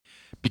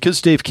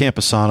Because Dave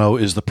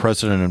Campisano is the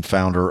president and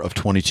founder of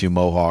 22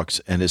 Mohawks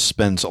and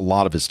spends a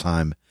lot of his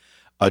time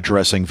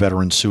addressing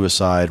veteran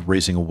suicide,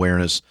 raising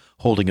awareness,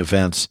 holding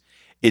events,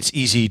 it's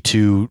easy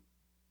to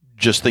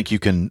just think you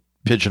can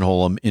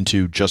pigeonhole him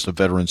into just a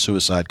veteran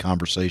suicide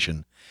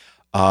conversation.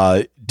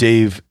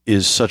 Dave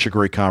is such a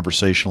great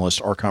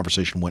conversationalist. Our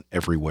conversation went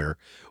everywhere.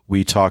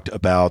 We talked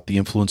about the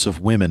influence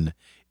of women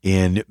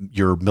in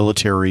your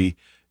military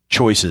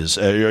choices,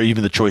 or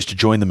even the choice to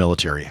join the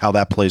military, how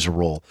that plays a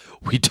role.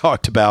 We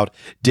talked about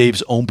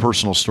Dave's own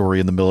personal story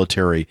in the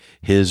military,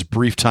 his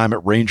brief time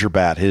at Ranger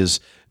Bat,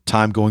 his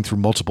time going through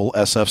multiple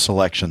SF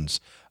selections.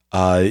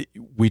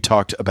 We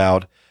talked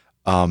about,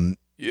 we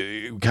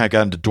kind of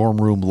got into dorm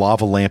room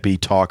lava lampy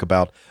talk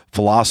about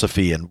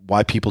philosophy and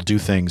why people do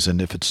things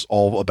and if it's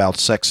all about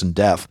sex and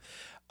death,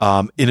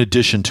 in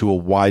addition to a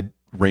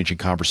wide-ranging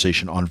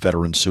conversation on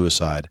veteran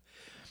suicide.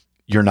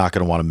 You're not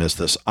going to want to miss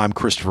this. I'm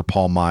Christopher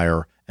Paul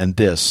Meyer, and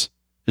this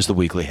is the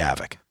Weekly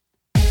Havoc.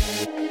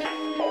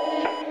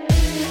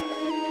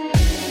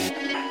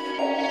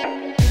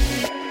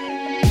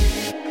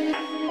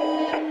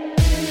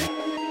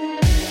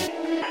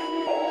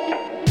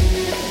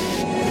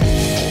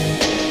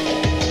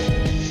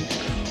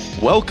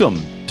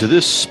 Welcome to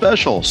this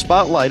special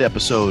spotlight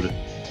episode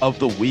of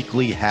the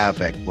Weekly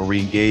Havoc, where we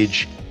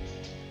engage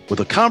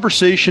with a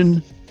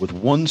conversation with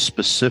one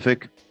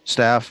specific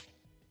staff,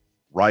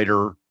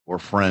 writer, or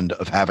friend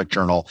of Havoc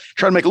Journal.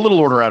 Try to make a little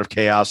order out of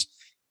chaos.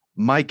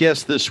 My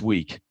guest this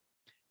week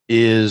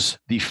is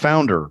the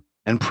founder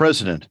and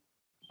president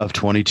of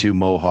 22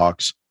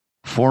 Mohawks,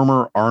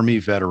 former Army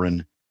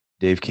veteran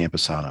Dave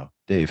Campisano.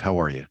 Dave, how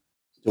are you?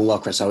 Doing well,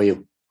 Chris. How are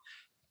you?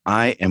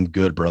 I am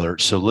good, brother.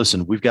 So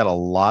listen, we've got a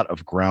lot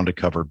of ground to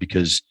cover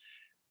because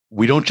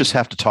we don't just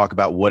have to talk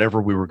about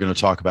whatever we were going to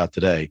talk about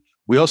today.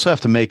 We also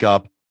have to make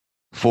up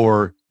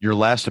for your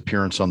last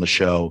appearance on the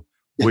show,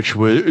 which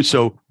was,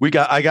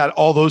 I got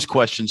all those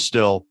questions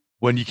still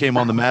when you came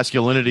on the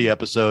masculinity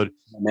episode.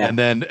 And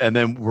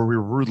then we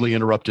were rudely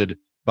interrupted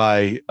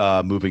by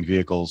moving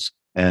vehicles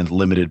and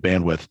limited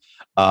bandwidth.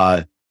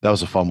 That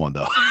was a fun one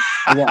though.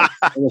 Yeah.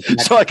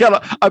 So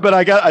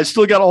I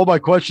still got all my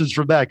questions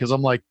from that. Cause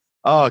I'm like,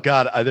 oh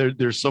God,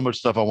 there's so much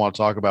stuff I want to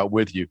talk about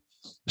with you.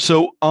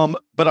 So,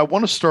 but I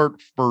want to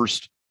start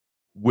first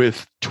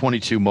with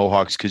 22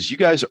 Mohawks, cause you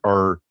guys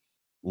are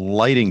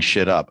lighting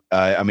shit up.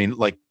 I mean,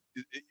 like,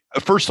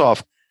 first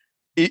off,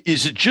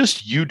 is it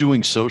just you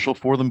doing social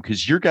for them?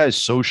 Because your guys'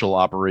 social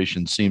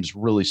operation seems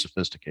really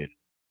sophisticated.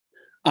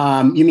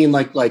 You mean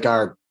like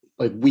our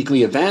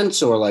weekly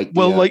events or like?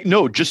 Well,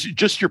 no,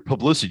 just your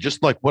publicity,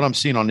 just like what I'm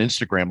seeing on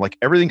Instagram. Like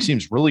everything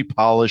seems really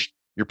polished.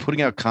 You're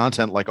putting out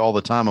content like all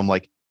the time. I'm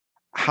like,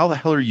 how the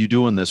hell are you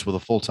doing this with a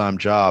full-time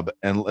job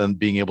and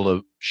being able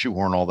to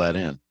shoehorn all that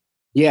in?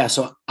 Yeah,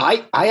 so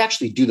I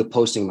actually do the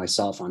posting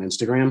myself on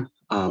Instagram.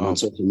 On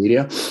social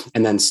media,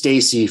 and then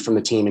Stacy from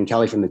the team and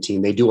Kelly from the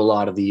team, they do a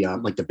lot of the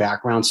like the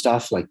background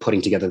stuff, like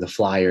putting together the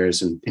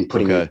flyers and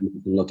putting it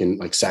looking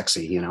like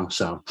sexy, you know.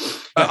 So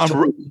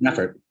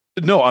effort.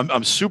 No,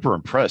 I'm super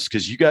impressed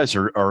because you guys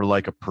are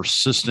like a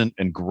persistent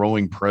and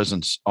growing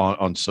presence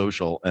on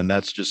social, and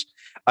that's just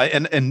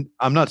and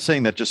I'm not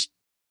saying that just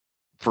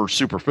for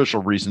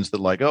superficial reasons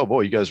that like, oh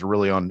boy, you guys are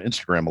really on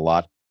Instagram a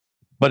lot,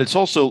 but it's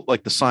also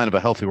like the sign of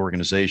a healthy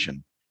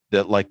organization.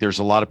 That like there's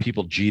a lot of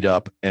people G'd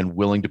up and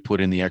willing to put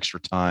in the extra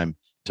time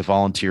to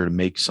volunteer to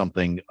make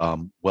something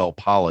well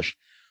polished.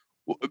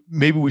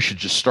 Maybe we should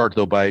just start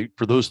though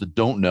for those that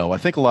don't know, I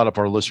think a lot of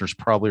our listeners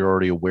probably are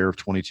already aware of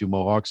 22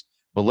 Mohawks,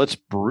 but let's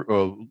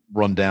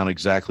run down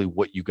exactly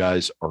what you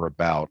guys are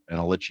about, and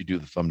I'll let you do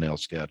the thumbnail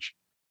sketch.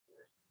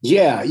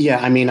 Yeah.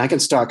 I mean, I can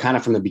start kind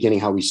of from the beginning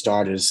how we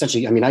started.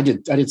 Essentially, I mean, I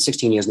did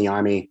 16 years in the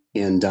Army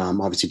and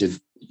obviously did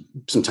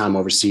some time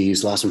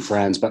overseas, lost some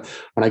friends. But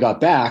when I got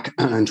back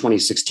in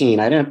 2016,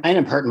 I ended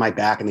up hurting my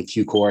back in the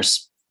Q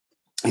course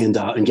and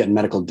getting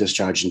medical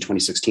discharge in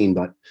 2016.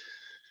 But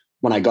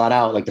when I got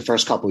out, like the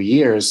first couple of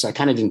years, I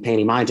kind of didn't pay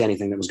any mind to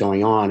anything that was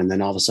going on. And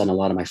then all of a sudden, a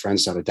lot of my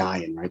friends started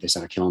dying, right? They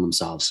started killing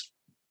themselves.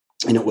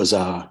 And it was,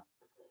 it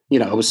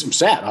was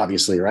sad,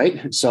 obviously,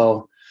 right?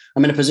 So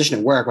I'm in a position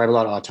at work where I have a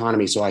lot of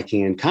autonomy, so I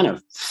can kind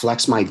of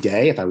flex my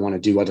day if I want to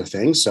do other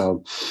things.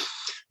 So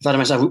I thought to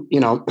myself,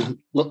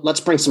 let's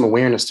bring some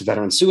awareness to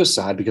veteran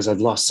suicide because I've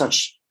lost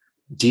such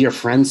dear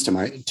friends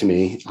to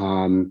me.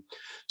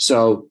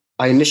 So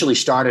I initially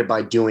started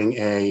by doing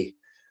I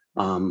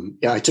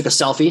took a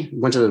selfie,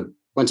 went to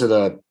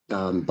the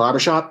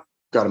barbershop,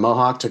 got a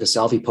Mohawk, took a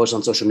selfie, posted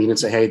on social media and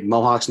said, hey,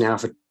 Mohawks now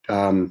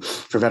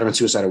for veteran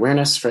suicide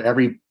awareness. For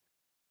every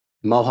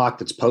Mohawk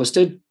that's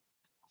posted,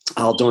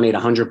 I'll donate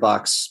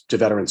 $100 to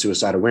veteran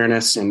suicide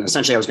awareness. And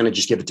essentially I was going to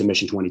just give it to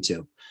Mission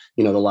 22,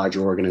 the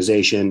larger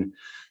organization,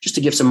 just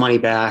to give some money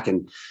back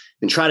and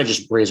try to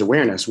just raise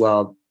awareness.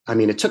 Well, I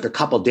mean, it took a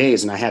couple of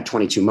days and I had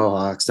 22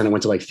 Mohawks. Then it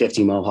went to like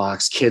 50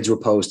 Mohawks. Kids were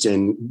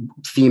posting,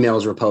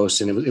 females were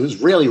posting. It was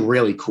really,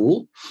 really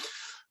cool.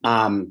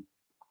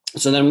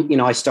 So then,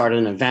 I started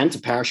an event,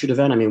 a parachute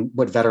event. I mean,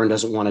 what veteran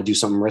doesn't want to do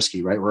something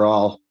risky, right? We're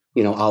all,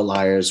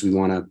 outliers. We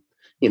want to,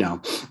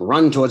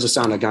 run towards the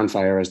sound of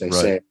gunfire, as they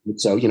say.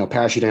 So,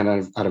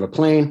 parachuting out of a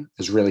plane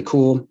is really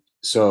cool.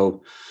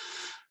 So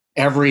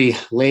every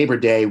Labor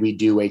Day, we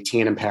do a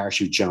tandem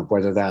parachute jump,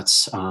 whether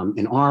that's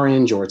in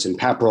Orange or it's in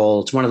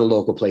Pepperell. It's one of the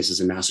local places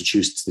in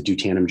Massachusetts that do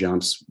tandem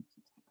jumps.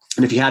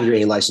 And if you have your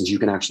A license, you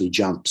can actually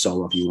jump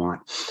solo if you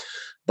want.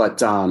 But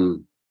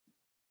so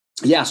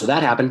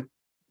that happened.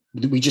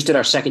 We just did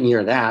our second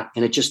year of that,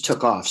 and it just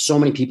took off. So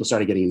many people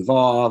started getting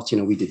involved.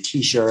 We did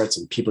T-shirts,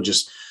 and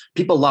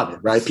people love it,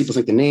 right? People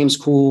think the name's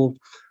cool.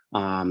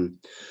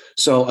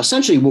 So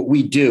essentially what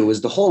we do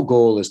is the whole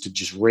goal is to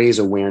just raise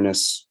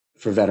awareness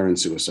for veteran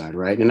suicide,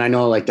 right? And I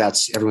know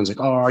everyone's like,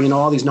 oh,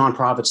 all these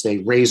nonprofits, they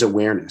raise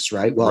awareness,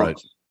 right? Well,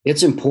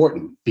 It's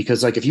important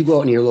because if you go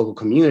out in your local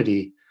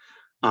community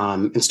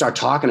and start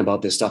talking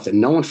about this stuff that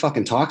no one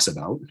fucking talks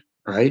about,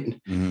 right?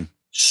 Mm-hmm.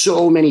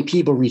 So many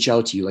people reach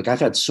out to you. I've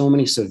had so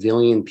many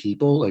civilian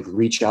people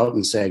reach out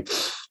and say,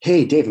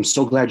 hey, Dave, I'm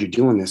so glad you're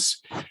doing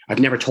this. I've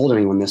never told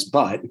anyone this,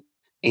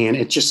 and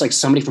it's just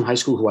somebody from high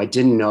school who I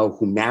didn't know,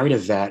 who married a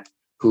vet,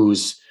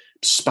 whose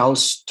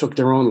spouse took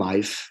their own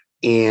life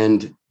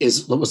and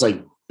was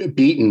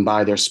beaten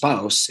by their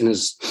spouse and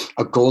is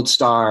a Gold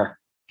Star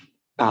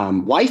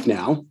wife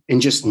now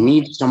and just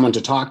needs someone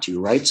to talk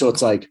to, right? So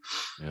it's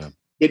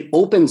it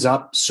opens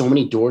up so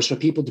many doors for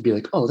people to be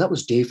like, oh, that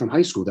was Dave from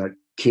high school, that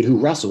kid who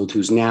wrestled,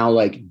 who's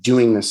now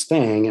doing this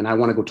thing, and I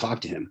want to go talk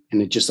to him.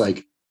 And it just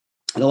it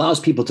allows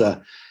people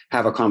to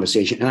have a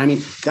conversation. And I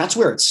mean, that's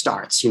where it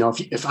starts.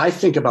 If I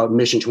think about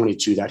Mission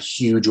 22, that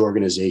huge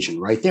organization,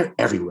 right? They're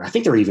everywhere. I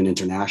think they're even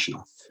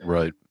international.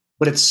 Right.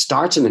 But it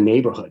starts in the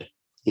neighborhood.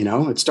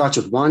 It starts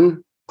with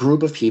one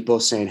group of people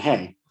saying,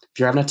 hey, if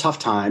you're having a tough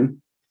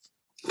time,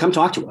 come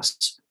talk to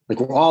us.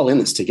 We're all in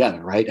this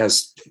together, right?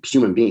 As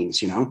human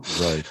beings,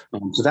 Right.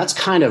 So that's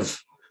kind of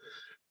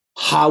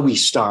how we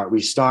start. We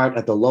start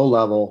at the low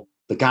level,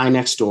 the guy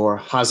next door,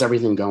 how's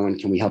everything going?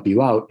 Can we help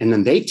you out? And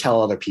then they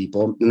tell other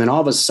people. And then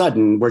all of a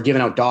sudden we're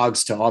giving out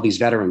dogs to all these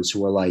veterans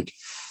who are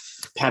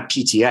have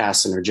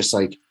PTS and are just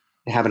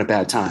having a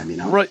bad time,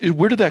 Right.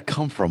 Where did that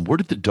come from? Where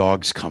did the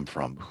dogs come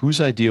from? Whose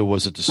idea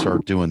was it to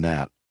start doing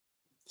that?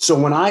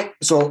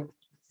 So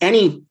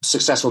any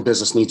successful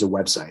business needs a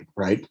website,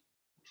 right?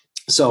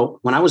 So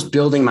when I was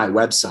building my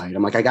website,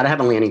 I'm I got to have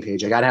a landing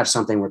page. I got to have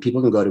something where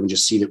people can go to and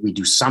just see that we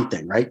do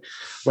something, right?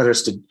 Whether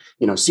it's to,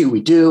 see what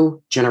we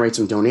do, generate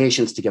some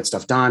donations to get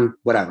stuff done,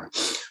 whatever.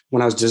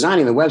 When I was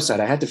designing the website,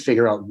 I had to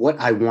figure out what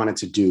I wanted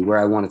to do, where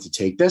I wanted to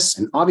take this.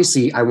 And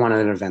obviously I wanted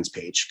an events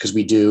page because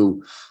we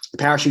do the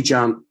parachute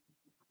jump.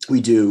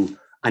 We do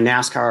a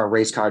NASCAR, a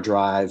race car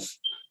drive.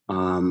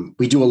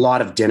 We do a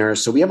lot of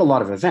dinners. So we have a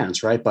lot of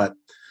events, right? But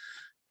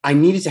I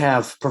needed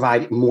to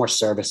provide more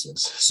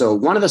services. So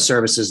one of the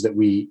services that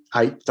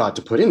I thought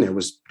to put in there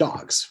was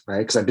dogs,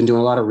 right? Because I've been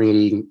doing a lot of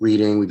reading.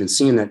 We've been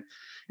seeing that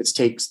it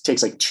takes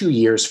 2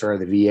 years for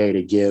the VA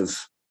to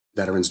give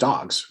veterans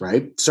dogs,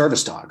 right?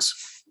 Service dogs.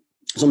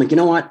 So I'm you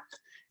know what?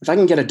 If I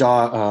can get a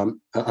dog,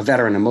 a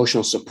veteran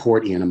emotional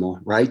support animal,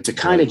 right? To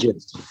kind of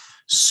just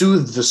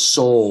soothe the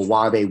soul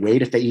while they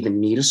wait, if they even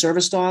need a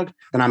service dog,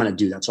 then I'm going to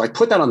do that. So I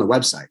put that on the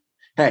website.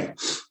 Hey,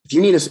 if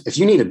you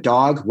need a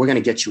dog, we're going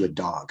to get you a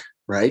dog.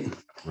 Right.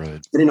 I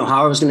didn't know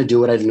how I was going to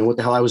do it. I didn't know what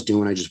the hell I was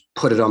doing. I just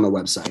put it on the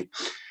website.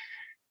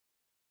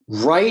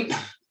 Right.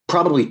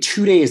 Probably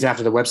 2 days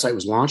after the website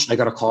was launched, I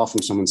got a call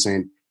from someone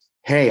saying,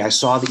 hey, I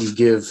saw that you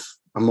give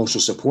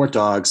emotional support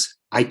dogs.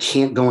 I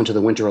can't go into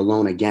the winter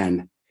alone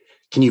again.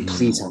 Can you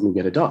please help me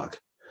get a dog?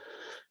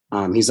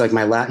 He's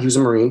he was a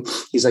Marine.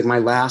 He's my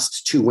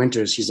last 2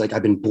 winters. He's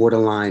I've been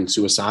borderline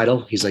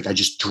suicidal. He's I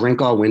just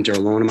drink all winter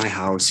alone in my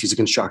house. He's a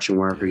construction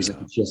worker. He's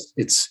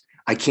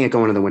I can't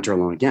go into the winter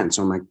alone again.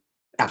 So I'm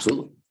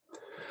absolutely.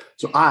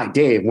 So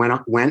Dave,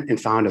 went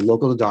and found a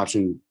local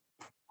adoption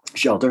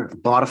shelter,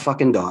 bought a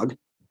fucking dog,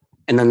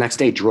 and the next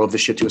day drove the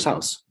shit to his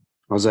house.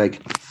 I was here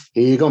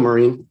you go,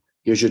 Marine.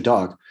 Here's your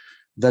dog.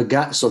 The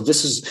guy. So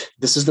this is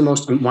one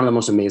of the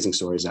most amazing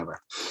stories ever.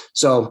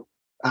 So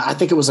I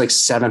think it was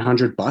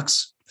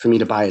 $700 for me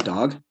to buy a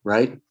dog,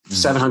 right?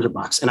 Mm-hmm.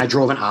 $700. And I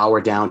drove an hour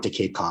down to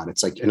Cape Cod.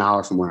 It's an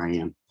hour from where I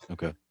am.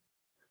 Okay.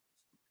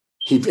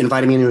 He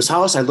invited me into his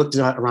house. I looked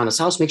around his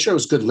house, make sure it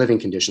was good living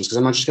conditions, because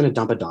I'm not just going to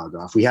dump a dog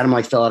off. We had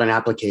him fill out an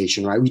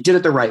application, right? We did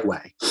it the right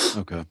way.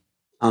 Okay.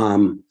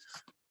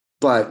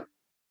 But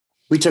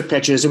we took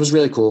pictures. It was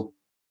really cool.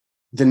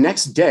 The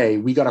next day,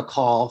 we got a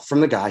call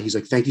from the guy. He's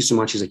thank you so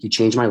much. He's you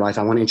changed my life.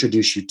 I want to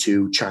introduce you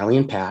to Charlie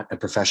and Pat at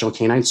Professional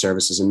Canine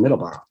Services in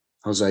Middleborough.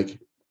 I was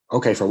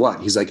okay, for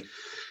what? He's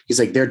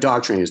they're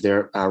dog trainers.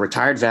 They're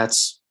retired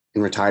vets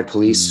and retired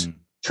police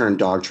turned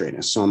dog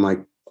trainers. So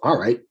I'm all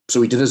right. So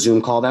we did a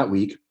Zoom call that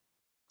week.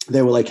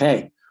 They were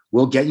hey,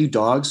 we'll get you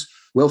dogs.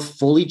 We'll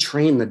fully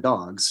train the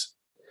dogs.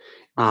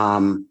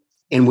 And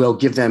we'll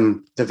give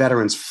them, the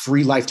veterans,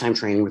 free lifetime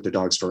training with the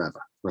dogs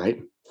forever.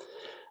 Right.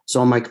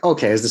 So I'm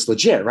okay, is this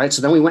legit? Right.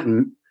 So then we went,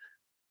 and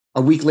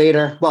a week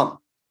later,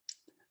 well,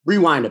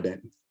 rewind a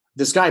bit.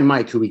 This guy,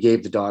 Mike, who we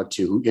gave the dog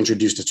to, who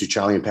introduced us to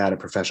Charlie and Pat at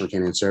Professional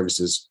Canine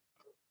Services,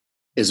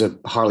 is a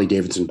Harley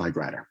Davidson bike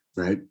rider.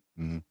 Right.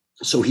 Mm-hmm.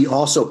 So he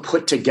also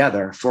put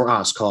together for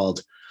us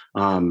called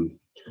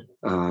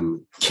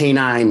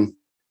Canine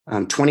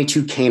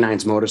 22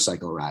 Canines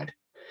motorcycle ride.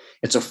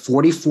 It's a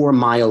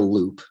 44-mile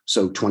loop,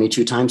 so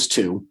 22 times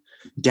 2,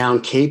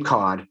 down Cape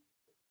Cod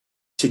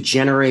to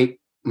generate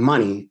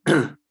money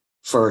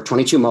for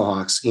 22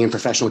 Mohawks and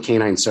Professional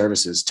Canine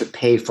Services to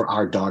pay for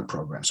our dog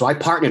program. So I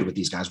partnered with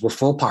these guys. We're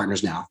full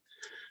partners now.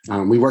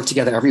 We work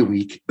together every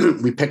week.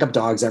 We pick up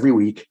dogs every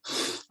week.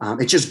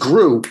 It just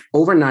grew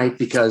overnight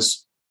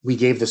because we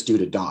gave this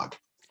dude a dog.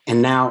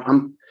 And now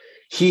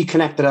he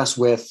connected us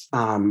with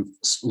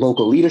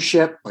local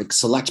leadership, like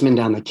Selectmen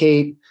down the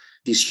Cape.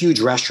 These huge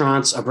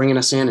restaurants are bringing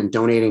us in and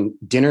donating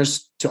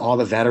dinners to all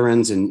the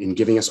veterans and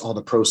giving us all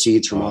the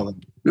proceeds from all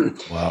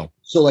the. Wow.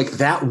 So like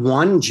that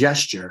one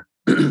gesture,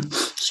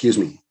 excuse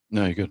me.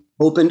 No, you're good.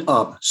 Opened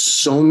up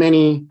so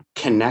many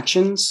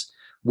connections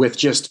with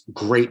just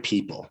great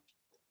people.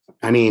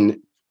 I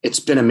mean, it's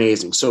been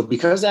amazing. So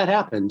because that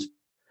happened,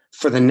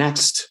 for the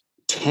next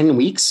 10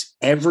 weeks,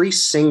 every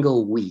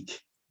single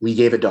week, we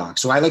gave a dog.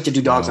 So I like to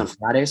do dogs on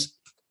Fridays,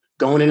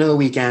 going into the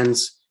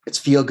weekends. It's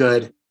feel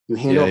good. You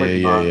hand over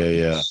a dog.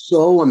 Yeah.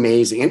 So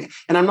amazing.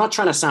 And I'm not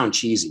trying to sound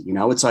cheesy, you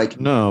know, it's like.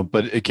 No,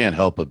 but it can't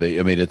help but be.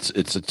 I mean, it's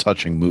a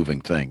touching,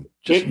 moving thing.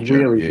 It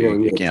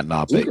really you can't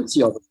not be. You can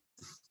see all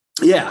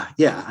yeah.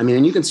 I mean,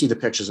 and you can see the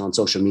pictures on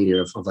social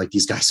media of like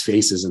these guys'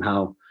 faces and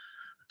how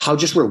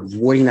just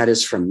rewarding that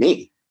is for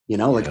me. You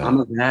know, like I'm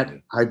a vet.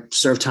 I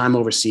served time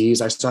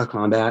overseas. I saw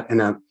combat,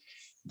 and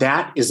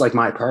that is like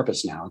my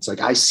purpose now. It's like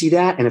I see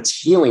that, and it's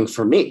healing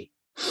for me.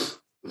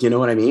 You know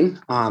what I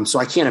mean? So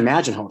I can't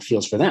imagine how it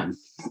feels for them.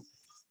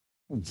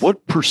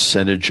 What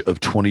percentage of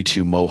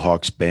 22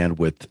 Mohawks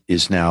bandwidth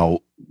is now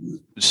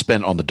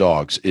spent on the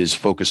dogs? Is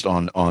focused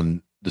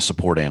on the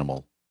support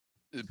animal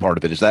part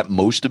of it? Is that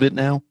most of it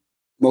now?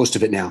 Most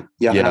of it now.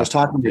 Yeah. I was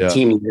talking to the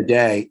team the other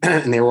day,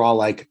 and they were all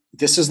like,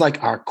 "This is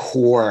like our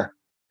core."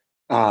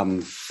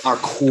 Thing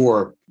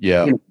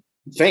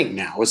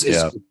now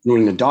is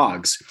doing the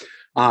dogs.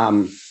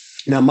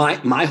 Now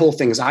my whole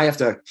thing is I have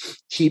to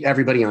keep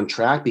everybody on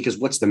track because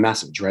what's the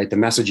message, right? The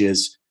message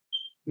is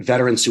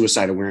veteran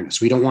suicide awareness.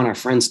 We don't want our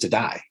friends to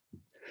die.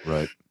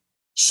 Right.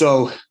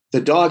 So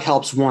the dog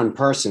helps one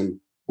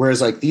person,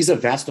 whereas like these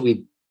events that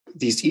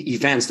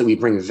we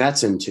bring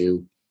vets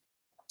into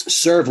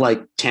serve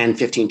like 10,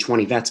 15,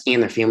 20 vets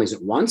and their families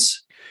at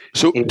once.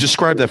 So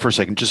describe that for a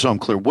second, just so I'm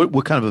clear.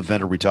 What kind of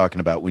event are we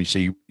talking about when you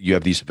say you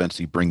have these events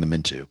that you bring them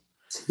into?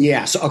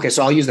 Yeah. So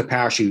I'll use the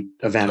parachute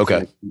event.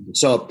 Okay.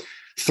 So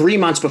 3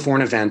 months before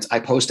an event, I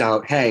post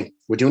out, "Hey,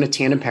 we're doing a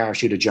tandem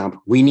parachute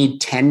jump. We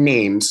need 10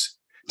 names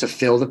to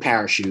fill the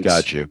parachutes."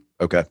 Got you.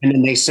 Okay. And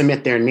then they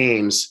submit their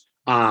names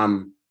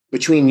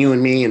between you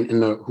and me and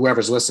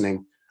whoever's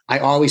listening. I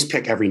always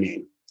pick every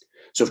name.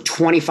 So if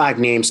 25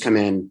 names come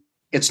in,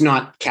 it's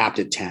not capped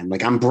at 10.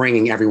 Like I'm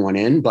bringing everyone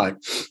in, but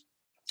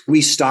we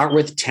start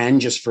with 10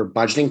 just for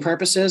budgeting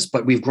purposes,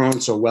 but we've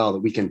grown so well that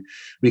we can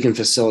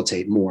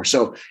facilitate more.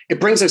 So it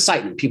brings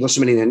excitement. People are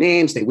submitting their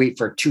names. They wait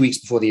for 2 weeks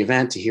before the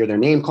event to hear their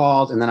name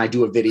called. And then I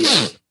do a video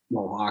with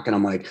Mohawk and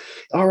I'm like,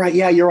 "All right,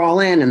 yeah, you're all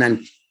in." And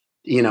then,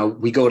 you know,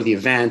 we go to the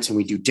event and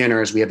we do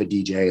dinners. We have a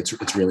DJ.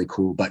 It's really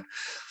cool. But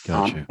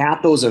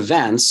at those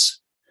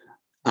events,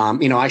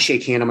 you know, I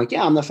shake hand. I'm like,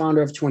 "Yeah, I'm the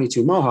founder of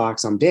 22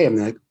 Mohawks. I'm Dave." And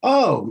they're like,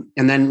 "Oh,"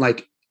 and then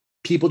like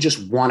people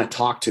just want to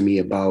talk to me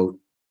about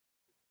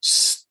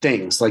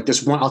things like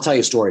this one. I'll tell you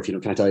a story if you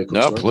don't. Can I tell you a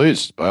quick story? No,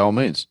 please, by all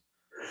means.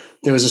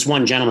 There was this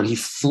one gentleman, he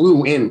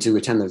flew in to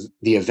attend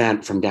the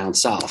event from down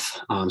south.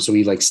 So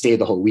he like stayed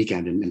the whole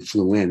weekend and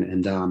flew in.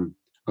 And I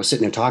was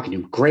sitting there talking to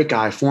him, great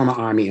guy, former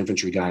Army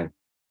infantry guy.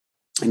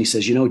 And he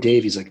says, "You know,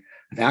 Dave," he's like,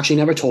 "I've actually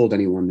never told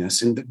anyone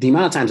this." And the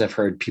amount of times I've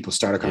heard people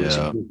start a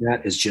conversation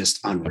like that is just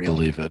unreal. I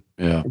believe it.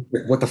 Yeah.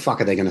 What the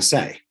fuck are they going to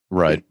say?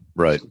 Right.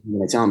 They're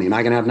going to tell me, am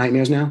I going to have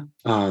nightmares now?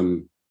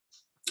 And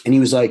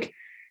he's like,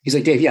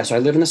 "Dave, yeah. So I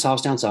live in this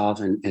house down south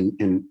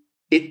and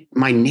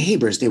my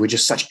neighbors, they were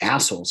just such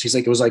assholes." He's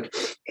like, it was like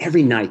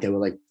every night they were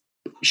like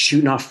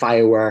shooting off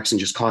fireworks and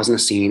just causing a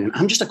scene. And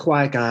I'm just a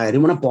quiet guy. I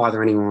didn't want to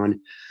bother anyone.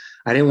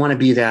 I didn't want to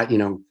be that, you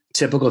know,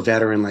 typical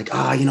veteran, like,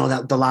 you know,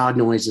 that the loud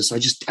noises. So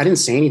I didn't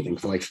say anything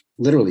for like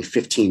literally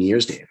 15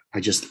 years, Dave.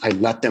 I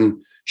let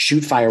them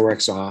shoot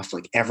fireworks off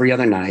like every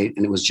other night.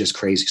 And it was just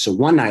crazy. So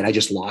one night I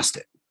just lost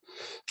it.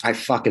 I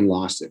fucking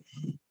lost it.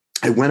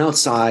 I went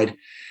outside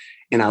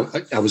and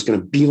I was going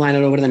to beeline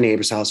it over to the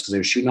neighbor's house because they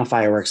were shooting off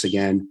fireworks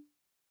again.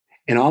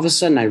 And all of a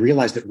sudden I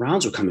realized that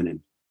rounds were coming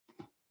in.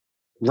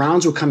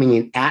 Rounds were coming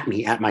in at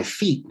me, at my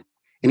feet.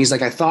 And he's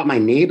like, "I thought my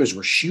neighbors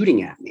were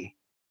shooting at me."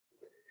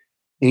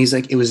 And he's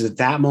like, it was at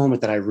that moment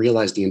that I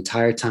realized the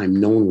entire time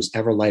no one was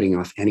ever lighting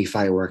off any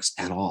fireworks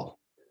at all.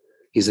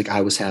 He's like,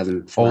 I was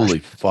having holy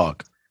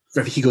fuck.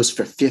 He goes,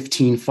 for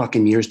 15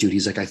 fucking years, dude.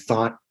 He's like,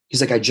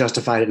 I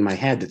justified it in my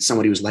head that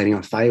somebody was lighting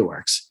off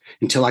fireworks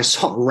until I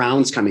saw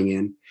rounds coming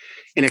in.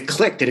 And it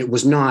clicked that it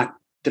was not,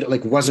 that it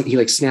like wasn't, he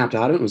like snapped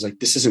out of it and was like,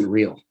 this isn't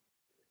real.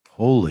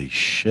 Holy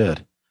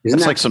shit.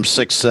 That's like some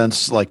Sixth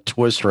Sense like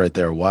twist right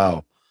there.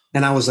 Wow.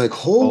 And I was like,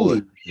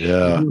 holy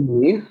yeah. You know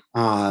what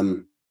I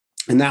mean?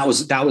 And that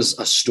was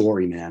a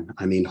story, man.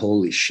 I mean,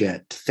 holy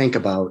shit. Think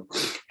about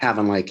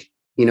having like,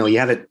 you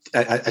have a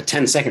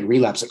 10-second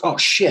relapse, like, oh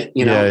shit,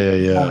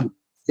 Yeah.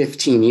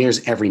 15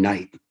 years every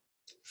night.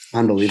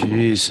 Unbelievable.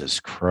 Jesus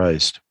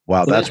Christ.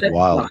 Wow. So That's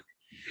wild.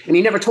 And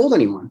he never told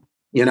anyone.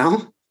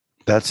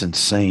 That's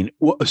insane.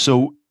 Well,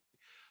 so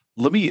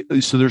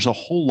there's a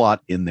whole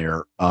lot in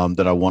there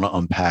that I want to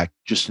unpack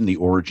just in the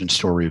origin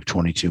story of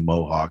 22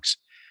 Mohawks.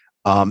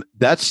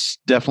 That's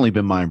definitely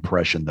been my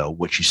impression, though,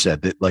 what you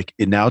said, that like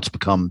now it's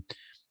become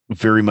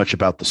very much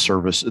about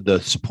the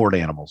support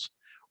animals,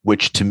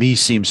 which to me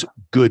seems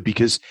good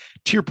because,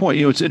 to your point,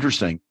 it's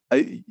interesting.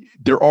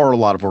 There are a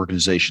lot of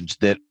organizations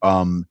that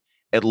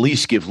at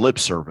least give lip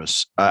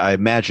service. I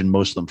imagine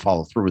most of them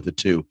follow through with it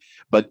too,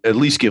 but at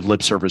least give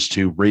lip service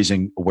to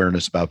raising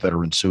awareness about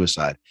veteran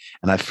suicide.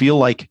 And I feel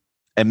like,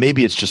 and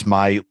maybe it's just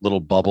my little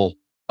bubble,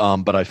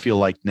 but I feel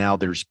like now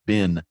there's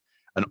been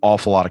an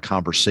awful lot of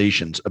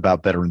conversations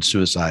about veteran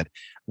suicide.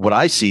 What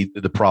I see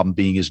the problem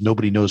being is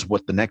nobody knows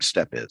what the next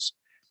step is.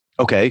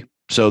 Okay,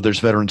 so there's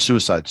veteran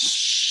suicide.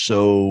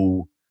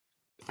 So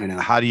I know.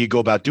 How do you go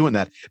about doing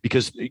that?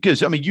 Because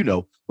I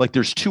mean, like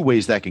there's two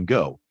ways that can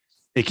go.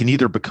 It can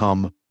either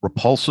become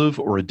repulsive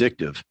or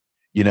addictive,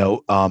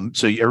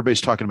 so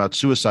everybody's talking about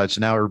suicide. So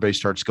now everybody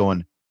starts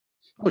going,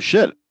 oh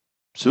shit,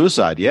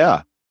 suicide.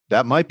 Yeah,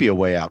 that might be a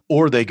way out.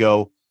 Or they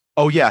go,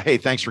 oh yeah, hey,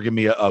 thanks for giving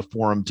me a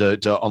forum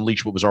to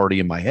unleash what was already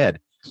in my head.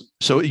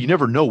 So you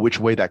never know which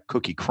way that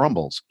cookie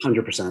crumbles.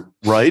 100%.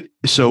 Right.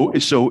 So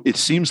it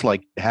seems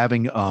like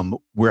having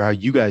where how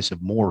you guys have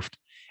morphed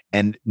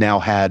and now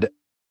had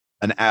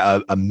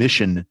a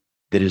mission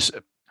that is,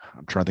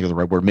 I'm trying to think of the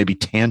right word, maybe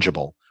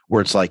tangible,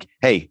 where it's like,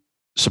 hey,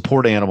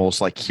 support animals,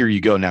 like, here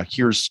you go. Now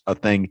here's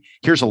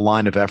a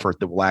line of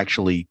effort that will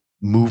actually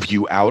move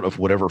you out of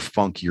whatever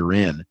funk you're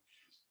in.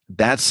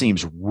 That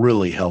seems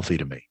really healthy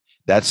to me.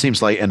 That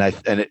seems like,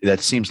 that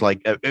seems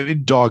like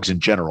dogs in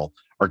general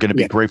are going to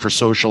be great for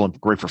social and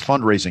great for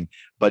fundraising,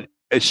 but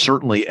it's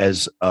certainly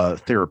as a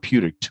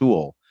therapeutic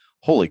tool.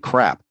 Holy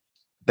crap.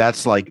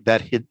 That's like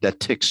that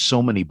ticks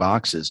so many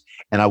boxes.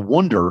 And I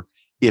wonder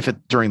if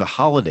during the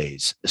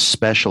holidays,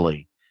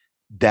 especially,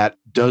 that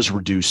does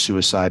reduce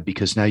suicide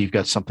because now you've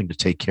got something to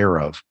take care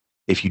of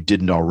if you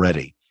didn't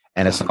already.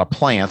 And it's not a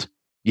plant,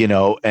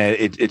 and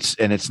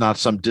it's not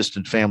some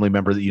distant family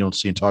member that you don't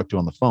see and talk to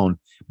on the phone,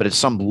 but it's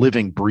some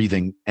living,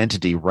 breathing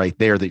entity right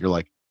there that you're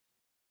like,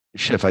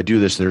 shit, if I do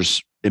this,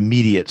 there's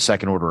immediate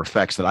second order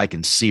effects that I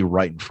can see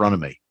right in front of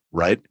me.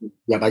 Right.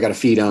 Yep. I got to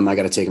feed them. I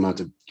got to take them out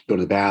to go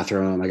to the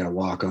bathroom. I got to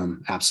walk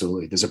them.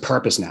 Absolutely. There's a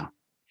purpose now.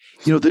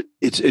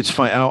 It's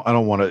fine. I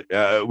don't want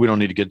to, we don't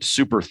need to get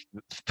super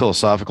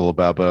philosophical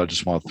about, but I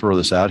just want to throw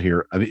this out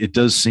here. I mean, it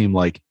does seem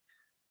like,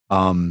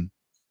 that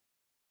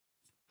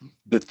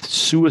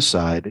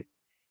suicide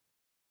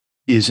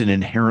is an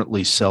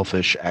inherently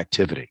selfish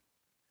activity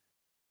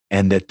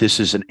and that this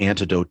is an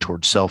antidote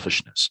towards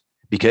selfishness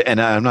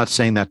and I'm not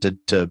saying that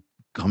to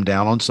come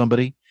down on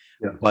somebody,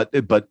 but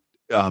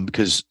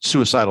because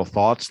suicidal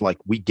thoughts, like,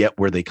 we get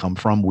where they come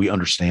from. We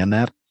understand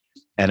that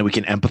and we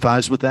can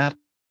empathize with that.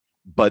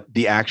 But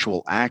the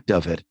actual act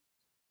of it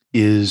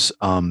is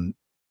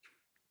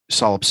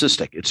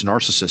solipsistic. It's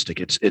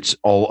narcissistic. It's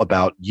all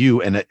about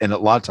you. And a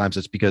lot of times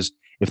it's because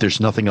if there's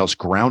nothing else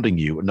grounding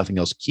you and nothing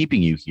else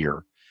keeping you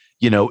here,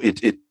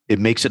 it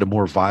makes it a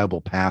more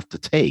viable path to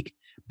take.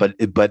 But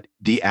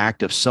the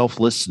act of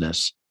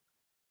selflessness,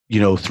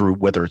 through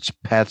whether it's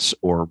pets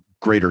or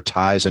greater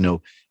ties. I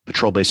know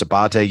Patrol Base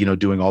Abate,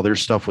 doing all their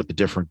stuff with the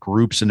different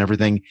groups and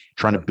everything,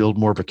 trying to build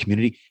more of a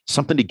community,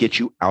 something to get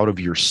you out of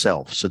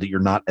yourself so that you're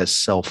not as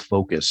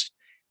self-focused.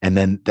 And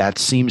then that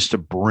seems to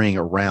bring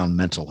around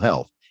mental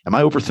health. Am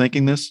I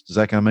overthinking this? Does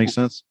that kind of make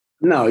sense?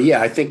 No,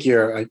 yeah, I think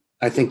you're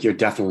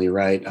definitely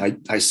right.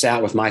 I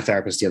sat with my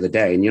therapist the other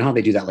day, and you know how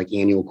they do that like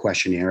annual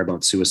questionnaire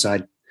about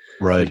suicide?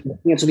 Right. Like,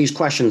 answer these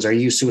questions. Do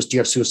you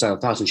have suicidal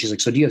thoughts? And she's like,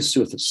 so do you have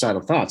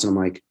suicidal thoughts? And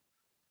I'm like,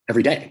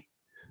 every day.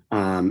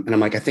 And I'm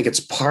like, I think it's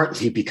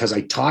partly because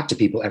I talk to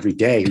people every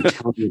day who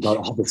tell me about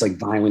all this like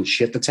violent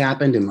shit that's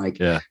happened and like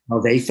how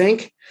they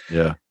think.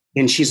 Yeah.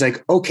 And she's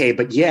like, okay,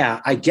 but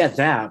yeah, I get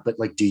that. But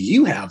like, do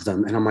you have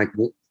them? And I'm like,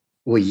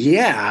 well,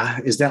 yeah.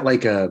 Is that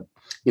like a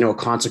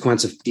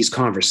consequence of these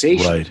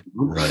conversations?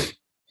 Right.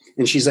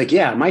 And she's like,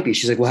 yeah, it might be.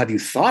 She's like, well, have you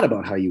thought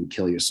about how you would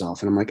kill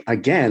yourself? And I'm like,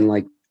 again,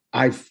 like,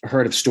 I've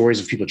heard of stories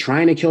of people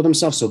trying to kill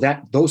themselves. So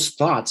that those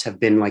thoughts have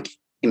been like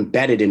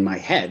embedded in my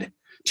head.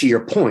 To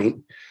your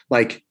point,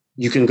 like,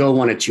 you can go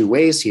one of two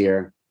ways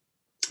here.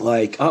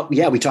 Like, oh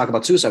yeah, we talk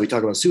about suicide.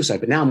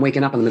 But now I'm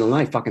waking up in the middle of the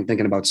night fucking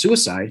thinking about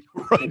suicide.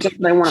 Right.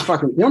 I want to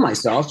fucking kill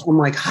myself. I'm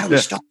like, how do we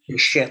stop this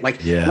shit?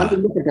 Like, let me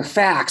look at the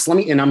facts.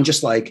 And I'm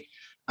just like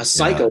a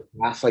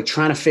psychopath, like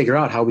trying to figure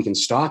out how we can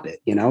stop it.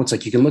 It's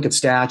like, you can look at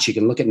stats, you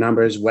can look at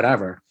numbers,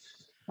 whatever.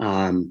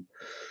 Well,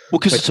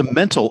 because it's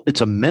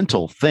a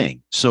mental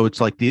thing. So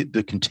it's like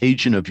the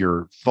contagion of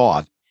your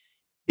thought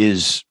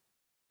is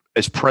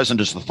as present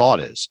as the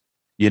thought is,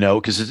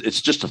 because it's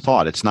just a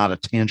thought. It's not a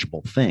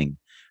tangible thing.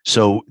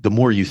 So the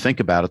more you think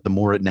about it, the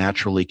more it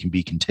naturally can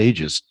be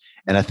contagious.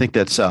 And I think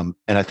that's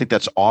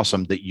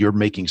awesome that you're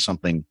making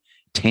something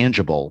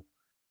tangible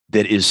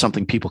that is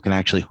something people can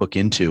actually hook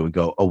into and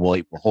go, oh,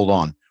 wait, well, hold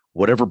on.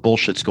 Whatever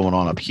bullshit's going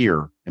on up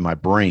here in my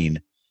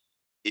brain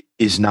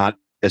is not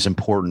as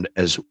important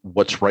as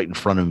what's right in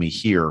front of me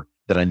here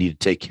that I need to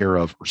take care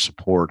of or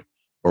support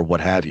or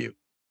what have you.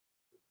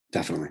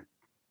 Definitely.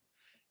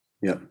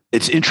 Yeah.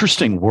 It's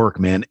interesting work,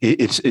 man.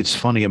 It's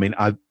funny. I mean,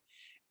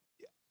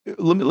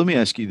 let me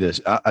ask you this.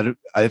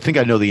 I think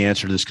I know the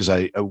answer to this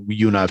because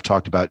you and I have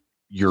talked about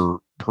your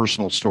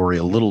personal story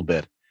a little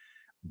bit,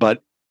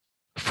 but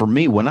for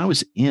me, when I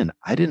was in,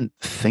 I didn't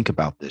think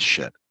about this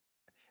shit.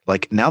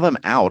 Like now that I'm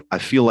out, I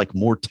feel like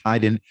more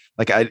tied in.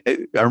 Like I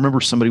remember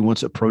somebody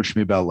once approached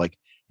me about like,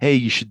 hey,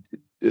 you should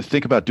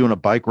think about doing a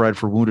bike ride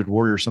for Wounded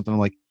Warrior or something. I'm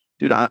like,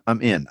 dude,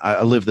 I'm in.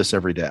 I live this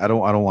every day. I don't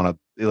want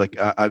to like.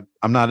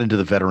 I'm not into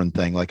the veteran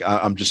thing. Like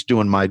I'm just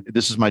doing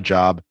this is my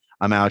job.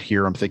 I'm out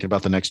here. I'm thinking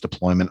about the next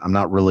deployment. I'm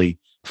not really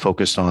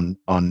focused on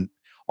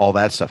all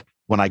that stuff.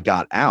 When I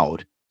got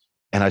out,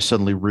 and I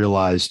suddenly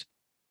realized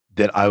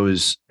that I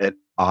was at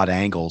odd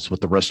angles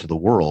with the rest of the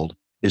world,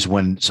 is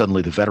when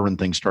suddenly the veteran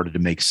thing started to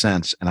make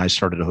sense, and I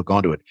started to hook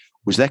onto it.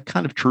 Was that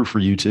kind of true for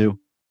you too?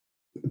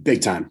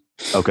 Big time.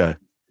 Okay.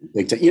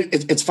 Big time. You know,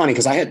 it's funny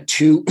because I had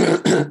two.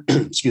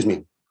 Excuse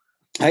me.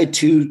 I had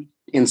two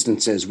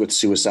instances with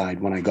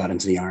suicide when I got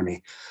into the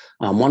Army.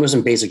 One was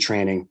in basic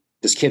training.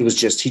 This kid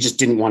he just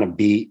didn't want to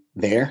be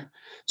there.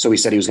 So he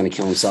said he was going to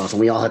kill himself. And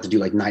we all had to do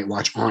like night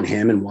watch on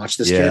him and watch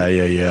this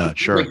kid. Yeah.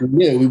 Sure. Like,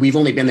 we've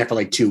only been there for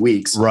like 2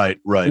 weeks. Right.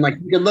 And like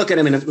you could look at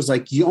him and it was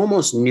like, you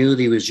almost knew that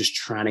he was just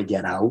trying to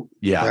get out.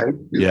 Yeah. Right?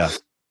 Yeah.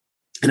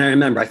 And I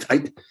remember,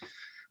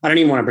 I don't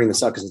even want to bring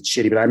this up because it's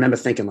shitty, but I remember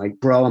thinking like,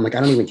 bro, I'm like,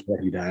 I don't even care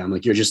if you die. I'm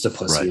like, you're just a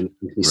pussy and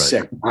you're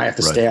sick. I have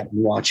to stay up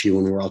and watch you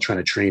when we're all trying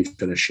to train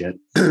for this shit.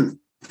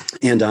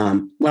 And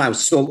when I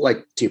was so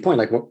like, to your point,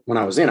 like when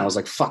I was in, I was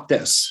like, fuck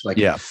this. Like,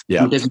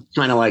 I'm just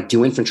trying to like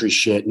do infantry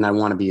shit and I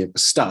want to be a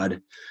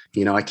stud.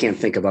 You know, I can't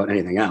think about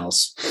anything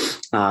else.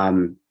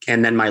 And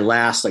then my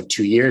last like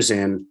 2 years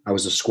in, I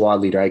was a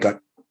squad leader. I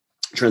got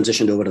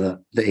transitioned over to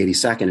the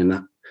 82nd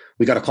and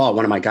we got a call.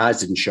 One of my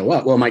guys didn't show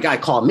up. Well, my guy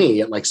called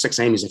me at like 6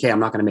 a.m. He's like, hey, I'm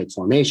not going to make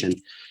formation.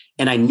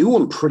 And I knew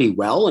him pretty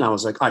well. And I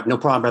was like, all right, no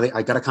problem, brother.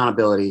 I got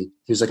accountability.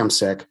 He was like, I'm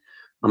sick.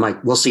 I'm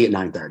like, we'll see at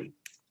 9:30.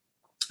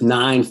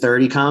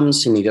 9:30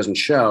 comes and he doesn't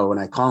show. And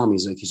I call him.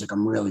 He's like,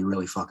 I'm really,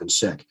 really fucking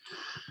sick.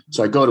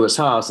 So I go to his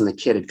house and the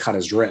kid had cut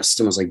his wrist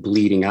and was like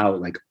bleeding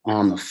out like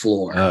on the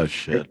floor. Oh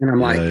shit. And I'm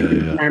like,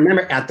 I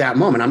remember at that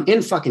moment, I'm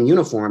in fucking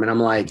uniform and I'm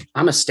like,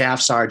 I'm a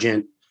staff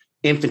sergeant,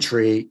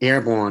 infantry,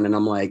 airborne. And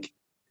I'm like,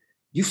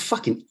 you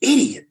fucking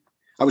idiot.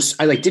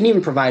 I like didn't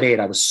even provide aid.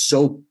 I was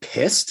so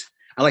pissed.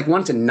 I like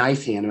wanted to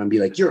knife hand him and be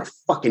like, you're a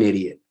fucking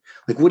idiot.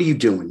 Like, what are you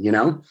doing? You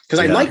know? Because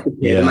I liked the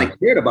kid and like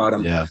cared about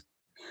him. Yeah.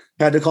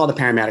 I had to call the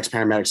paramedics.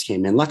 Paramedics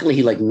came in. Luckily,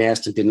 he like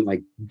missed and didn't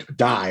like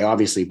die,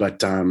 obviously.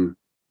 But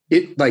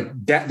it like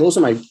that. Those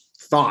are my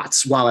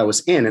thoughts while I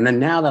was in. And then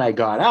now that I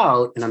got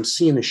out and I'm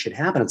seeing this shit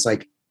happen, it's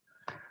like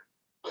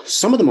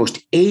some of the most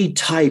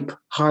A-type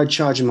hard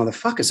charging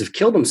motherfuckers have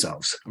killed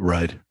themselves.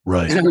 Right.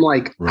 And I'm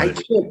like, I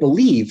can't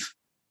believe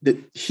that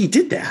he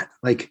did that.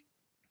 Like,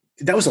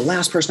 that was the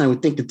last person I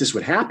would think that this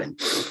would happen.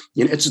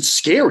 You know, it's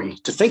scary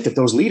to think that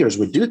those leaders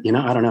would do, you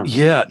know, I don't know.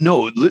 Yeah,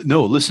 no,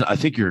 listen, I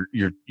think you're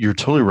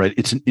totally right.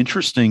 It's an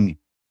interesting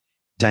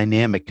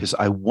dynamic because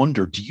I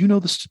wonder, do you know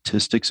the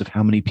statistics of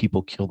how many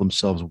people kill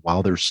themselves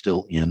while they're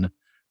still in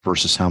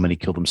versus how many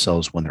kill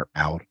themselves when they're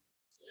out?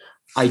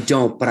 I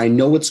don't, but I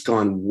know it's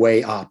gone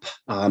way up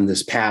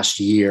this past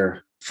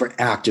year for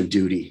active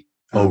duty.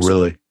 Oh,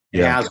 really?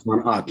 Yeah. It has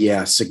gone up.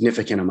 Yeah.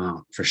 Significant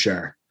amount for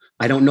sure.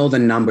 I don't know the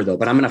number though,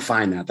 but I'm going to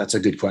find that. That's a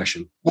good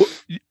question.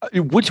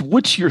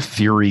 What's your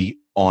theory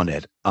on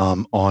it?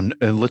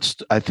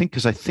 I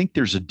think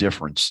there's a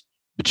difference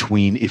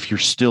between if you're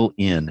still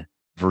in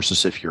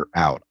versus if you're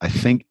out. I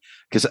think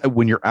because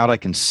when you're out, I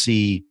can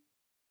see,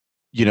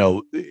 you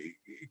know,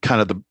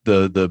 kind of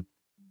the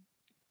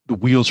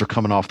wheels are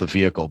coming off the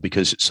vehicle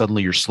because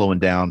suddenly you're slowing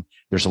down.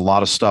 There's a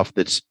lot of stuff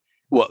that's,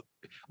 well,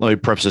 let me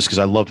preface this because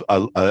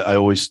I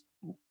always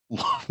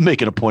love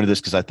making a point of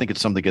this because I think it's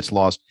something that gets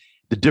lost.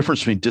 The difference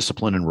between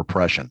discipline and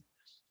repression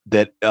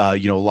that,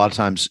 you know, a lot of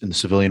times in the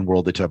civilian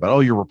world, they talk about, oh,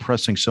 you're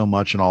repressing so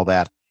much and all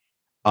that.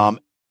 And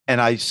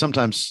I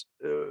sometimes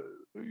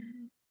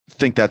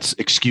think that's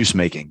excuse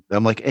making.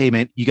 I'm like, hey,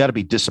 man, you got to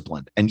be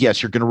disciplined. And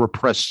yes, you're going to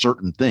repress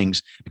certain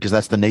things because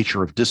that's the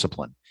nature of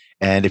discipline.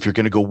 And if you're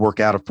going to go work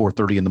out at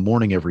 4:30 in the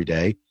morning every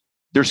day,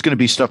 there's going to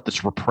be stuff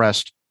that's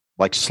repressed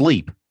like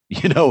sleep,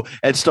 you know,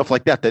 and stuff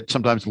like that, that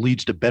sometimes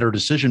leads to better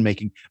decision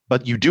making.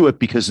 But you do it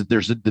because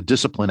the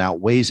discipline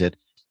outweighs it.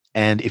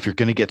 And if you're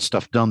going to get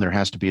stuff done, there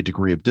has to be a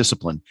degree of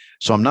discipline.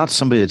 So I'm not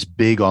somebody that's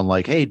big on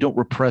like, hey, don't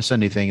repress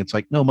anything. It's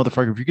like, no,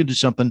 motherfucker, if you're going to do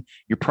something,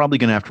 you're probably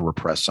going to have to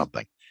repress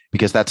something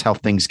because that's how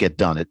things get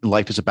done.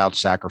 Life is about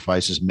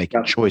sacrifices and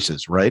making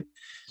choices, right?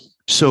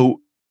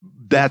 So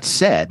that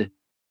said,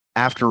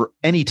 after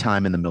any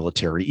time in the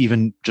military,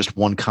 even just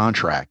one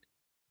contract,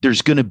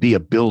 there's going to be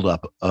a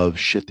buildup of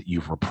shit that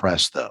you've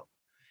repressed, though.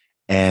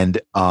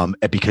 and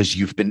because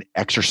you've been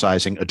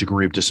exercising a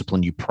degree of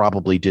discipline you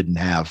probably didn't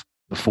have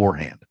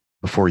beforehand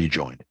before you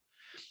joined.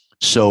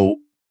 So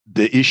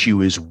the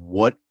issue is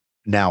what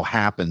now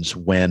happens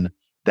when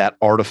that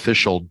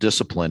artificial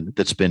discipline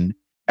that's been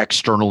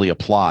externally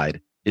applied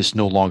is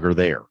no longer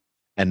there.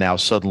 And now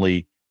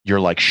suddenly you're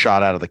like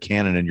shot out of the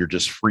cannon and you're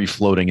just free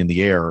floating in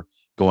the air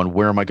going,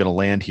 where am I going to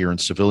land here in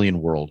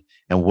civilian world?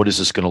 And what is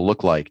this going to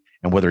look like?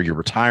 And whether you're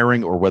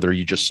retiring or whether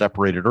you just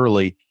separated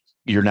early,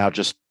 you're now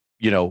just,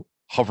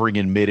 hovering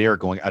in midair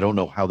going, I don't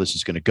know how this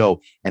is going to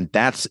go. And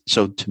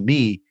so to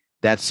me,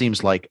 that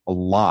seems like a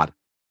lot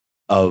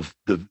of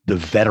the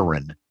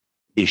veteran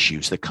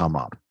issues that come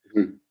up.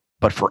 Mm-hmm.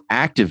 But for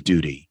active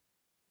duty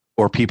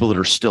or people that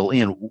are still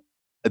in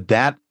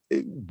that,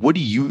 what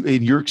do you,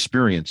 in your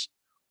experience,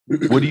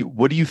 what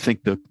do you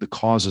think the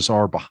causes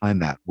are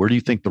behind that? Where do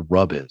you think the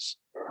rub is?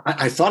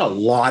 I thought a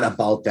lot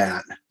about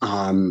that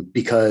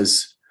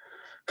because,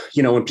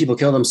 when people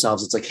kill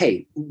themselves, it's like,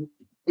 hey,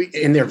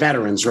 and they're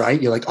veterans,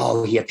 right? You're like,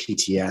 oh, he had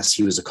PTS.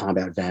 He was a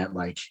combat vet.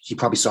 Like he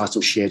probably saw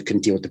some shit,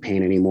 couldn't deal with the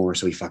pain anymore.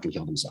 So he fucking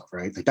killed himself,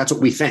 right? Like that's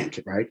what we think,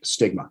 right?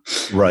 Stigma.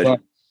 Right. But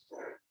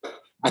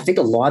I think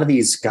a lot of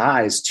these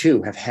guys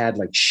too have had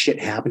like shit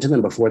happen to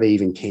them before they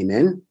even came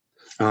in.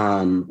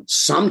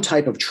 Some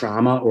type of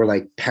trauma or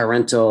like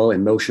parental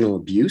emotional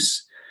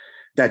abuse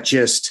that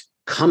just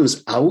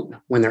comes out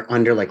when they're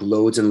under like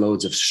loads and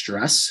loads of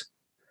stress,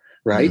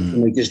 right? Mm.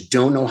 And they just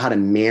don't know how to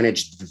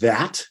manage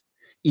that,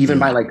 even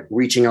by like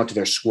reaching out to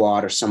their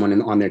squad or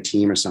someone on their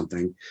team or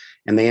something.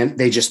 And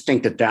they just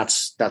think that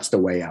that's the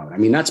way out. I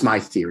mean, that's my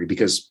theory,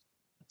 because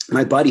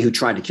my buddy who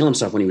tried to kill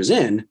himself when he was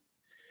in,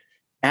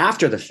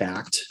 after the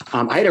fact,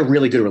 I had a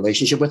really good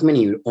relationship with him and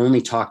he would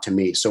only talk to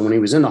me. So when he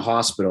was in the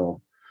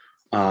hospital,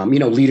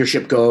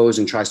 leadership goes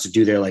and tries to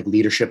do their like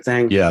leadership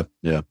thing. Yeah.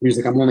 Yeah. He was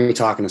like, I'm only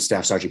talking to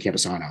Staff Sergeant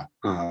Campisano.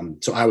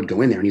 So I would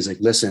go in there and he's like,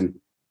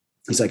 listen,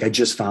 he's like, I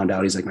just found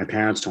out. He's like, my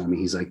parents told me,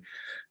 he's like,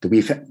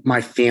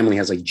 my family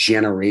has like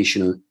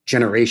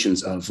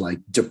generations of like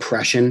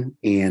depression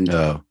and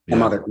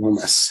some other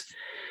illness.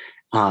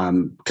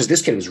 Because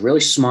this kid was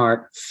really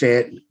smart,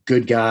 fit,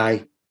 good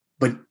guy,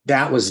 but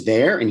that was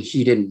there and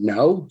he didn't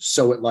know.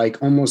 So it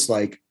like almost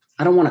like,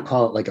 I don't want to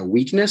call it like a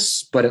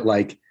weakness, but it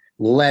like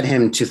led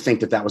him to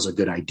think that was a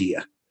good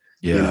idea.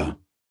 Yeah.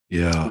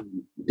 Yeah.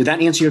 Did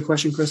that answer your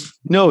question, Chris?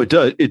 No, it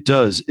does. It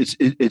does.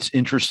 It's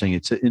interesting.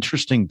 It's an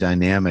interesting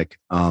dynamic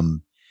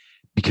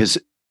because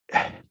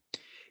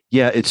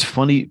it's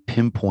funny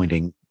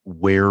pinpointing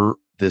where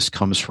this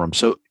comes from.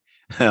 So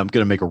I'm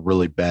going to make a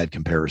really bad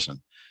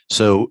comparison.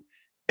 So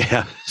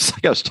it's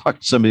like I was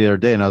talking to somebody the other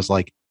day and I was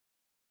like,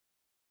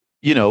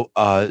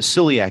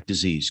 celiac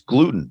disease,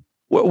 gluten.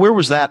 Where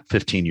was that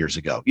 15 years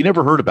ago? You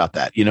never heard about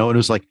that, and it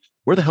was like,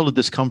 where the hell did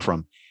this come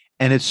from?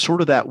 And it's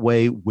sort of that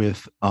way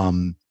with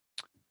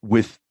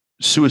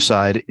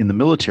suicide in the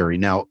military.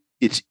 Now,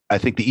 I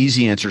think the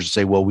easy answer is to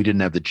say, well, we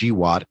didn't have the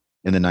GWAT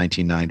in the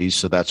 1990s,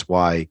 so that's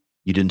why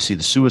you didn't see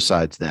the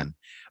suicides then.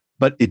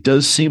 But it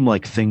does seem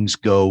like things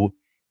go,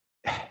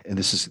 and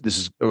this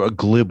is a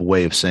glib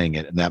way of saying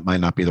it, and that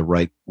might not be the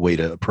right way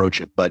to approach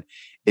it, but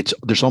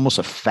there's almost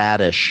a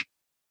faddish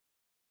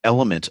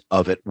element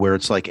of it where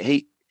it's like,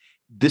 hey,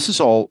 this is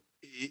all,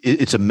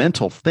 it's a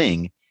mental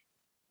thing.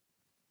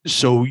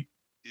 So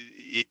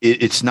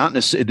it's not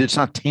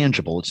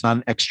tangible. It's not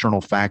an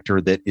external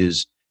factor that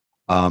is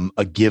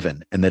a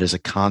given and that is a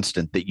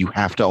constant that you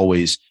have to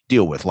always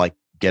deal with, like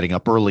getting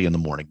up early in the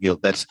morning.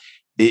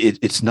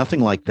 It's nothing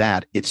like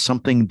that. It's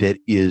something that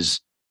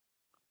is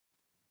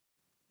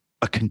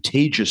a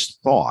contagious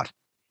thought,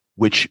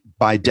 which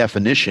by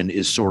definition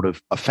is sort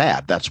of a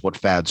fad. That's what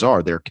fads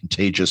are. They're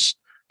contagious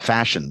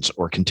fashions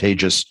or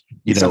contagious,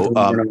 and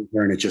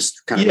it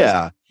just kind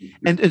of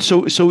and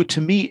so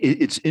to me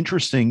it's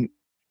interesting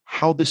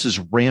how this is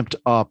ramped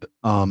up,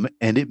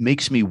 and it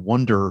makes me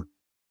wonder.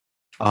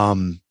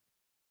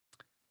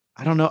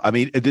 I don't know. I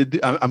mean,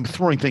 I'm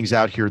throwing things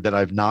out here that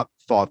I've not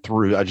thought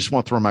through. I just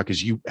want to throw them out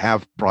because you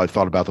have probably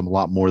thought about them a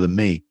lot more than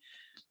me.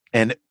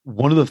 And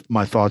one of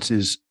my thoughts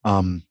is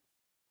the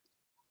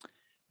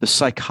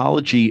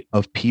psychology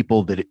of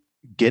people that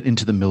get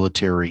into the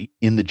military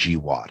in the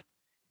GWAT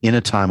in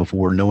a time of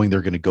war, knowing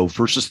they're going to go,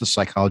 versus the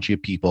psychology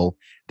of people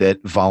that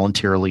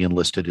voluntarily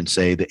enlisted in,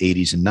 say, the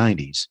 80s and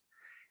 90s.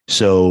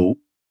 So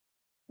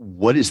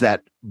what is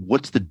that?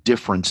 What's the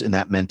difference in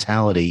that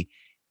mentality?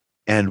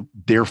 And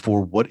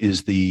therefore, what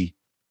is the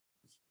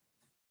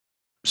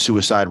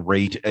suicide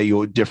rate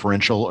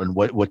differential, and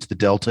what's the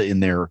delta in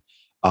their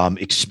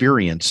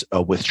experience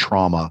with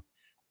trauma?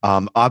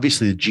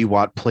 Obviously, the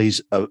GWAT plays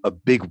a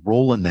big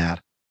role in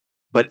that,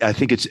 but I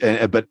think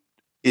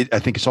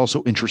it's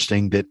also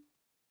interesting that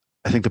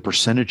I think the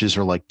percentages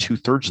are like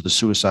 2/3 of the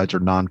suicides are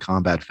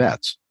non-combat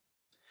vets.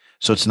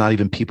 So it's not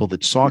even people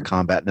that saw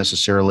combat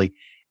necessarily.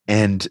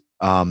 And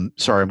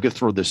sorry, I'm going to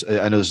throw this.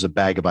 I know this is a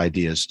bag of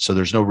ideas, so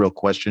there's no real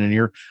question in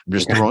here. I'm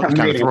just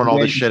throwing all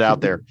this shit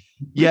out there.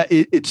 Yeah,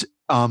 it's.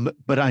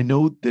 But I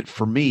know that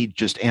for me,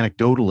 just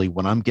anecdotally,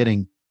 when I'm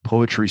getting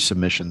poetry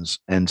submissions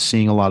and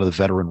seeing a lot of the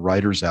veteran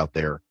writers out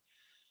there,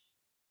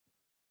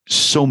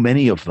 so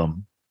many of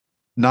them,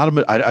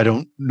 I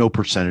don't know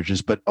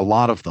percentages, but a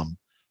lot of them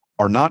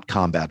are not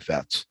combat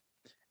vets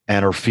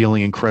and are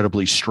feeling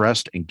incredibly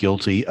stressed and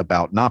guilty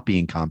about not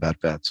being combat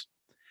vets,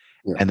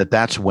 and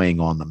that's weighing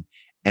on them.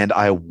 And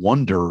I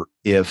wonder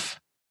if,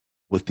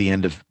 with the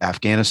end of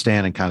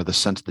Afghanistan and kind of the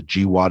sense that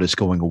GWAT is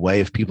going away,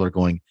 if people are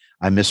going,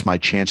 I missed my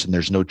chance and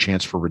there's no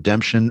chance for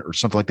redemption or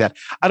something like that.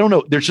 I don't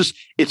know. There's just,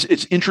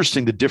 it's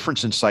interesting, the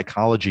difference in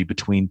psychology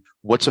between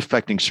what's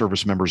affecting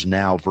service members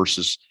now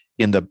versus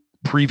in the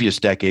previous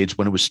decades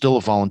when it was still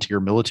a volunteer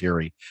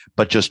military,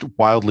 but just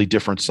wildly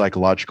different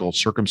psychological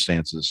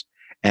circumstances,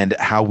 and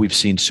how we've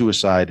seen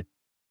suicide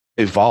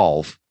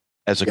evolve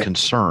as a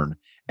concern.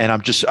 And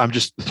I'm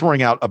just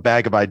throwing out a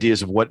bag of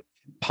ideas of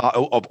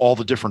all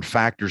the different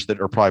factors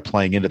that are probably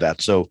playing into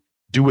that. So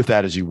do with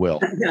that as you will.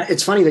 Yeah,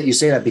 it's funny that you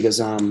say that,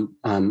 because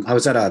I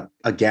was at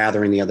a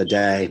gathering the other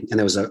day, and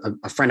there was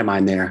a friend of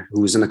mine there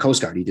who was in the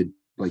Coast Guard. He did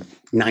like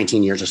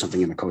 19 years or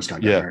something in the Coast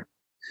Guard. Yeah.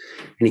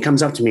 And he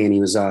comes up to me and he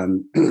was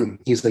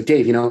he's like,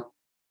 Dave,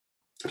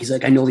 he's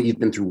like, I know that you've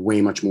been through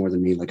way much more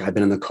than me. Like, I've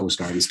been in the Coast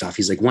Guard and stuff.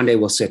 He's like, one day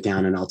we'll sit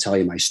down and I'll tell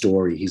you my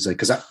story. He's like,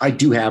 because I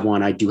do have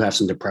one. I do have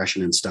some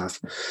depression and stuff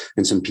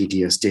and some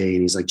PTSD.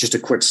 And he's like, just a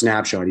quick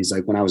snapshot. He's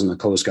like, when I was in the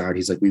Coast Guard,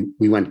 he's like,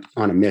 we went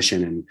on a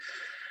mission, and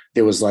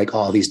there was like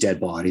all these dead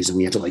bodies, and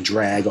we had to like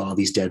drag all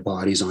these dead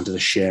bodies onto the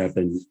ship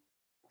and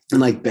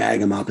like bag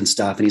them up and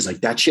stuff. And he's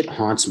like, that shit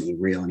haunts me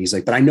real. And he's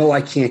like, but I know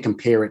I can't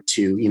compare it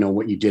to,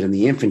 what you did in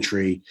the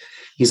infantry.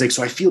 He's like,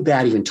 so I feel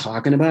bad even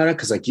talking about it.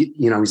 Cause like,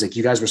 he's like,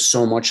 you guys were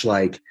so much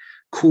like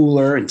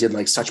cooler and did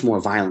like such more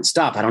violent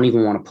stuff. I don't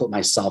even want to put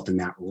myself in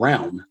that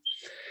realm.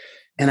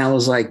 And I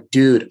was like,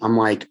 dude, I'm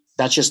like,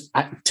 that's just,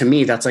 to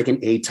me, that's like an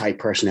A-type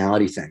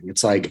personality thing.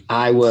 It's like,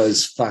 I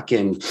was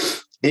fucking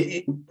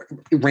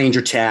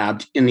Ranger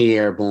tabbed in the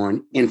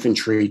airborne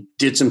infantry,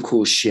 did some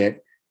cool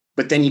shit.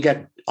 But then you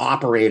got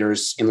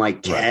operators in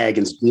like CAG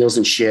and SEALs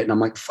and shit. And I'm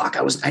like, fuck,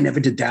 I never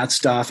did that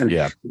stuff.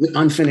 And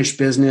unfinished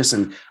business,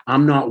 and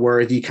I'm not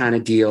worthy kind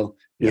of deal,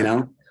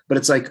 but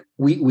it's like,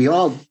 we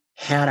all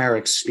had our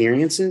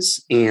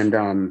experiences. And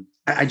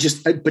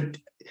but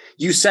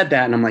you said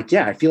that. And I'm like,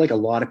 yeah, I feel like a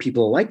lot of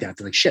people are like that.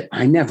 They're like, shit,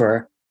 I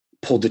never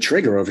pulled the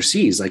trigger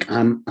overseas. Like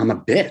I'm a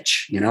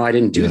bitch, I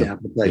didn't do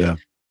that. But like,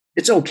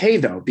 it's okay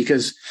though,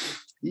 because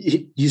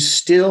you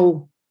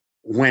still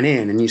went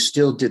in and you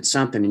still did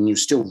something, and you're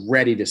still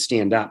ready to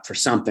stand up for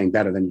something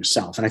better than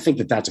yourself. And I think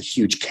that that's a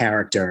huge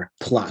character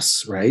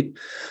plus, right?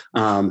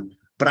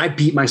 But I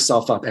beat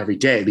myself up every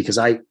day because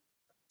I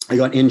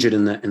got injured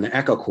in the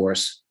Echo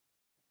course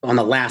on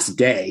the last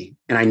day,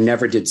 and I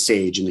never did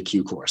Sage in the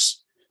Q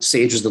course.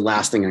 Sage was the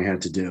last thing I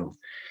had to do.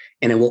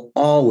 And it will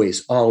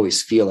always,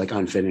 always feel like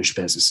unfinished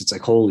business. It's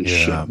like, holy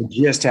shit, I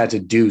just had to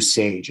do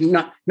Sage.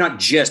 Not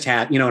just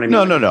had, you know what I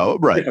mean? No.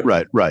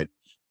 Right.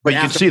 But you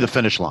can see the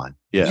finish line.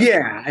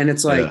 Yeah. And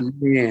it's like,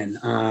 man,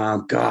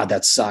 God,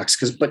 that sucks.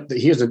 But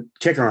here's the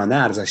kicker on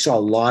that is I saw a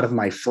lot of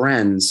my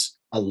friends,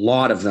 a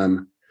lot of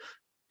them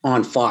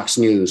on Fox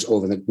News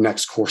over the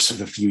next course of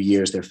a few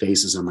years, their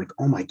faces. I'm like,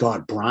 oh my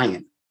God,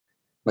 Brian.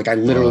 Like I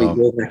literally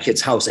go to that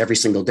kid's house every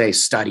single day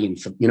studying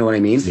for, you know what I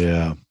mean?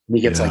 Yeah. And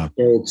he gets like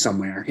old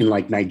somewhere in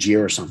like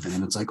Nigeria or something.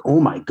 And it's like,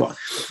 oh my God.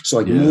 So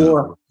like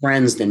more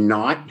friends than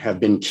not have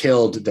been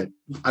killed that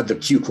the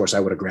Q course I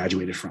would have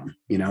graduated from,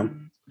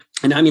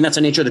 And I mean, that's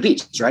the nature of the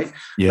beast, right?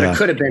 Yeah. But it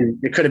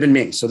could have been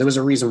me. So there was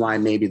a reason why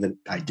maybe that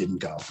I didn't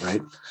go,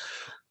 right?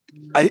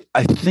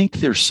 I think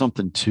there's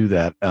something to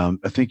that. I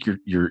think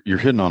you're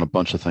hitting on a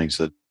bunch of things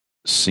that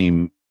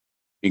seem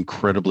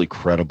incredibly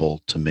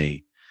credible to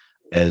me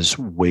as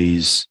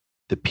ways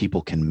that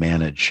people can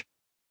manage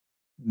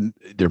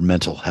their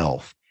mental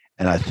health.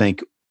 And I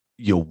think,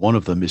 one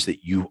of them is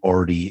that you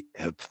already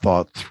have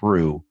thought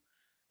through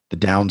the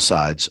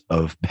downsides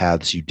of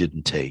paths you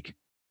didn't take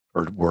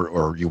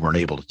or you weren't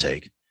able to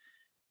take.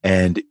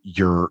 And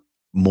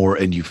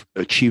you've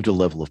achieved a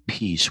level of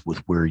peace with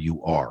where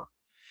you are.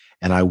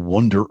 And I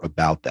wonder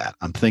about that.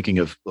 I'm thinking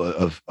of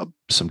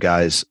some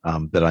guys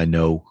that I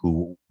know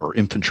who are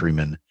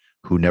infantrymen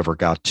who never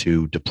got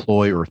to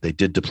deploy, or if they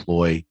did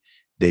deploy,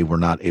 they were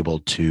not able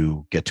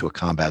to get to a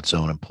combat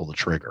zone and pull the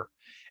trigger.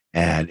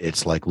 And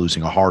it's like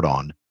losing a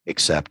heart-on,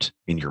 except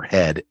in your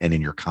head and in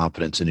your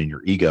confidence and in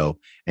your ego.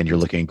 And you're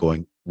looking and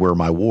going, where are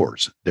my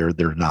wars? They're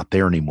not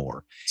there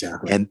anymore.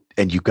 Exactly.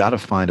 And you got to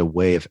find a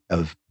way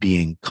of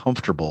being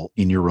comfortable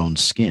in your own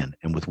skin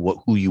and with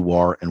who you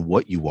are and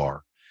what you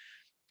are.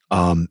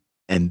 And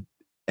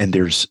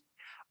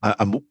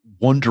I'm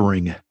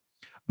wondering,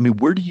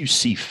 where do you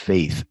see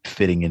faith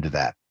fitting into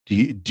that?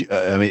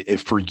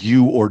 If for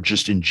you or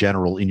just in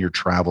general in your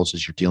travels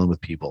as you're dealing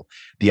with people,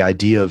 the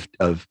idea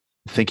of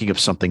thinking of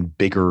something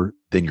bigger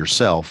than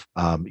yourself,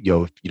 if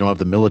you don't have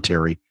the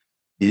military,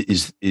 do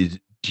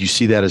you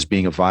see that as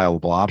being a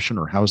viable option,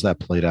 or how has that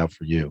played out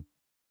for you?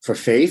 For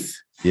faith?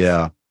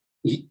 Yeah.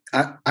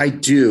 I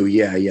do.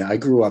 Yeah. I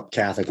grew up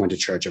Catholic, went to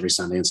church every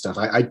Sunday and stuff.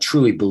 I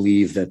truly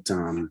believe that,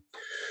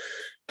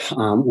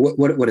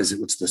 what is it?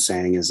 What's the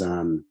saying is,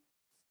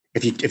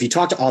 if you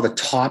talk to all the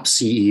top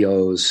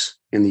CEOs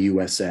in the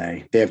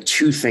USA, they have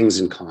two things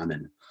in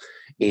common.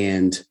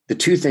 And the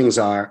two things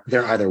are,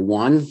 they're either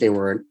one, they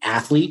were an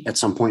athlete at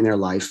some point in their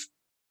life,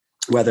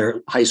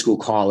 whether high school,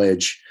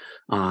 college,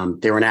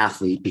 they were an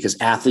athlete, because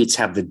athletes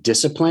have the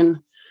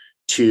discipline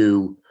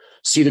to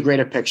see the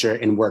greater picture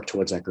and work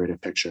towards that greater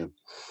picture.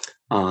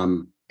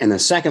 And the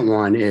second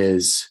one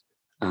is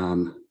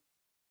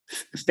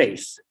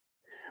faith,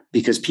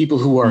 because people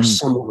who are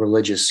somewhat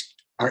religious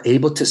are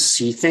able to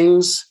see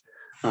things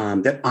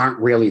that aren't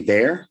really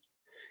there,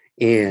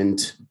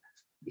 and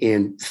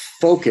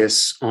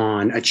focus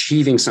on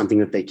achieving something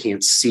that they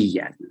can't see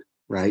yet.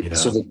 Right. Yeah.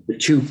 So the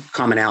two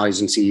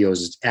commonalities in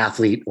CEOs is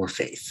athlete or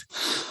faith.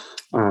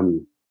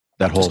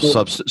 That whole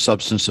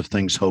substance of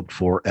things hoped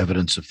for,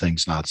 evidence of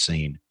things not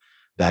seen.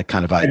 That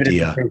kind of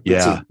idea.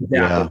 Yeah.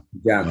 Exactly.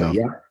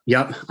 Yeah.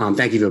 Yep.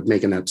 Thank you for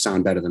making that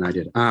sound better than I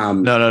did.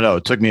 No.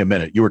 It took me a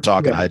minute. You were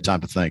talking. Yeah. I had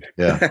time to think.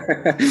 Yeah.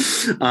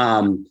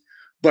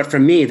 But for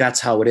me, that's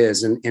how it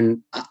is.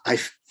 And I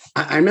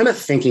remember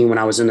thinking when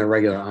I was in the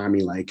regular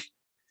Army, like,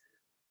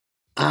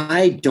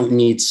 I don't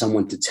need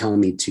someone to tell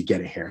me to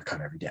get a haircut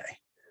every day.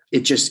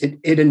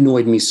 It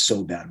annoyed me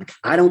so bad. Like,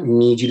 I don't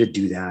need you to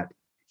do that.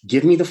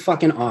 Give me the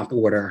fucking op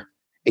order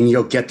and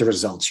you'll get the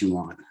results you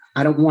want.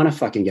 I don't want to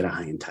fucking get a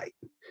high and tight.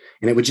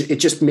 And it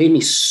just made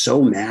me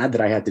so mad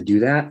that I had to do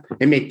that.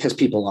 It may piss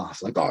people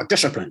off, like, oh,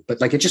 discipline.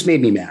 But like, it just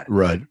made me mad.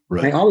 Right.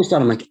 And I always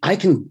thought, I'm like, I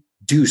can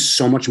do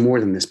so much more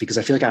than this, because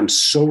I feel like I'm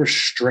so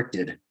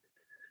restricted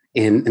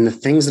in the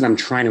things that I'm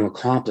trying to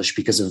accomplish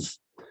because of,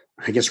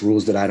 I guess,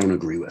 rules that I don't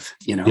agree with,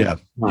 you know?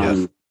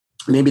 Yeah.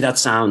 Maybe that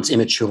sounds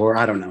immature.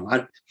 I don't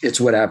know. It's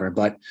whatever.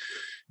 But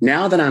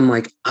now that I'm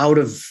like out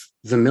of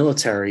the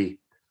military,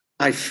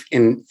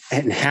 and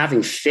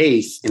having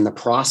faith in the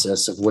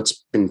process of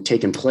what's been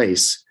taking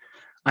place,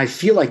 I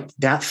feel like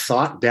that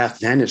thought back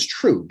then is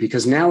true,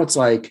 because now it's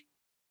like,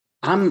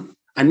 I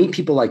meet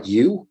people like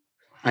you.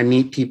 I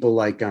meet people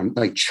like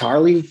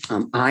Charlie,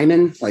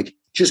 Iman, like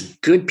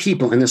just good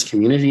people in this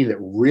community that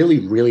really,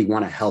 really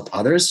want to help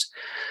others.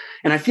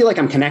 And I feel like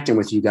I'm connecting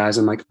with you guys.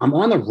 I'm like, I'm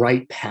on the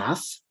right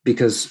path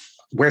because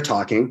we're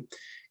talking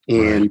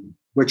and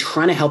we're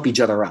trying to help each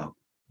other out.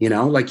 You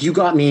know, like, you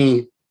got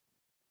me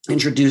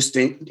introduced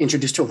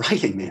to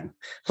writing, man.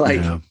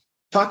 Like,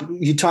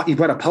 you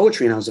brought up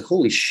poetry, and I was like,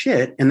 holy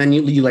shit. And then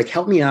you like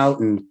helped me out,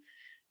 and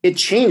it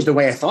changed the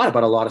way I thought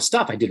about a lot of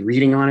stuff. I did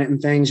reading on it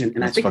and things.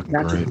 And I think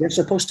that's what we're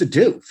supposed to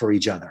do for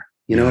each other.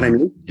 You know what I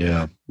mean?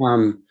 Yeah.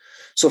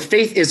 So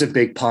faith is a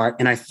big part.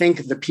 And I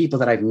think the people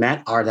that I've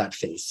met are that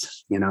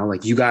faith, you know,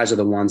 like, you guys are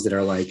the ones that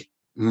are like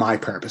my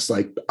purpose.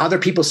 Like, other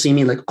people see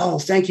me like, oh,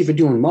 thank you for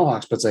doing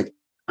Mohawks. But it's like,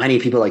 I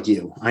need people like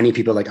you. I need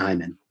people like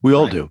Iman. We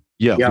all do.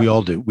 Yeah, we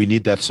all do. We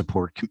need that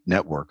support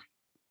network.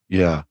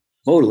 Yeah.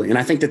 Totally. And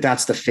I think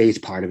that's the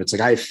faith part of it. It's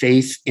like, I have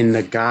faith in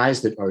the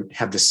guys that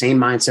have the same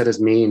mindset as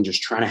me and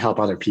just trying to help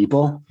other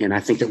people. And I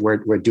think that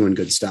we're doing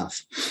good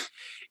stuff.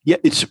 Yeah.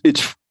 It's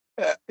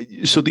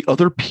so the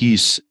other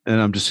piece,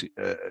 and I'm just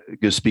going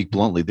to speak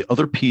bluntly, the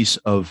other piece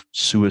of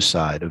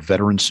suicide, of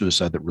veteran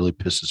suicide, that really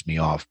pisses me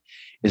off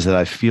is that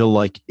I feel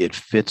like it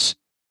fits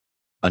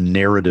a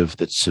narrative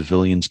that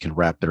civilians can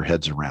wrap their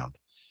heads around.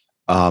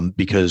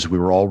 Because we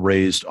were all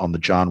raised on the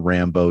John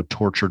Rambo,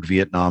 tortured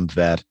Vietnam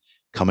vet,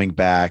 coming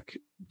back,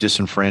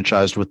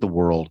 disenfranchised with the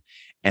world.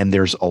 And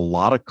there's a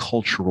lot of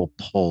cultural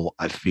pull,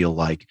 I feel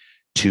like,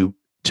 to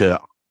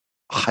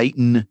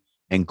heighten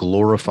and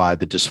glorify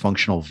the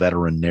dysfunctional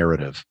veteran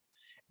narrative.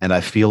 And I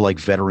feel like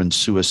veteran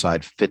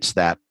suicide fits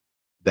those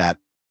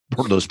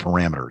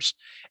parameters,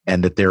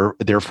 and that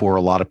therefore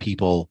a lot of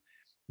people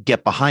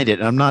get behind it.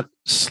 And I'm not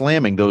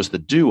slamming those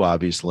that do,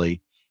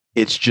 obviously.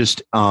 It's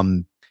just,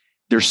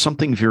 there's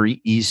something very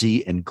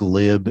easy and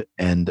glib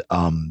and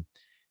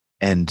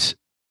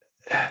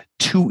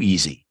too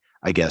easy,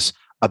 I guess,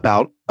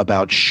 about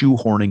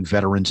shoehorning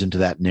veterans into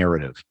that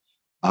narrative.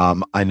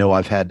 I know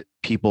I've had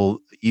people,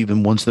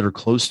 even ones that are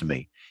close to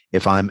me,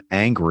 if I'm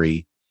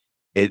angry,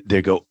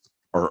 they go,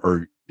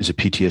 or is it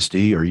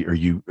PTSD? Are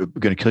you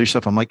going to kill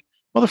yourself? I'm like,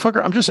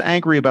 motherfucker, I'm just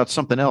angry about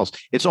something else.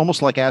 It's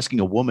almost like asking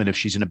a woman if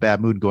she's in a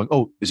bad mood, going,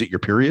 oh, is it your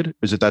period?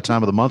 Is it that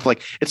time of the month?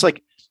 Like, it's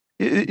like,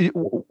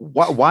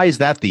 why is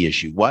that the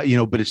issue?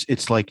 Why, but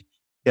it's like,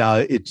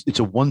 it's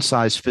a one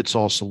size fits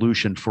all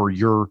solution for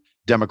your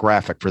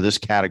demographic, for this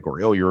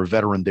category. Oh, you're a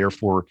veteran,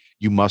 therefore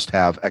you must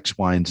have X,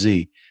 Y, and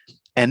Z.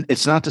 And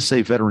it's not to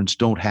say veterans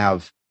don't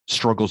have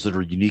struggles that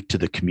are unique to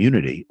the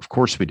community. Of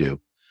course we do.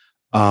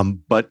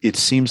 But it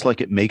seems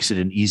like it makes it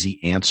an easy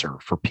answer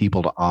for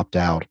people to opt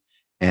out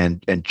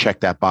and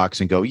check that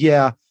box and go,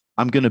 yeah,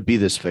 I'm going to be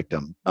this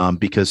victim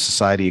because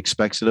society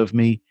expects it of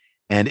me.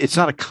 And it's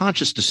not a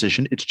conscious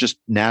decision. It's just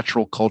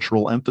natural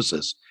cultural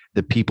emphasis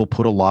that people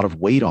put a lot of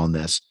weight on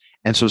this.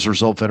 And so as a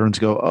result, veterans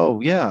go, oh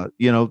yeah,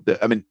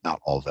 I mean, not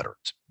all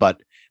veterans,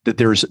 but that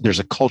there's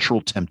a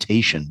cultural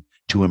temptation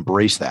to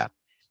embrace that.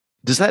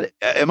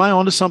 Am I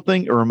onto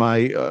something, or am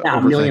I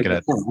overthinking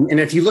it? And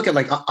if you look at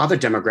like other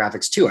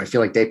demographics too, I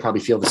feel like they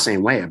probably feel the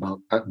same way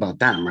about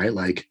them, right?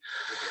 Like,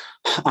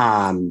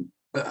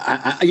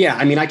 Yeah,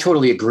 I mean, I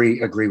totally agree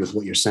with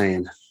what you're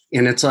saying.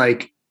 And it's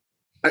like,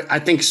 I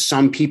think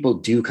some people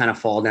do kind of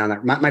fall down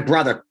that. My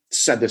brother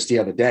said this the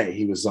other day.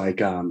 He's like,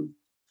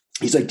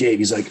 Dave,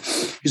 he's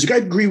like, I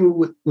agree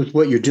with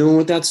what you're doing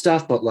with that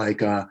stuff. But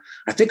like, I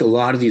think a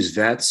lot of these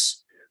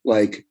vets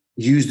like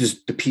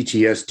use the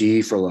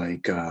PTSD for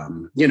like,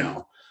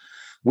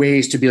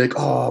 ways to be like,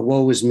 oh,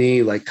 woe is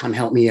me, like, come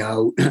help me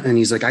out. And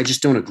he's like, I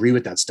just don't agree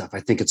with that stuff. I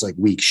think it's like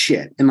weak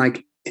shit. And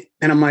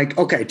I'm like,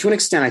 okay, to an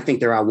extent, I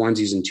think there are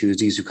onesies and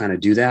twosies who kind of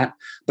do that,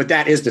 but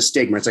that is the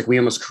stigma. It's like, we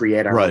almost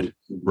create our right. own.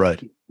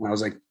 Right. And I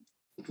was like,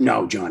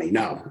 no, Johnny,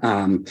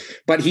 no.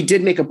 But he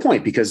did make a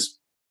point, because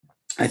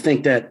I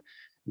think that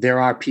there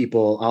are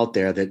people out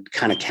there that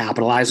kind of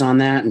capitalize on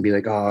that and be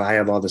like, oh, I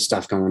have all this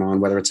stuff going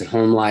on, whether it's at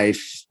home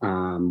life,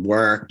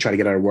 work, try to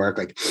get out of work.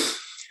 Like,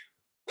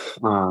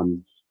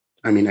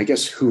 I mean, I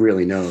guess who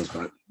really knows,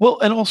 but well,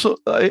 and also,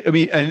 I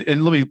mean,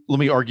 and let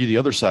me argue the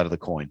other side of the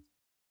coin.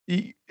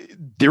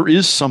 There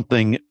is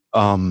something,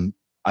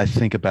 I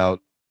think,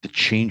 about the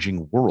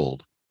changing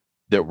world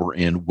that we're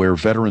in, where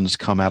veterans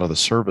come out of the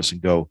service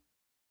and go,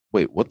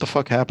 wait, what the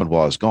fuck happened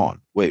while I was gone?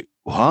 Wait,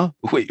 huh?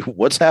 Wait,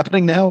 what's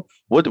happening now?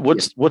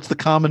 What's the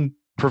common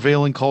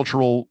prevailing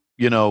cultural,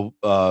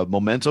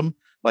 momentum?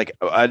 Like,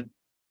 and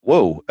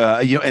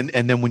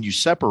then when you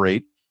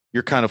separate,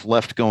 you're kind of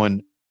left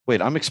going, wait,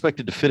 I'm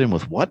expected to fit in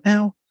with what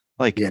now?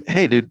 Like, yeah.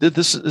 Hey, dude,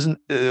 this isn't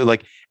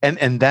like,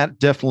 and that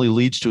definitely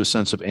leads to a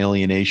sense of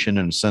alienation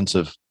and a sense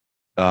of,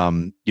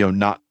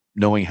 not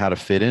knowing how to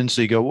fit in.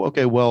 So you go,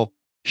 okay, well,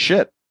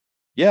 shit.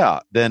 Yeah.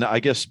 Then I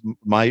guess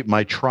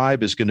my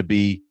tribe is going to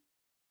be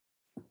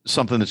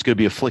something that's going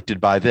to be afflicted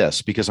by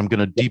this, because I'm going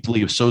to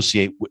deeply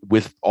associate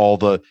with all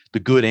the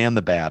good and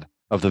the bad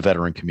of the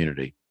veteran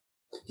community.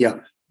 Yeah.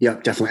 Yeah,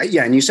 definitely.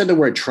 Yeah. And you said the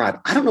word tribe.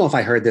 I don't know if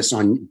I heard this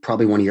on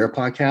probably one of your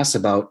podcasts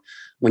about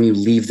when you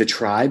leave the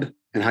tribe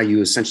and how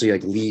you essentially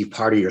like leave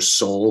part of your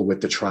soul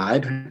with the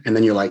tribe. And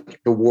then you're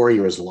like, the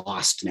warrior is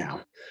lost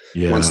now.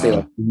 Yeah. Once they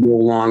no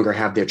longer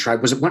have their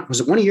tribe. Was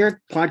it one of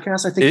your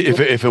podcasts? I think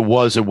if it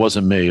was, it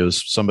wasn't me. It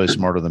was somebody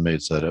smarter than me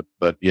that said it,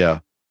 but yeah.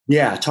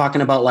 Yeah.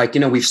 Talking about like,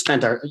 we've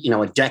spent our,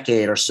 a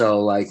decade or so,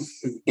 like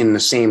in the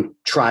same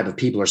tribe of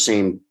people or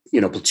same,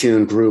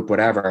 platoon group,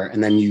 whatever.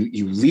 And then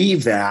you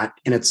leave that,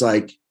 and it's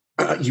like,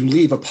 you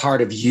leave a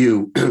part of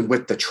you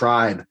with the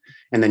tribe,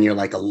 and then you're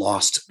like a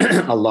lost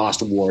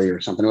warrior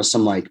or something. It was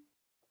some like,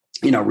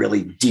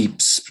 really deep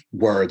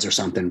words or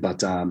something,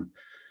 but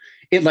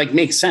it like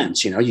makes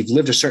sense. You've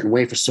lived a certain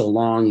way for so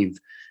long.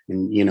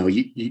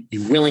 You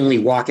willingly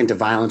walk into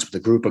violence with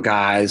a group of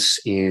guys,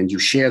 and you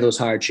share those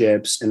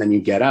hardships, and then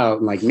you get out.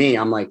 And like me,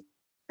 I'm like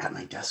at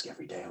my desk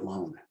every day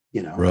alone.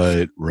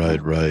 Right.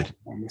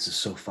 And this is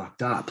so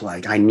fucked up.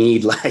 Like I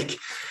need like,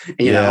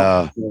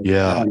 yeah.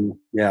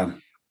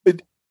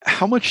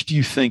 How much do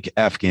you think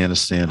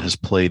Afghanistan has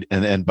played,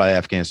 and by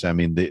Afghanistan, I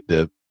mean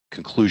the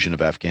conclusion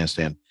of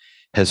Afghanistan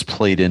has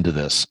played into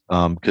this?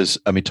 Because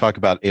I mean, talk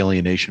about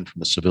alienation from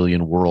the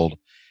civilian world.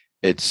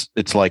 It's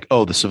like,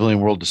 oh, the civilian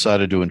world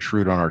decided to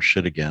intrude on our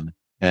shit again,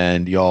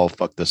 and y'all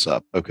fucked this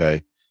up.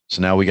 Okay,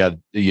 so now we got,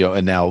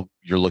 and now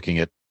you're looking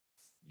at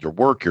your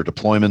work, your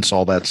deployments,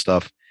 all that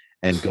stuff,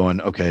 and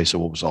going, okay, so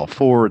what was all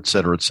for, et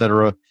cetera, et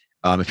cetera.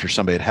 If you're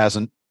somebody that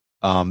hasn't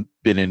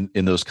been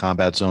in those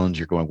combat zones,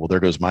 you're going, well, there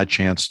goes my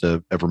chance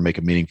to ever make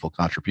a meaningful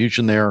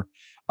contribution there.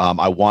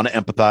 I want to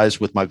empathize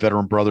with my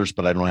veteran brothers,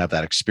 but I don't have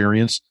that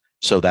experience.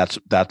 So that's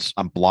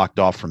I'm blocked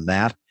off from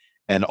that,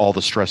 and all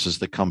the stresses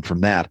that come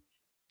from that.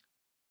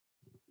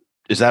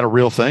 Is that a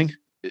real thing?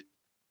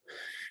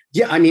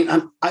 Yeah. I mean,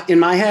 in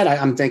my head,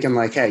 I'm thinking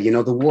like, hey,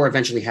 the war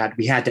eventually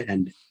we had to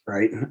end it,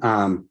 right?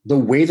 The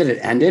way that it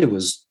ended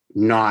was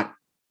not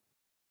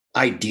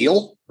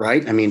ideal,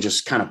 right? I mean,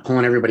 just kind of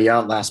pulling everybody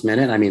out last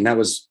minute. I mean, that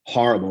was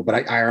horrible.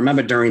 But I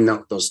remember during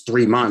those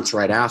 3 months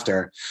right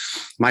after,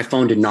 my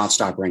phone did not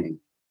stop ringing.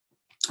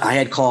 I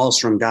had calls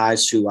from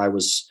guys who I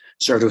was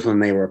served with when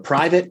they were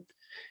private,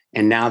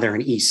 and now they're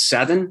in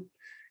E7,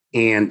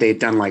 and they've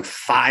done like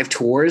 5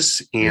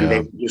 tours, and they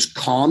would just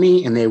call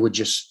me, and they would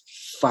just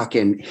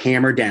fucking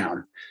hammer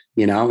down,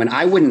 and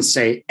I wouldn't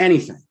say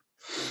anything.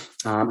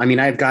 I mean,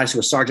 I have guys who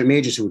are sergeant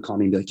majors who would call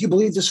me and be like, you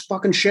believe this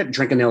fucking shit?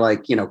 Drinking their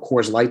like,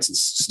 Coors Lights and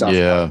stuff.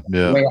 Yeah.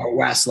 Way out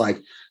west, like,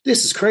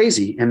 this is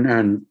crazy. And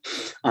then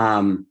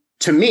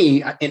to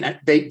me, and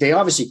they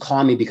obviously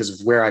call me because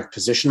of where I've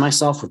positioned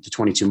myself with the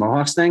 22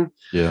 Mohawks thing.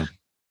 Yeah.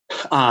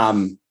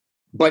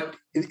 But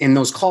and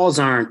those calls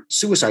aren't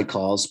suicide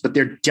calls, but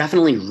they're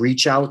definitely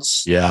reach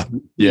outs. Yeah.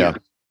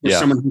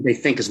 Someone who they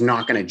think is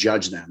not going to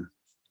judge them.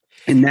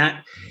 And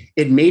that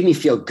it made me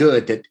feel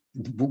good that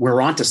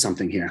we're onto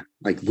something here.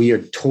 Like we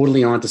are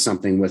totally onto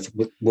something with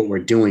what we're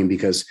doing,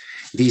 because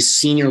these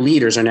senior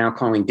leaders are now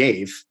calling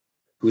Dave,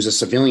 who's a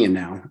civilian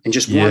now, and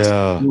just wants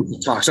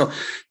to talk. So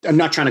I'm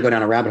not trying to go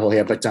down a rabbit hole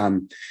here, but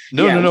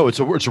no. It's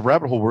a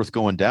rabbit hole worth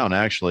going down,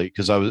 actually,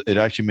 because it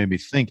actually made me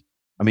think.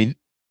 I mean,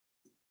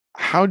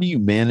 how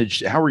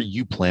are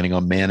you planning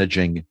on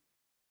managing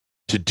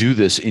to do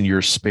this in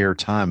your spare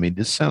time? I mean,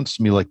 this sounds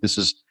to me like this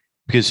is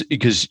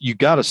because you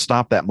got to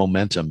stop that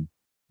momentum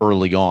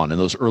early on. And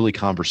those early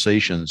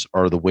conversations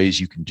are the ways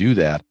you can do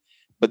that.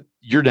 But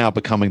you're now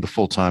becoming the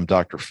full-time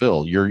Dr.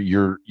 Phil.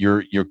 You're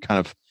kind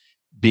of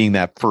being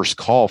that first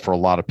call for a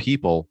lot of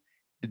people.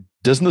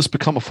 Doesn't this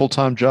become a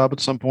full-time job at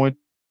some point?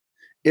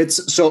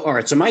 It's so, all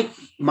right. So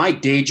my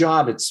day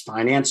job, it's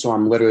finance. So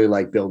I'm literally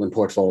like building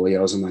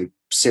portfolios and like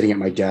sitting at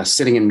my desk,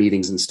 sitting in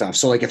meetings and stuff.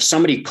 So like if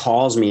somebody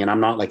calls me and I'm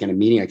not like in a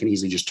meeting, I can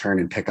easily just turn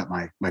and pick up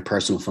my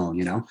personal phone,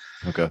 you know?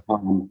 Okay.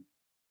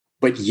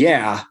 But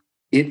yeah,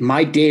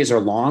 my days are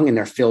long and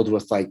they're filled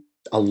with like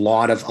a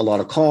lot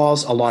of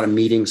calls, a lot of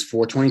meetings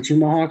for 22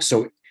 Mohawks.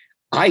 So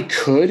I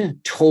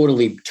could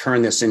totally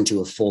turn this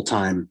into a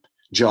full-time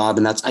job.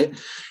 And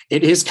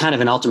it is kind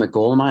of an ultimate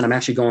goal of mine. I'm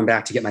actually going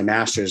back to get my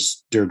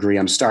master's degree.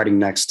 I'm starting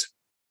next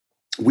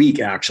week,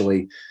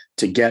 actually,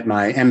 to get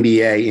my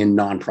MBA in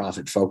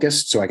nonprofit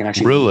focused. So I can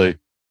actually really,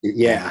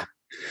 yeah.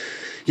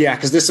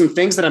 Cause there's some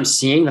things that I'm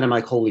seeing that I'm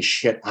like, holy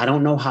shit, I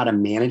don't know how to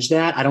manage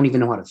that. I don't even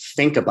know how to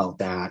think about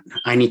that.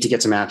 I need to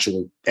get some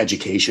actual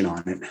education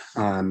on it.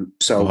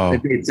 So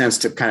it made sense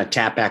to kind of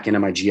tap back into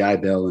my GI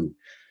Bill and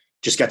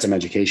just get some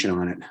education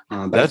on it.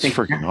 But that's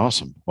freaking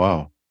awesome.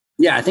 Wow.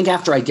 Yeah, I think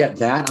after I get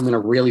that, I'm going to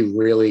really,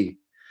 really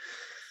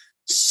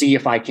see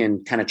if I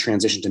can kind of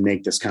transition to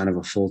make this kind of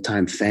a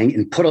full-time thing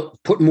and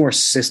put more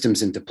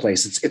systems into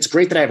place. It's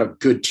great that I have a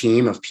good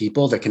team of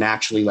people that can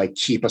actually like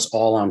keep us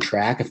all on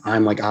track if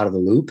I'm like out of the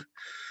loop.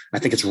 I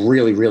think it's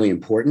really, really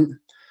important.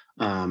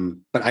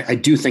 But I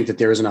do think that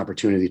there is an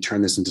opportunity to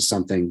turn this into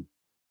something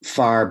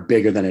far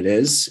bigger than it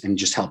is and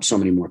just help so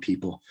many more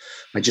people.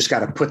 I just got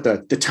to put the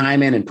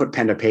time in and put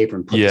pen to paper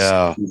and put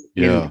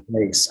in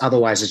place.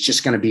 Otherwise it's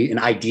just going to be in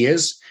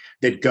ideas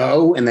that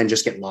go and then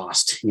just get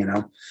lost, you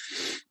know?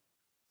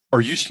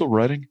 Are you still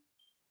writing?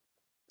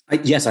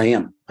 Yes, I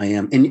am.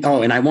 And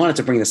I wanted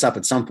to bring this up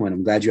at some point.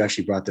 I'm glad you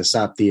actually brought this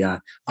up.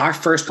 Our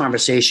first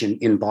conversation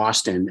in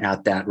Boston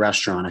at that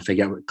restaurant, I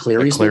forget what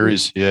Cleary's.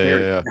 Cleary's.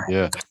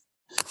 Yeah.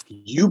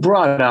 You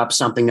brought up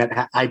something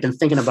that I've been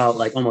thinking about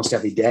like almost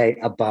every day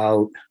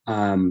about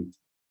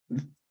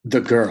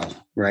the girl,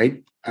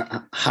 right?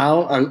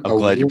 I'm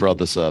glad you brought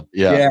this up.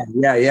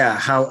 Yeah.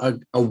 How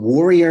a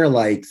warrior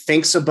like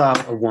thinks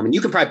about a woman.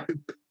 You can probably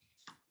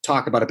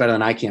talk about it better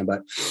than I can,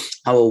 but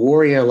how a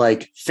warrior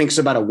like thinks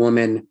about a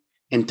woman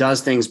and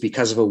does things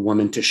because of a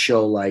woman to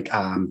show like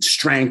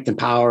strength and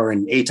power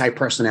and A-type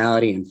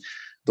personality. And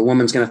the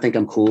woman's going to think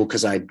I'm cool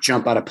because I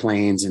jump out of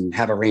planes and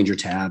have a Ranger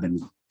tab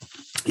and,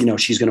 you know,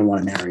 she's going to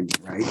want to marry me,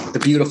 right? The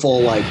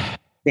beautiful, like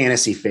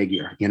fantasy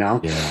figure, you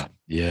know?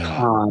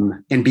 Yeah.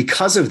 And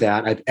because of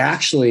that, I've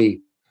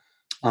actually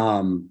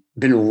been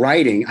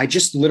writing. I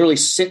just literally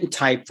sit and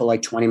type for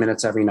like 20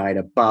 minutes every night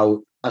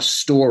about a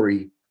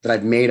story that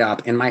I've made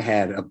up in my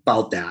head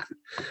about that.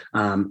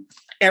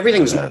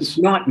 Everything's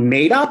not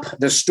made up.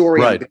 The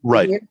story,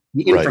 the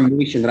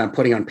information that I'm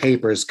putting on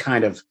paper is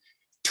kind of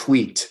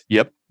tweaked.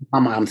 Yep.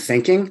 I'm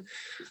thinking.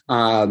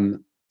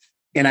 And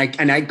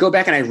I go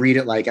back and I read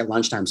it like at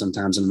lunchtime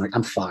sometimes. And I'm like,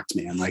 I'm fucked,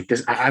 man. Like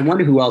this, I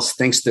wonder who else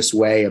thinks this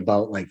way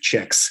about like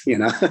chicks, you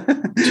know?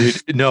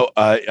 Dude, no,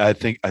 I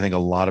think a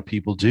lot of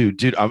people do,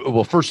 dude.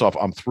 Well, first off,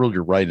 I'm thrilled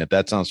you're writing it.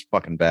 That sounds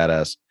fucking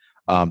badass.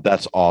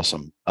 That's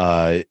awesome.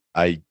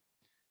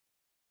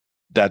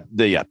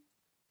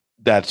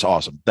 That's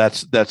awesome.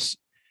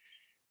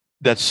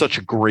 That's such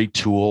a great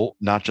tool,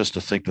 not just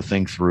to think the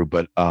thing through,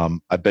 but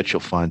I bet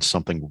you'll find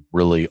something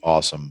really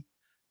awesome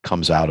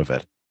comes out of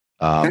it.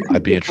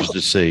 I'd be interested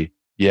to see.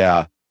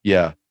 Yeah.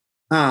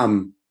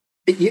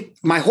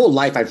 My whole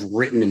life I've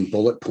written in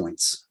bullet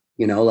points,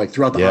 you know, like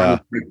throughout the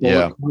army,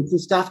 bullet points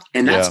and stuff.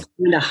 And that's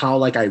kind of how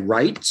like I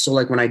write. So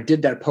like when I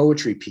did that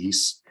poetry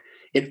piece,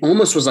 it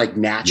almost was like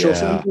natural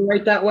for me to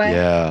write that way.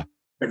 Yeah.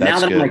 But now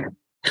that I'm like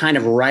kind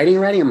of writing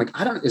ready, I'm like,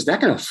 is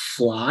that going to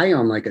fly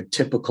on like a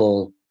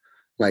typical,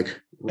 like,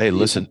 hey,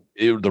 listen,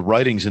 the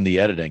writing's in the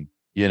editing,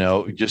 you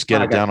know, just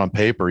get it down on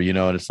paper, you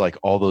know, and it's like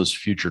all those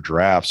future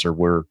drafts are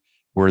where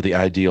the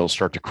ideals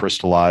start to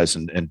crystallize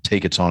and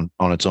take its on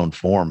its own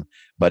form.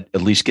 But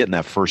at least getting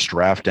that first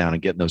draft down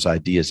and getting those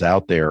ideas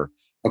out there,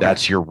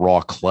 that's your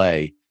raw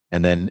clay.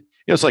 And then, you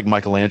know, it's like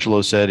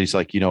Michelangelo said, he's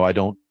like, you know, I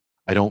don't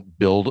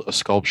build a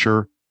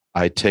sculpture.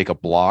 I take a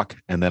block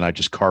and then I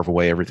just carve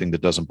away everything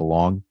that doesn't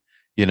belong,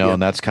 you know,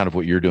 and that's kind of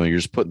what you're doing. You're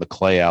just putting the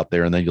clay out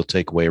there and then you'll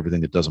take away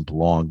everything that doesn't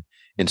belong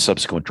in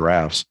subsequent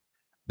drafts.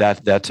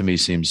 That to me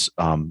seems,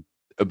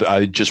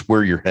 just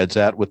where your head's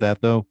at with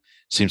that though,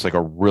 seems like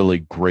a really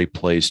great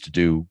place to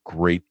do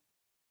great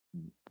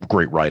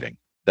writing.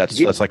 That's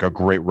like a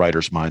great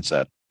writer's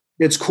mindset.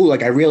 It's cool.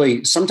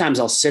 Like sometimes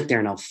I'll sit there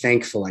and I'll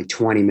think for like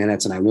 20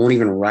 minutes and I won't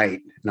even write.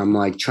 And I'm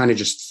like trying to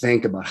just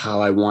think about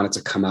how I want it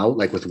to come out,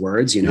 like with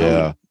words, you know?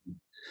 Yeah.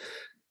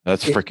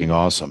 That's freaking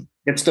awesome.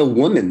 It's the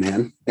woman,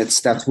 man.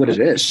 That's what it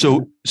is.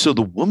 So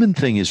the woman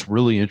thing is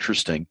really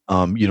interesting.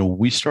 You know,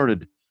 we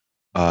started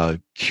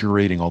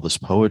curating all this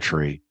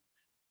poetry.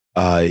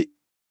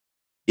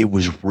 It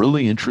was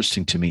really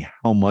interesting to me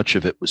how much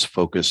of it was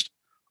focused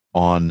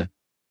on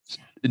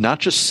not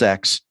just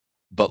sex,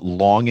 but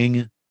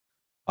longing,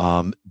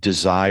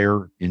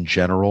 desire in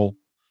general,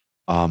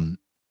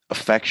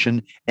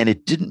 affection, and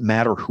it didn't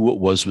matter who it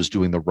was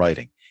doing the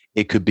writing.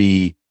 It could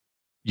be,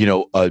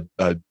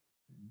 a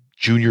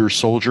junior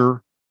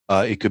soldier.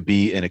 It could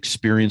be an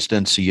experienced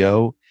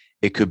NCO.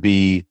 It could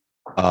be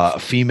a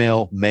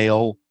female,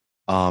 male,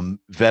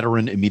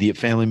 veteran, immediate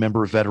family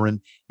member,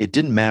 veteran. It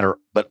didn't matter.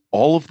 But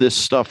all of this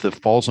stuff that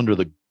falls under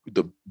the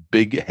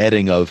big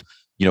heading of,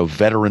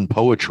 veteran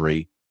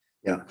poetry,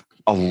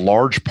 a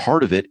large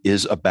part of it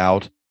is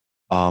about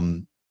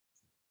kind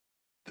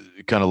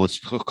of, let's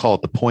call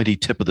it the pointy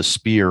tip of the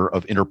spear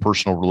of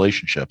interpersonal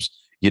relationships.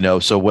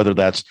 So whether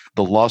that's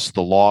the lust,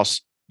 the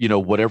loss,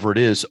 whatever it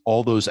is,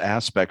 all those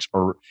aspects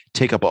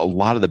take up a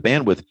lot of the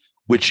bandwidth,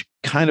 which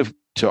kind of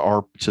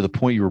to the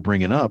point you were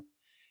bringing up,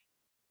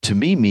 to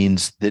me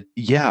means that,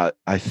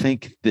 I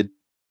think that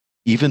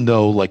even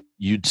though, like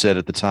you'd said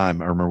at the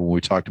time, I remember when we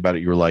talked about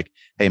it, you were like,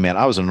 hey man,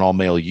 I was in an all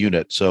male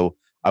unit, so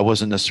I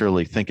wasn't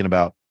necessarily thinking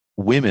about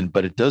women,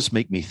 but it does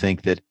make me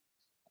think that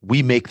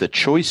we make the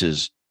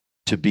choices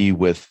to be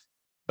with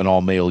an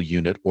all male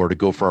unit, or to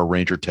go for our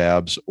Ranger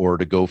tabs, or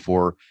to go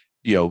for,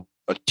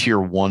 a tier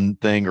 1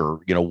 thing, or,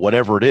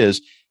 whatever it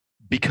is,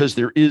 because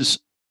there is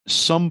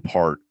some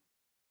part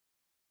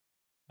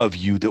of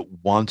you that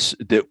wants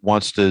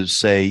to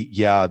say,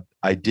 yeah,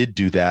 I did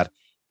do that.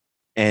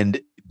 And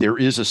there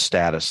is a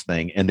status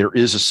thing, and there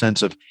is a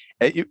sense of,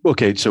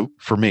 okay. So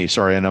for me,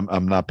 sorry, and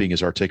I'm not being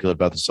as articulate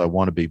about this as I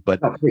want to be, but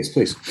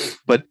please.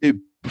 But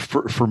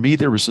for me,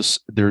 there's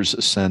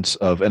a sense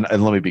of, and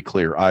let me be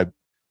clear, I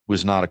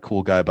was not a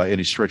cool guy by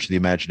any stretch of the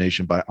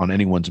imagination on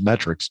anyone's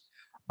metrics.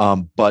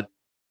 But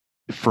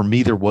for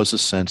me, there was a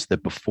sense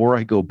that before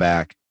I go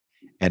back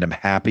and I'm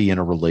happy in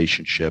a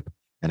relationship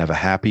and have a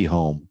happy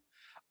home,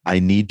 I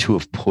need to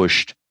have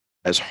pushed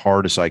as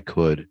hard as I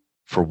could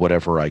for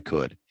whatever I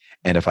could.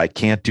 And if I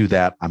can't do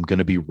that, I'm going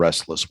to be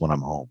restless when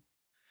I'm home.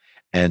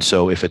 And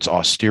so if it's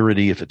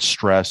austerity, if it's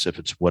stress, if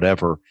it's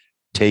whatever,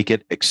 take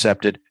it,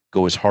 accept it,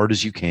 go as hard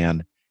as you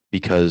can,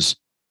 because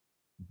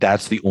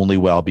that's the only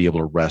way I'll be able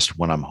to rest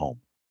when I'm home.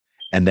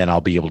 And then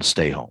I'll be able to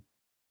stay home.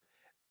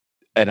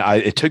 And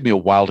it took me a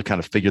while to kind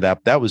of figure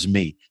that. That was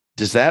me.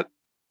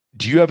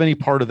 Do you have any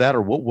part of that,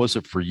 or what was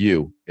it for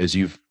you as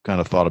you've kind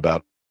of thought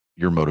about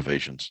your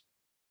motivations?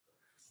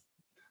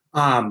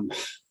 I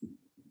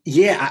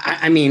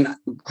mean,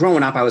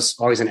 growing up, I was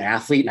always an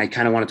athlete, and I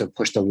kind of wanted to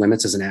push the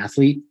limits as an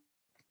athlete.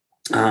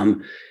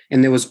 And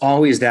there was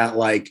always that,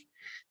 like,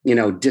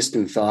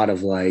 distant thought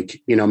of,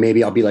 like,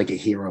 maybe I'll be like a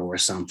hero or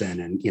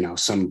something. And,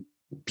 some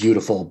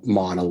beautiful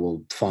model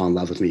will fall in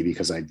love with me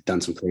because I've done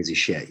some crazy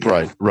shit.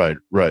 Right. I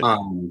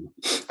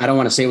don't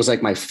want to say it was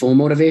like my full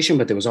motivation,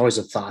 but there was always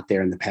a thought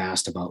there in the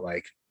past about,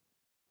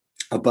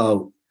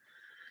 it'll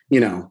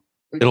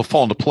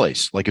fall into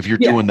place. Like if you're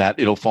doing that,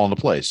 it'll fall into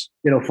place.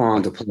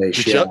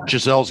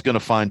 Giselle's going to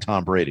find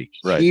Tom Brady.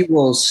 Right. She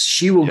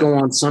will go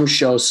on some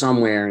show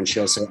somewhere and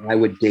she'll say, I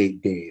would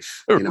date Dave.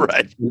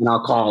 Right. And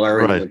I'll call her.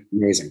 Right. And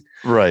amazing.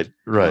 Right.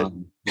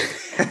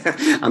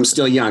 I'm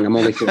still young. I'm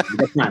only 50.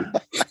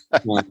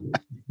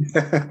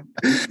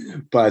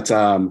 But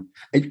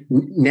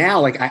now,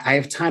 like, I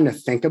have time to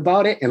think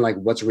about it and, like,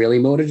 what's really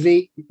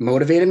motivated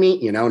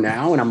me,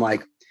 now. And I'm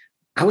like,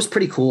 I was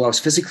pretty cool. I was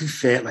physically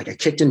fit. Like, I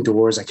kicked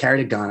indoors. I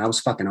carried a gun. I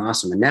was fucking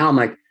awesome. And now I'm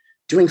like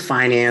doing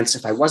finance.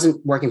 If I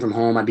wasn't working from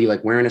home, I'd be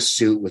like wearing a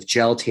suit with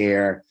gelled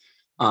hair.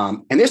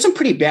 And there's some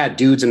pretty bad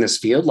dudes in this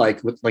field,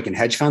 like in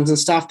hedge funds and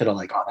stuff, that are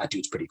like, oh, that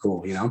dude's pretty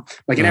cool.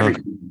 Like in every,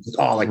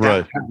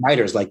 that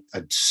writer's like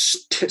a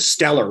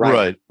stellar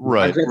writer.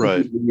 Right.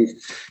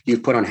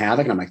 You've put on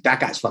Havoc, and I'm like,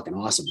 that guy's fucking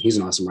awesome. He's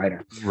an awesome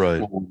writer.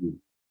 Right.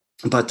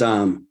 But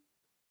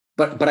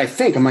I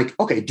think I'm like,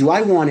 okay, do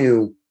I want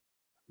to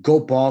go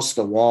balls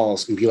to the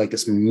walls and be like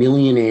this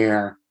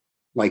millionaire,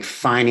 like,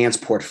 finance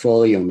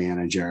portfolio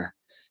manager?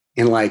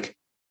 And, like,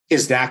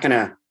 is that going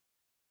to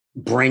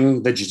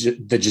bring the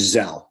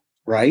Giselle,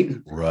 right?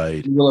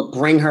 Right. Will it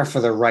bring her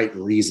for the right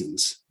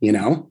reasons,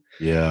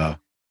 Yeah.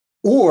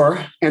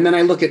 And then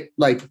I look at,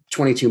 like,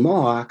 22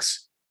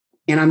 Mohawks,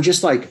 and I'm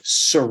just, like,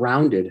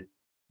 surrounded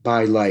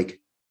by, like,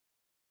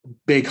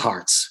 big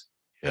hearts.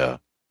 Yeah.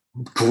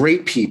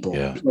 Great people.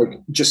 Yeah.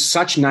 Like, just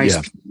such nice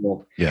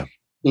people. Yeah.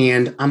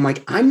 And I'm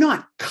like, I'm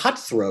not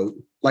cutthroat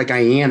like I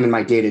am in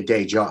my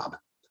day-to-day job,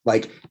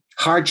 like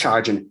hard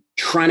charging,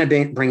 trying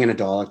to bring in a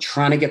dollar,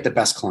 trying to get the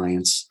best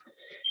clients.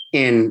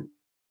 In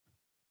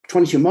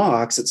 22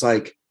 Mohawks, it's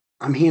like,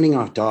 I'm handing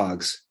off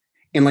dogs.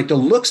 And, like, the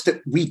looks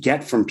that we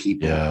get from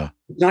people,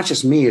 not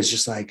just me, is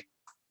just like,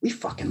 we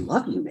fucking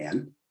love you,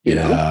 man. You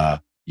know?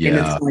 And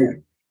it's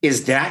like,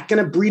 is that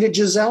going to breed a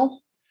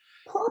Giselle?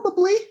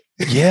 Probably.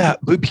 Yeah.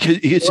 But because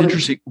it's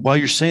interesting while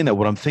you're saying that,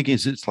 what I'm thinking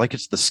is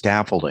it's the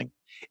scaffolding.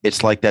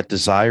 It's like that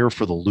desire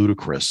for the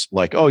ludicrous,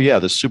 like, oh yeah,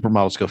 this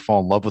supermodel's going to fall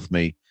in love with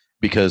me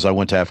because I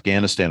went to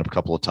Afghanistan a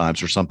couple of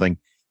times or something.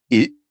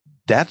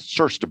 That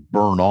starts to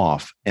burn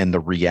off, and the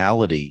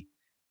reality,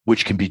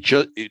 which can be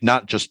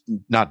not just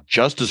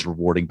as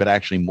rewarding, but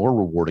actually more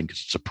rewarding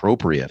because it's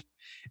appropriate,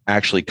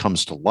 actually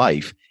comes to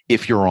life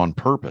if you're on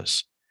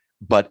purpose.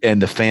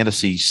 And the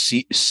fantasy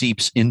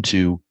seeps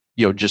into,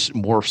 just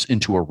morphs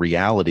into a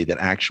reality that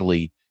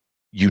actually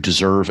you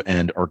deserve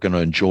and are going to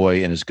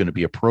enjoy and is going to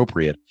be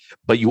appropriate.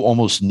 But you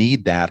almost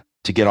need that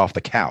to get off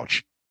the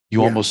couch.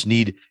 You almost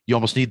need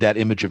that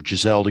image of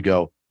Giselle to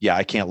go, yeah,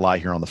 I can't lie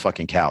here on the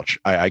fucking couch.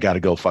 I got to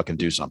go fucking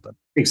do something.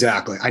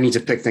 Exactly. I need to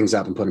pick things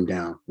up and put them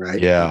down. Right.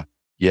 Yeah.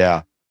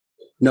 Yeah.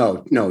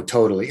 No,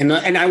 totally. And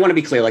I want to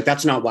be clear, like,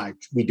 that's not why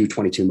we do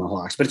 22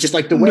 Mohawks, but it's just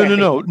like the way.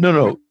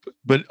 No.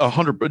 But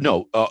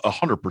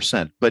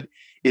 100%. But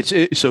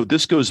so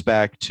this goes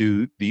back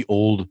to the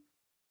old,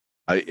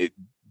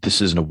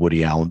 this isn't a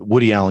Woody Allen.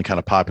 Woody Allen kind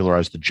of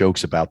popularized the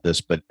jokes about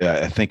this, but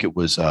I think it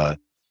was, oh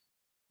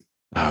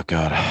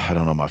God, I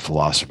don't know my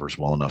philosophers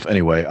well enough.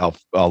 Anyway,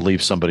 I'll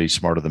leave somebody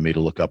smarter than me to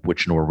look up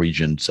which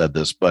Norwegian said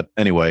this. But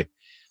anyway,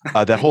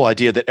 that whole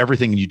idea that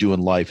everything you do in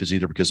life is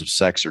either because of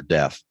sex or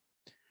death.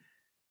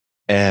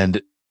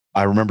 And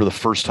I remember the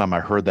first time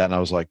I heard that and I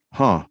was like,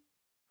 I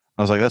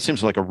was like, that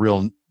seems like a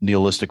real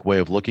nihilistic way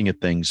of looking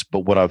at things.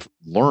 But what I've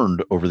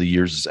learned over the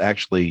years is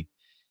actually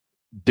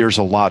there's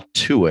a lot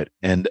to it.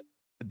 And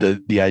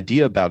the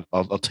idea about,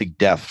 I'll take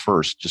death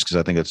first, just because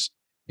I think it's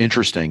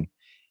interesting.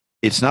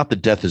 It's not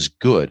that death is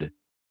good,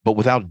 but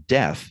without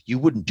death, you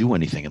wouldn't do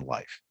anything in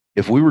life.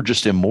 If we were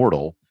just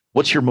immortal,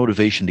 what's your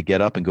motivation to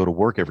get up and go to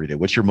work every day?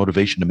 What's your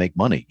motivation to make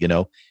money? You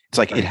know, it's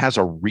like it has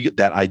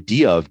that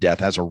idea of death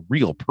has a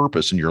real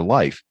purpose in your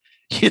life,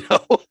 you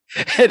know,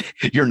 and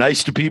you're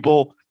nice to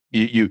people.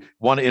 You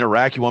want to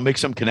interact. You want to make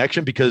some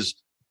connection because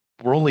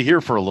we're only here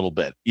for a little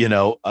bit, you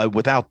know,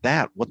 without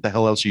that, what the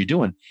hell else are you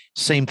doing?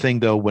 Same thing,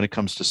 though, when it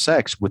comes to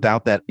sex,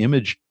 without that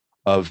image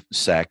of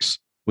sex,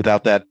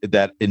 without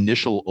that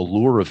initial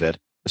allure of it,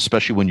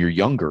 especially when you're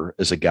younger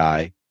as a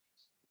guy,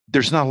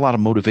 there's not a lot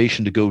of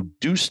motivation to go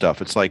do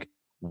stuff. It's like,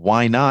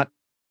 why not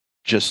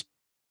just,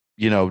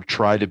 you know,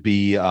 try to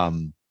be,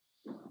 I'm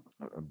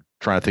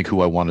trying to think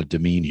who I want to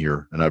demean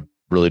here. And I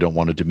really don't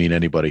want to demean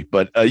anybody,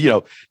 but, you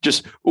know,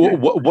 just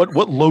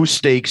what low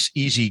stakes,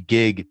 easy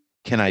gig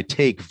can I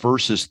take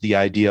versus the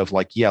idea of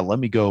like, yeah, let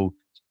me go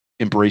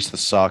embrace the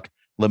suck.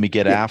 Let me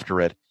get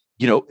after it.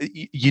 You know,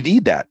 you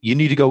need that. You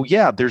need to go,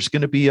 yeah, there's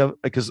going to be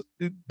because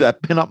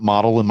that pinup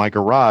model in my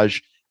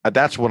garage,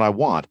 that's what I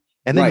want.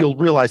 And then you'll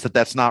realize that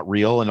that's not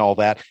real and all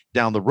that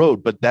down the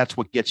road, but that's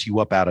what gets you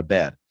up out of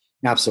bed.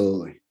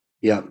 Absolutely.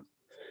 Yep.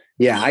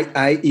 Yeah.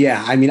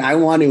 I mean, I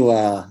want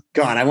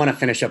to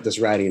finish up this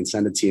writing and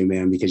send it to you,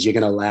 man, because you're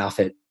going to laugh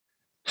at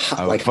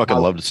I would fucking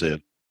love to see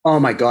it. Oh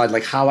my God.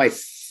 Like how I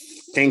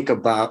think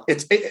about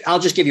I'll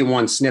just give you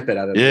one snippet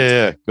of it.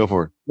 Yeah. Go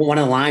for it. One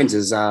of the lines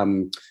is,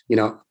 you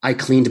know, I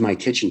cleaned my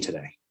kitchen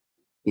today,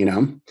 you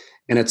know,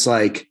 and it's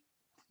like,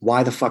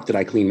 why the fuck did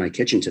I clean my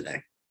kitchen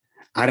today?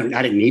 I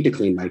didn't need to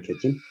clean my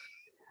kitchen,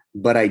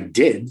 but I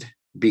did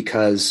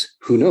because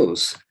who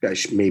knows,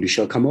 maybe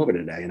she'll come over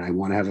today and I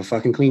want to have a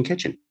fucking clean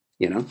kitchen.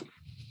 You know,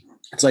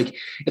 it's like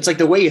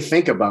the way you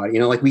think about it, you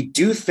know, like we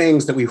do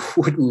things that we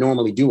wouldn't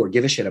normally do or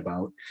give a shit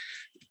about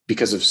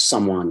because of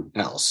someone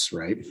else.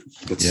 Right.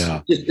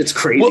 It's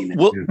crazy.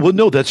 Well,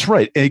 no, that's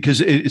right.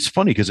 Because it's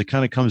funny because it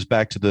kind of comes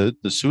back to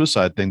the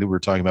suicide thing that we were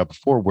talking about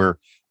before, where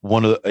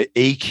one of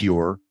a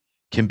cure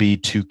can be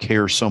to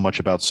care so much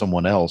about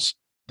someone else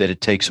that it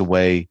takes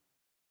away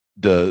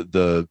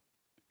the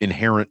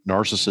inherent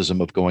narcissism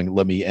of going,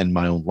 let me end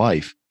my own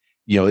life.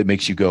 You know, it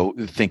makes you go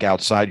think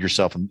outside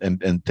yourself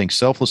and think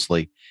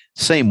selflessly.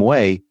 Same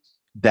way,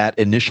 that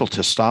initial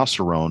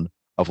testosterone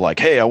of like,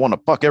 hey, I want to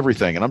fuck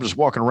everything, and I'm just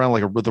walking around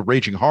like with a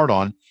raging heart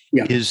on,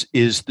 is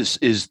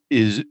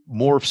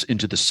morphs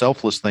into the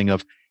selfless thing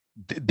of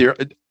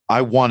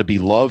I want to be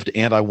loved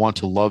and I want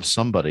to love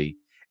somebody,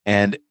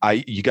 and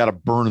you got to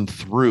burn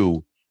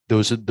through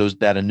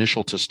that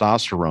initial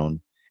testosterone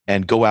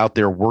and go out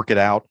there, work it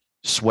out,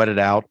 sweat it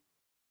out,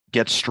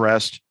 get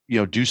stressed, you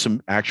know, do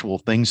some actual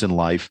things in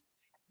life,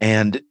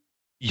 and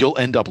you'll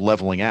end up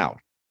leveling out.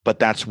 But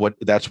that's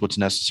what's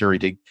necessary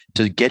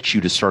to get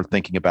you to start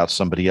thinking about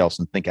somebody else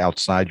and think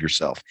outside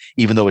yourself,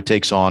 even though it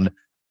takes on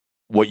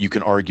what you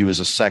can argue is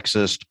a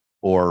sexist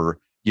or,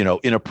 you know,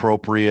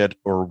 inappropriate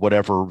or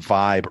whatever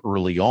vibe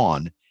early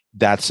on.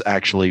 That's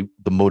actually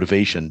the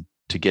motivation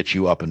to get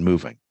you up and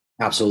moving.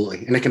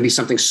 Absolutely. And it can be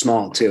something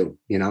small too,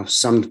 you know,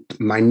 some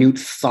minute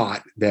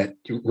thought that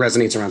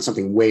resonates around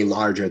something way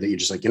larger that you're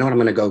just like, you know what, I'm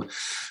going to go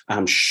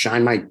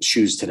shine my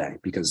shoes today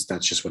because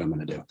that's just what I'm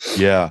going to do.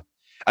 Yeah.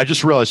 I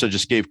just realized I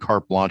just gave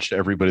carte blanche to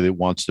everybody that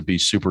wants to be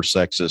super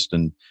sexist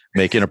and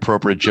make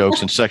inappropriate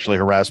jokes and sexually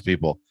harass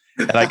people.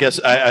 And I guess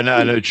I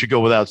know it should go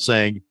without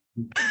saying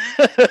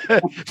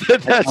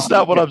that's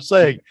not what I'm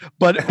saying,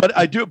 but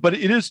I do, but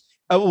it is,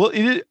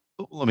 it is,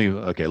 let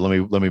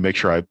me make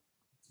sure I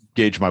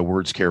gauge my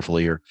words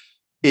carefully here.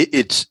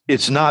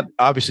 It's not,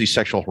 obviously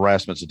sexual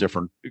harassment is a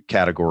different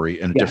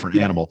category and a different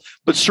animal,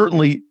 but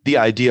certainly the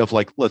idea of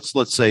like,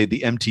 let's say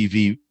the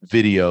MTV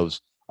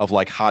videos of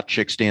like hot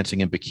chicks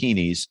dancing in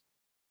bikinis.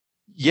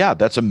 Yeah.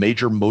 That's a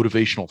major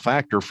motivational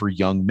factor for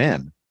young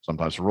men,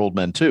 sometimes for old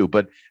men too,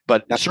 but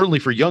certainly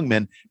for young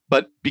men,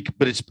 but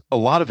it's a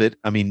lot of it.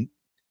 I mean,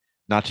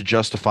 not to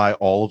justify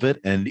all of it.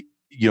 And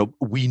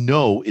we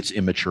know it's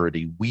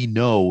immaturity. We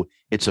know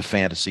it's a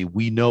fantasy.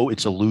 We know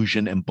it's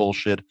illusion and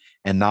bullshit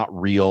and not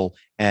real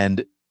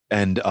and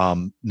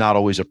not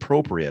always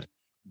appropriate.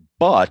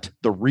 But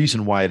the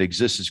reason why it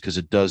exists is because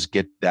it does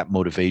get that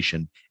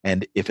motivation.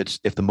 And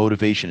if the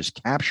motivation is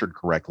captured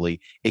correctly,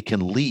 it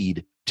can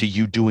lead to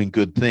you doing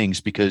good things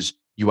because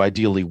you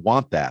ideally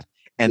want that.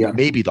 And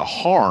maybe the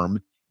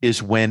harm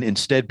is when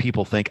instead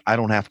people think, I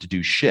don't have to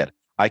do shit.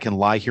 I can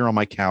lie here on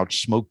my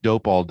couch, smoke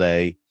dope all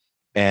day,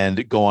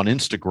 and go on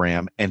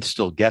Instagram and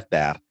still get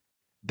that.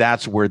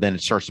 That's where then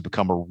it starts to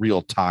become a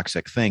real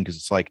toxic thing, because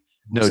it's like,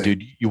 no,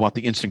 dude, you want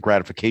the instant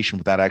gratification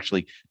without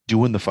actually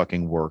doing the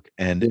fucking work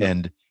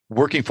and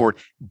working for it,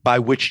 by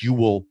which you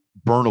will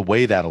burn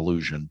away that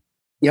illusion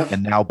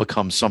and now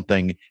become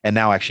something, and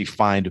now actually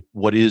find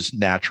what is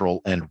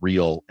natural and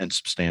real and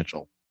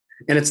substantial.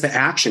 And it's the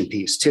action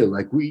piece too.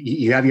 Like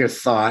you have your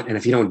thought, and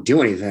if you don't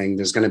do anything,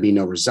 there's going to be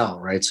no result,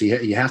 right? So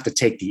you have to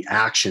take the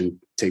action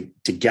to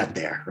get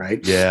there, right?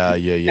 Yeah.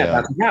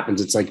 That's what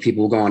happens. It's like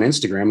people will go on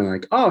Instagram and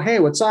like, oh, hey,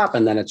 what's up?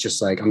 And then it's just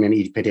like, I'm going to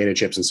eat potato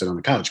chips and sit on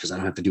the couch because I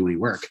don't have to do any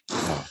work.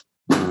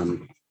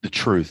 The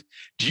truth.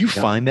 Do you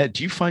find that?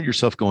 Do you find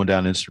yourself going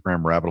down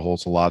Instagram rabbit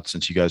holes a lot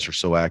since you guys are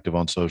so active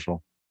on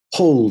social?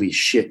 Holy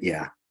shit.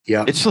 Yeah.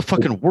 It's the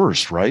fucking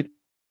worst, right?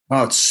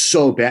 Oh, it's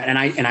so bad.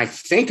 And I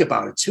think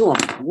about it too. I'm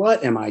like,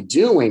 what am I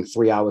doing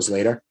 3 hours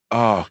later?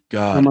 Oh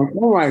God. I'm like,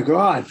 oh my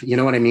God. You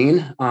know what I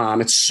mean?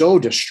 It's so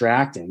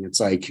distracting. It's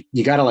like,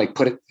 you got to like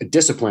put a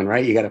discipline,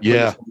 right? You got to put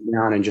it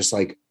down and just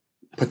like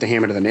put the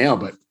hammer to the nail.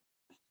 But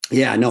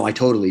yeah, no, I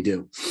totally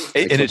do.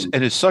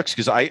 It sucks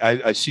because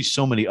I see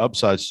so many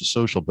upsides to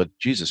social, but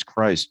Jesus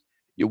Christ,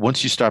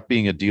 once you stop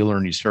being a dealer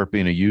and you start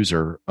being a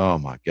user, oh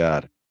my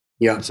God.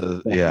 Yeah. It's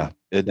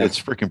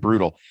freaking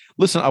brutal.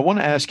 Listen, I want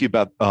to ask you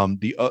about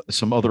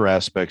some other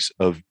aspects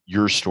of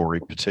your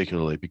story,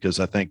 particularly because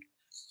I think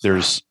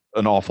there's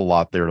an awful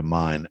lot there to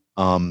mine.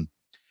 So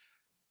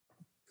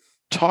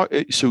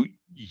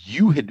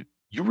you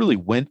really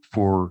went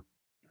for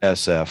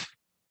SF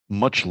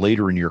much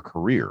later in your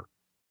career,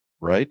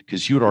 right?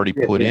 Because you had already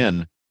put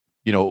in,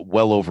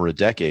 well over a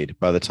decade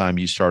by the time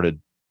you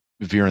started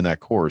veering that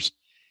course.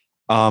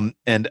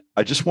 And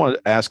I just want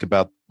to ask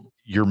about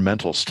your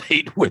mental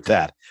state with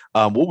that.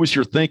 What was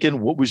your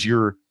thinking? What was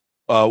your,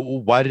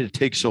 why did it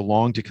take so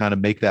long to kind of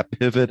make that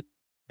pivot?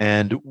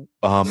 And,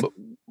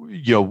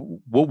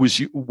 what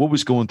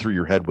was going through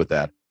your head with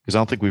that? Because I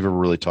don't think we've ever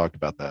really talked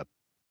about that.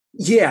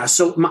 Yeah.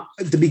 So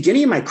the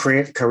beginning of my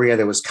career,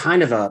 there was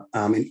kind of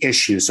an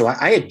issue. So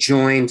I had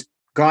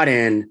got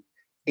in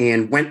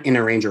and went in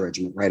a Ranger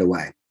regiment right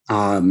away.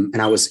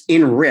 And I was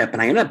in RIP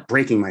and I ended up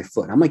breaking my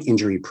foot. I'm like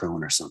injury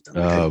prone or something.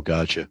 Oh,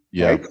 gotcha.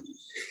 Yeah. Right?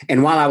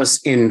 And while I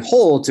was in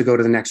hold to go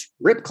to the next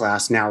RIP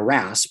class, now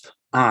RASP,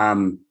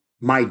 my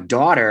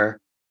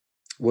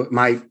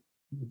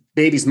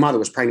baby's mother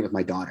was pregnant with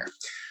my daughter.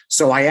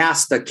 So I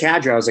asked the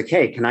cadre, I was like,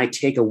 hey, can I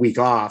take a week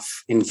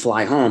off and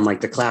fly home? Like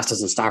the class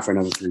doesn't start for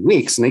another 3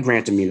 weeks. And they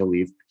granted me the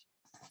leave.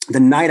 The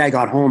night I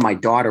got home, my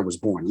daughter was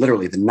born,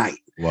 literally the night.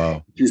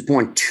 Wow. She was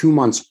born 2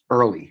 months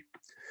early.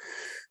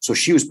 So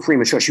she was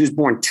premature. She was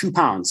born 2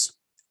 pounds.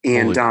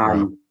 And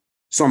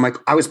so I'm like,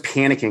 I was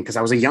panicking because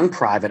I was a young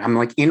private. I'm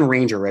like in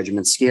Ranger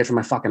regiment, scared for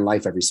my fucking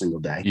life every single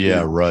day.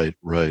 Yeah, right.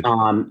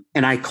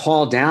 And I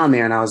called down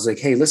there and I was like,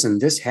 hey, listen,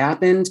 this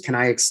happened. Can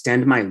I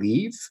extend my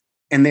leave?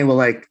 And they were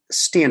like,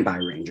 stand by,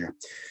 Ranger.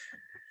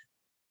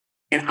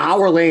 An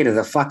hour later,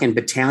 the fucking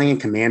battalion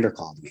commander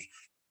called me.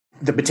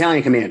 The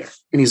battalion commander.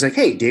 And he's like,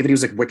 hey, David. He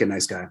was like, wicked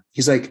nice guy.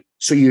 He's like,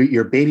 so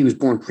your baby was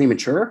born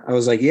premature? I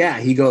was like, yeah.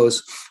 He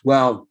goes,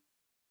 well,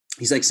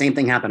 he's like, same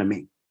thing happened to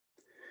me.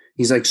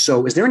 He's like,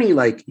 so is there any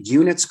like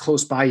units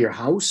close by your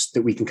house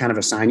that we can kind of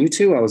assign you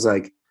to? I was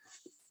like,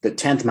 the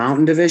 10th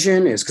Mountain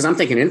Division is, because I'm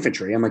thinking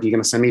infantry. I'm like, you're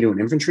going to send me to an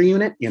infantry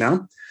unit, Yeah.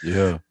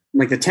 I'm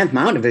like, the 10th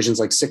Mountain Division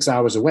is like 6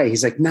 hours away.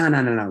 He's like, no.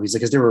 He's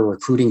like, is there a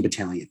recruiting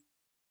battalion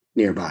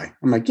nearby?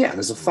 I'm like, yeah,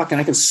 there's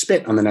I can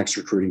spit on the next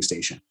recruiting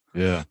station.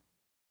 Yeah.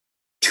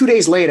 2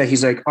 days later,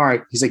 he's like, all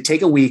right. He's like,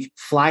 take a week,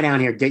 fly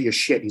down here, get your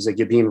shit. He's like,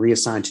 you're being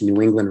reassigned to New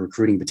England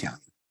Recruiting Battalion.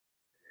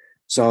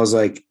 So I was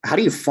like, how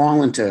do you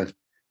fall into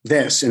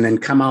this and then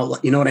come out?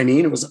 You know what I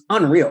mean? It was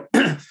unreal.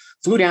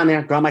 Flew down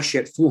there, got my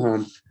shit, flew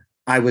home.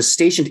 I was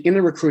stationed in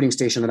the recruiting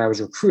station that I was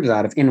recruited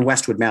out of in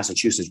Westwood,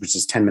 Massachusetts, which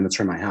is 10 minutes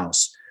from my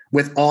house,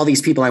 with all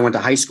these people I went to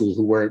high school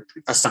who were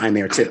assigned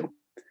there too.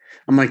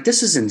 I'm like,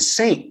 this is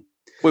insane.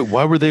 Wait,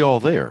 why were they all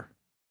there?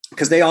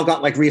 Because they all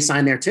got like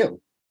reassigned there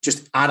too,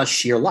 just out of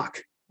sheer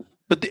luck.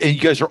 But and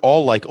you guys are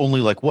all like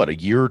only like what, a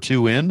year or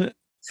two in?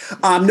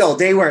 No,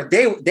 they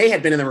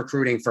had been in the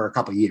recruiting for a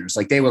couple of years.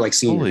 Like they were like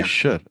senior. Holy guys.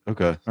 Shit.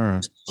 Okay. All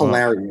right.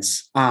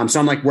 Hilarious. So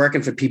I'm like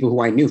working for people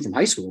who I knew from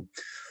high school.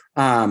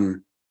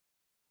 And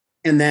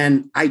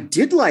then I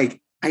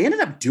ended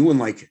up doing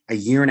like a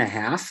year and a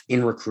half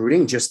in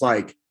recruiting, just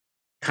like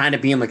kind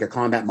of being like a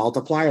combat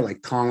multiplier,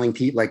 like calling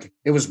people, like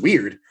it was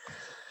weird.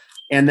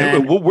 And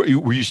then what were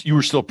you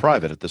were still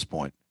private at this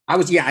point? I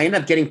ended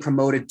up getting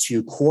promoted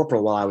to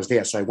corporal while I was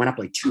there. So I went up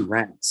like 2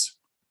 ranks.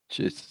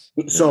 Jeez.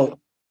 So,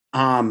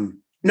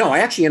 No, I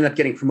actually ended up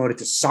getting promoted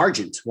to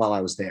sergeant while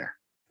I was there.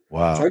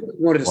 Wow. So I got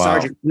promoted to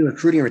sergeant in the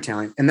recruiting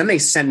battalion, and then they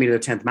sent me to the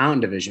 10th Mountain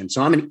Division.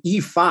 So I'm an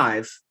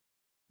E5,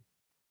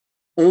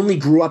 only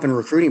grew up in a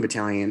recruiting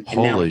battalion. And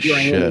holy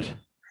shit.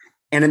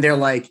 And then they're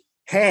like,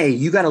 hey,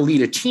 you got to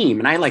lead a team.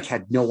 And I like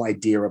had no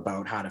idea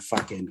about how to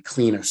fucking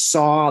clean a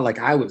saw. Like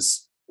I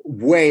was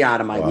way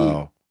out of my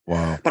league.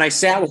 Wow. But I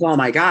sat with all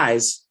my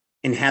guys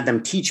and had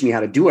them teach me how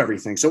to do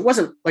everything. So it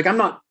wasn't like, I'm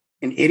not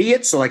an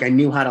idiot. So like I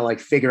knew how to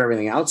like figure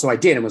everything out. So I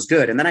did, and was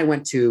good. And then I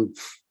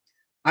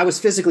was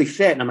physically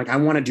fit, and I'm like, I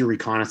want to do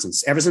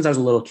reconnaissance. Ever since I was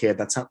a little kid,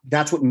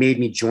 that's what made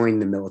me join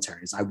the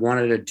military. Is I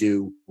wanted to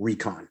do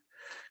recon.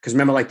 Because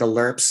remember, like the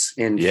LERPs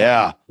and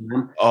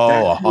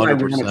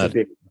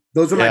 100%.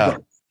 Those were my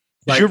books.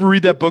 Did you ever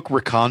read that book,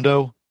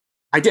 Recondo?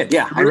 I did,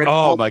 yeah. I read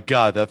my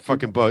God, that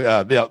fucking book.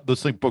 Yeah,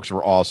 those books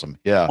were awesome.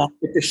 Yeah.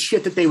 The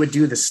shit that they would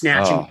do, the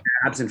snatching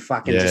tabs and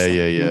fucking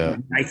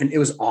knife, and it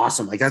was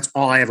awesome. Like that's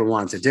all I ever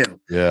wanted to do.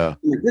 Yeah.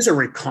 There's a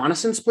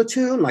reconnaissance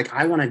platoon. Like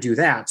I want to do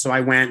that. So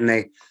I went, and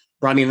they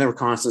brought me in the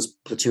reconnaissance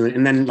platoon.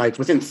 And then like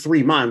within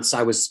 3 months,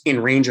 I was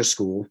in Ranger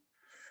school.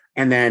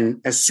 And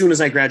then as soon as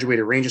I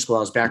graduated Ranger school,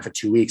 I was back for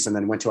 2 weeks and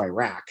then went to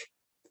Iraq.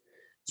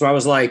 So I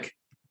was like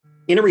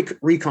in a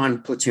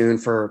recon platoon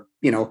for,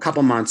 a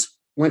couple months,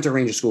 went to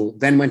Ranger school,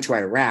 then went to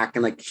Iraq.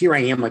 And like, here I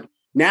am, like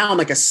now I'm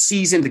like a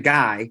seasoned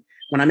guy.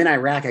 When I'm in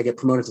Iraq, I get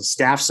promoted to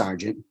staff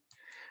sergeant.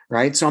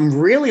 Right. So I'm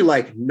really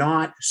like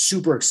not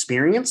super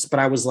experienced, but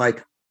I was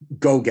like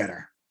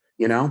go-getter,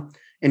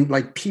 and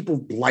like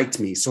people liked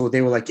me. So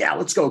they were like, yeah,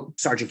 let's go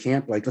Sergeant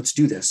Camp. Like, let's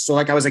do this. So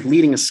like, I was like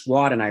leading a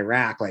squad in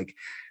Iraq, like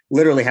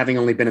literally having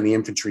only been in the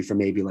infantry for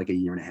maybe like a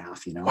year and a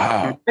half,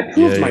 Wow.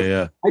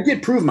 I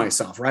did prove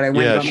myself, right? I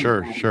went.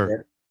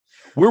 Sure.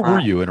 Where were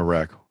you in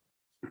Iraq?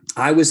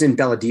 I was in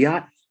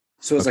Baladiat.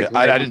 So it was like,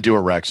 I didn't do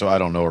Iraq, so I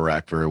don't know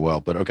Iraq very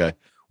well, but okay.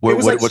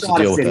 What's the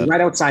deal with that?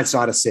 Right outside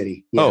Sauda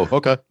City. Yeah. Oh,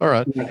 okay. All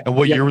right. Yeah. And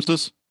what year was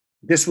this?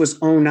 This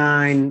was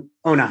 09.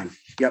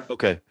 Yep.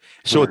 Okay.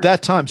 So at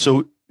that time,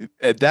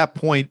 at that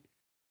point,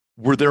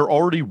 were there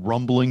already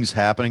rumblings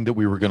happening that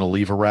we were going to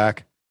leave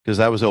Iraq? Because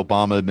that was the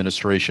Obama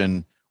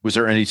administration. Was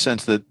there any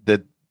sense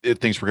that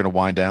things were going to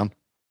wind down?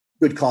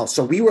 Good call.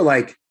 So we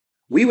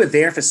were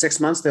there for 6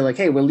 months. They're like,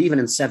 hey, we're leaving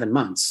in 7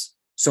 months.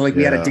 So like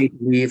we had a date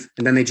to leave,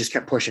 and then they just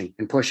kept pushing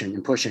and pushing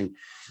and pushing.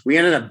 We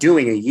ended up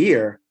doing a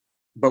year,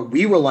 but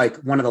we were like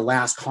one of the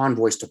last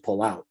convoys to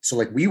pull out. So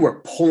like we were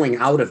pulling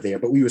out of there,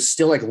 but we were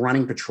still like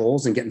running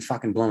patrols and getting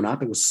fucking blown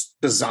up. It was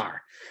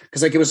bizarre.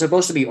 Because like it was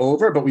supposed to be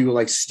over, but we were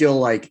like still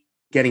like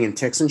getting in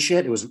ticks and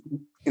shit. It was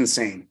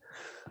insane.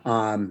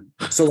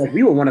 So like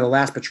we were one of the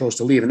last patrols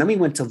to leave, and then we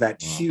went to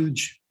that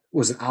huge,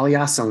 was it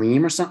Aliyah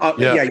Salim or something? Oh,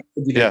 yeah.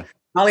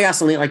 Aliyah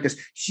Salim, like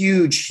this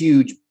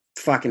huge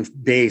fucking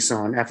base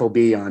on FOB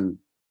in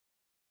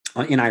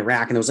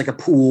Iraq, and there was like a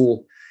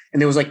pool,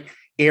 and there was like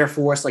Air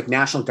Force, like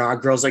National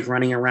Guard girls like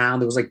running around.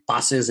 There was like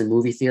buses and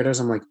movie theaters.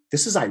 I'm like,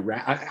 this is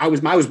Iraq. I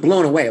was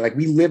blown away. Like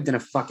we lived in a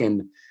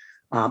fucking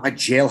a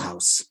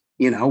jailhouse.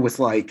 With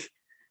like,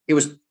 it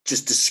was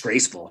just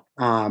disgraceful.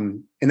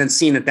 And then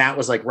seeing that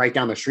was like right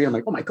down the street, I'm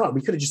like, oh my God,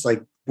 we could have just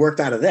like worked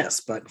out of this,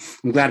 but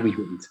I'm glad we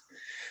didn't.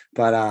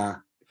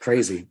 But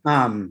crazy.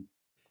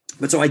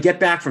 But so I get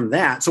back from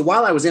that. So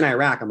while I was in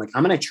Iraq, I'm like,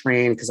 I'm going to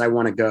train because I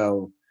want to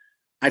go.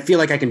 I feel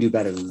like I can do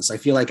better than this. I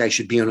feel like I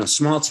should be on a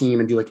small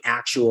team and do like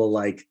actual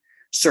like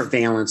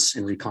surveillance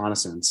and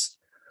reconnaissance.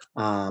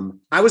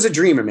 I was a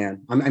dreamer,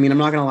 man. I'm not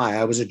going to lie.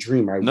 I was a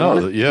dreamer.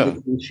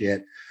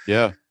 Shit.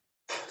 Yeah.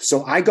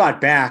 So I got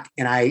back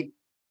and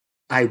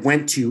I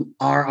went to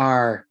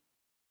RRD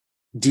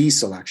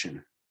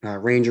selection,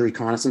 Ranger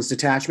Reconnaissance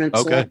Detachment.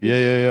 Okay. Selection.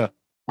 Yeah.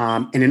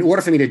 And in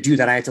order for me to do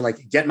that, I had to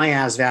like get my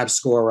ASVAB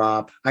score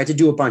up. I had to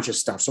do a bunch of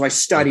stuff. So I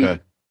studied,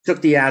 took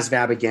the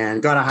ASVAB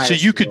again, got a high. So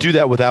you could do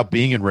that without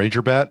being in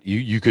Ranger Bat?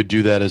 You could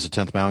do that as a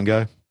 10th Mountain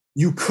guy?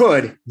 You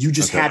could. You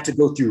just had to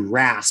go through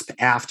RASP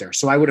after.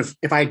 So I would have,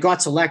 if I had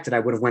got selected, I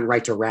would have went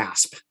right to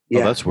RASP. Yeah.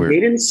 Oh, that's weird. They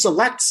didn't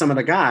select some of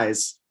the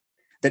guys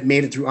that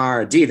made it through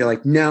RRD. They're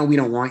like, no, we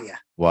don't want you.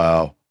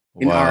 Wow.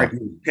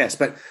 RRD. Yes.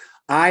 But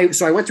I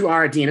went through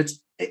RRD, and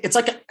it's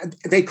like,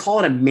 they call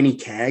it a mini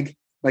CAG.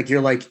 Like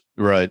you're like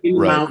in the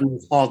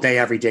mountains all day,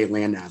 every day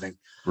land navving.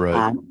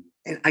 Right.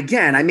 And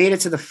again, I made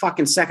it to the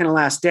fucking second to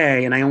last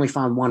day, and I only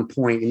found 1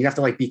 point, and you have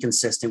to like be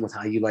consistent with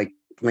how you like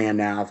land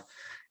nav.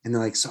 And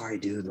they're like, sorry,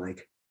 dude.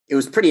 Like, it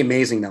was pretty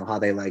amazing though, how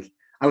they like,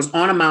 I was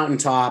on a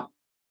mountaintop.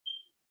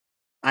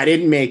 I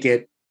didn't make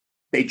it.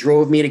 They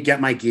drove me to get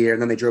my gear,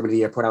 and then they drove me to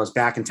the airport. I was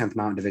back in 10th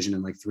Mountain Division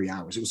in like 3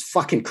 hours. It was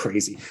fucking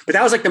crazy. But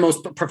that was like the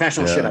most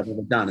professional shit I've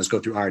ever done, is go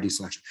through RD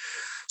selection.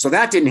 So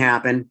that didn't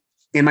happen.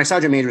 And my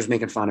sergeant major was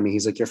making fun of me.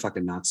 He's like, you're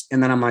fucking nuts.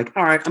 And then I'm like,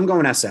 all right, I'm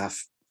going SF.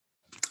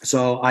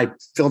 So I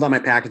filled out my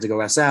packet to go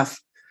SF.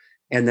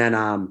 And then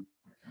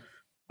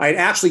I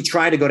actually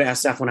tried to go to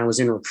SF when I was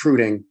in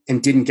recruiting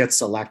and didn't get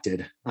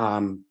selected.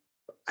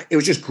 It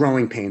was just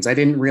growing pains. I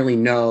didn't really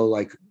know,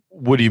 like.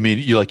 What do you mean?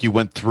 You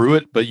went through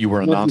it, but you were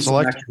a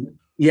non-select?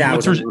 Yeah.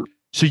 So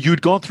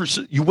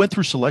you went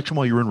through selection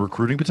while you were in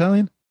recruiting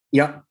battalion?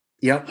 Yep.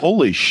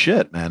 Holy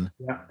shit, man.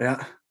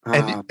 Yeah.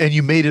 And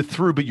you made it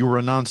through, but you were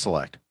a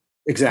non-select.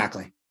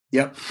 Exactly.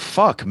 Yep.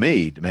 Fuck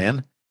me,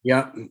 man.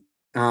 Yep.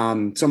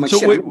 So much So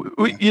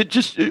shit. you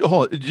just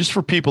hold on, just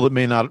for people that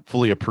may not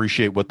fully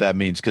appreciate what that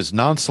means, because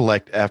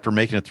non-select after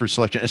making it through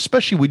selection,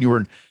 especially when you were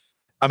in,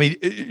 I mean,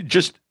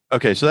 just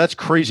okay. So that's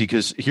crazy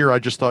because here I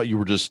just thought you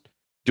were just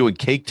doing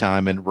cake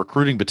time and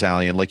recruiting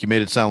battalion. Like you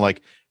made it sound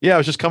like, yeah, I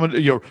was just coming,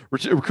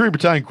 recruiting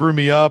battalion grew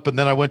me up, and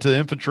then I went to the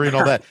infantry and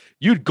all that.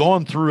 You'd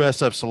gone through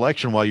SF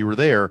selection while you were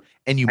there,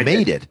 and you I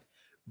made did. it.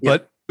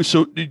 Yep. But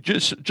so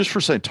just for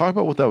a second, talk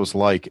about what that was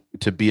like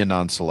to be a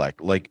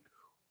non-select. Like,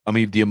 I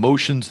mean, the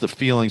emotions, the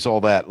feelings,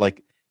 all that.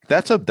 Like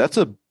that's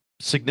a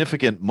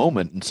significant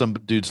moment in some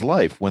dude's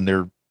life when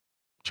they're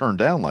turned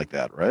down like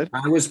that, right?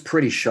 I was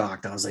pretty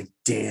shocked. I was like,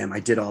 damn, I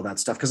did all that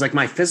stuff. Cause like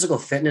my physical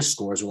fitness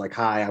scores were like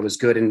high. I was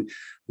good in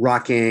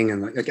rocking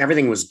and like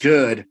everything was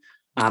good.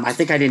 I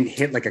think I didn't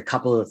hit like a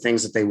couple of the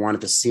things that they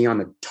wanted to see on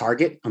the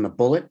target, on the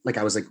bullet. Like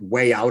I was like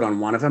way out on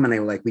one of them and they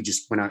were like,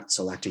 we're not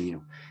selecting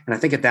you. And I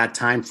think at that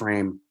time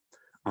frame,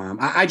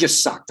 I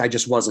just sucked. I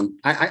just wasn't,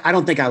 I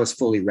don't think I was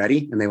fully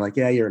ready. And they were like,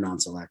 yeah, you're a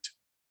non-select.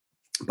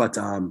 But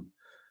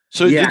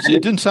So yeah,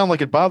 it didn't sound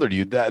like it bothered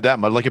you that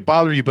much. Like it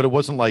bothered you, but it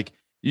wasn't like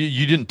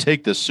you didn't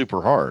take this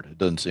super hard. It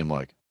doesn't seem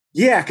like.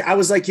 yeah, I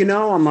was like,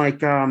 I'm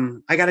like,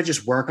 I got to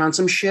just work on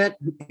some shit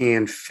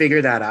and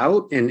figure that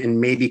out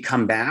and maybe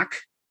come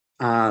back.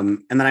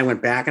 And then I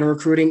went back in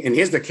recruiting. And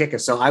here's the kicker.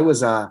 So I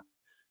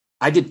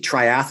did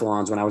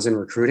triathlons when I was in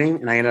recruiting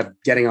and I ended up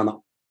getting on the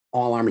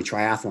all army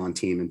triathlon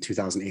team in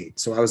 2008.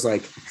 So I was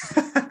like,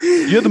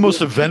 you had the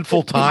most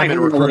eventful time in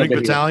recruiting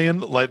battalion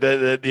that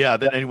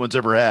that anyone's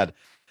ever had.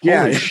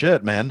 Yeah. Holy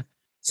shit, man.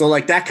 So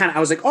like that kind of, I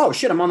was like, oh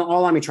shit, I'm on the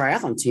all army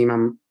triathlon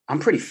team. I'm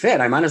pretty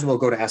fit. I might as well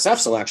go to SF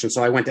selection.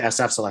 So I went to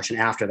SF selection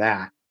after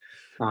that.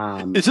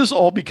 Is this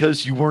all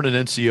because you weren't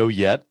an NCO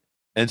yet?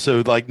 And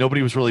so like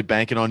nobody was really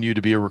banking on you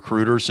to be a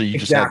recruiter. So you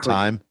just had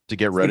time to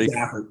get ready.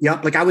 Exactly.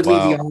 Yep. Like I would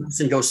leave the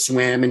office and go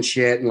swim and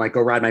shit and like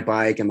go ride my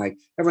bike. And like,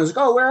 everyone's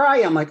like, oh, where are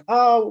you? I'm like,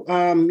 oh,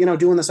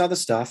 doing this other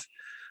stuff.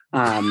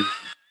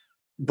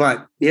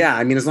 But yeah,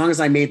 I mean, as long as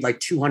I made like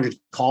 200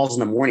 calls in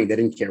the morning, they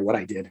didn't care what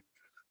I did.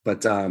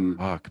 But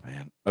fuck,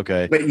 man.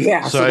 Okay. But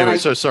yeah. So anyway,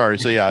 so sorry.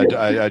 So yeah,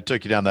 I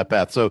took you down that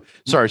path. So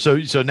sorry.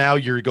 So now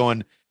you're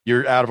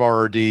out of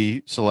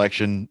RRD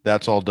selection.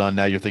 That's all done.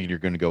 Now you're thinking you're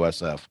going to go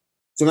SF.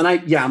 So then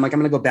I'm like, I'm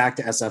going to go back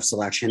to SF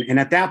selection. And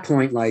at that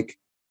point, like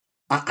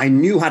I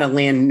knew how to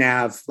land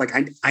nav. Like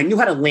I knew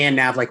how to land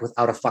nav, like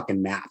without a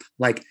fucking map.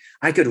 Like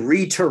I could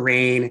read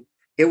terrain.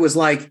 It was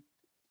like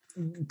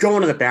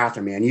going to the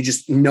bathroom, man. You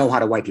just know how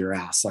to wipe your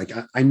ass. Like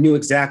I knew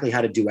exactly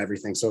how to do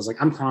everything. So I was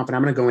like, I'm confident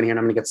I'm going to go in here and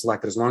I'm going to get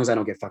selected as long as I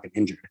don't get fucking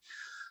injured.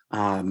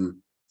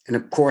 And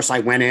of course I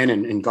went in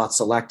and got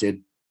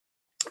selected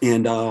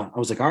and I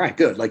was like, all right,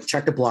 good. Like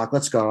check the block.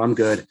 Let's go. I'm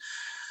good.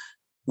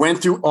 Went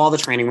through all the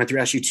training, went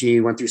through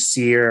SUT, went through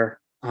SEER,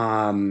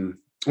 went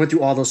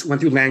through all those,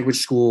 went through language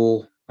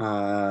school,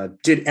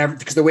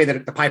 because the way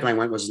that the pipeline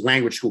went was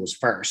language school was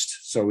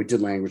first. So we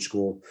did language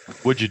school.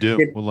 What'd you do?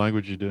 What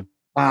language you do?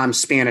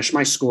 Spanish.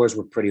 My scores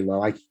were pretty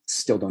low. I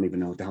still don't even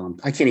know what the hell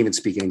I can't even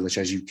speak English,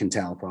 as you can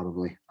tell,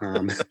 probably.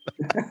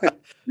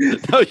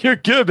 No, you're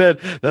good, man.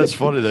 That's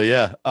funny though.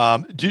 Yeah.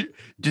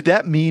 Did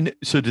that mean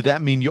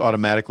you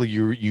automatically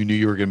you knew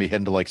you were going to be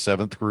heading to like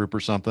 7th group or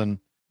something?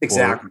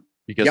 Exactly.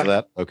 Because of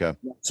that? Okay.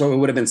 So it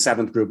would have been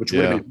 7th group, which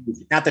would have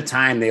been at the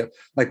time. They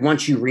like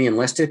once you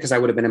re-enlisted, because I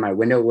would have been in my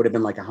window, it would have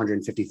been like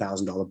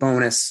 $150,000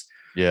 bonus.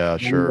 Yeah,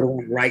 sure.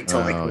 Right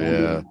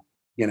to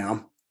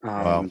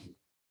Wow.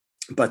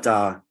 But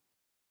so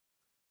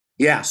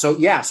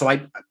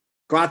I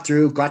got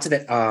to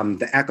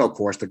the Echo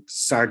course,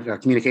 the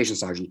communication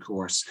sergeant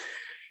course,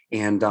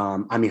 and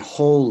I mean,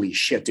 holy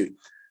shit, dude!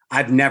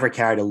 I've never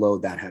carried a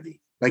load that heavy.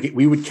 Like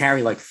we would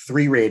carry like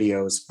 3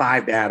 radios,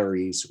 5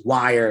 batteries,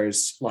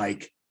 wires,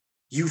 like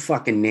you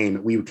fucking name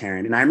it, we would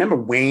carry it. And I remember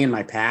weighing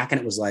my pack and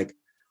it was like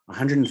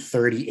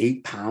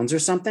 138 pounds or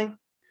something,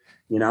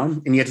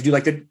 and you had to do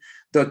like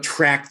the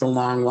trek, the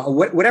long,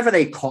 whatever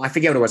they call, I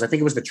forget what it was. I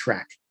think it was the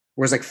trek,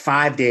 where it was like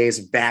 5 days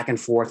back and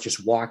forth,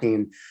 just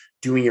walking,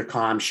 doing your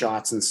comm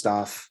shots and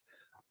stuff.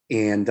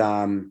 And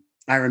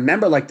I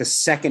remember like the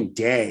second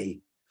day,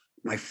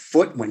 my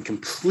foot went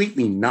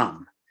completely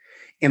numb.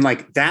 And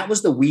like that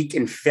was the week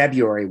in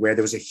February where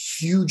there was a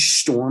huge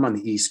storm on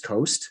the East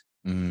Coast.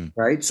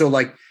 Right. So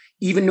like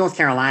even North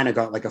Carolina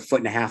got like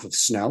 1.5 feet of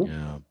snow.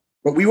 Yeah.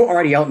 But we were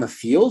already out in the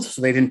field.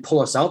 So they didn't pull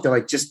us out. They're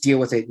like, just deal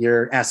with it.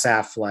 You're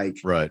SF, like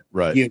right.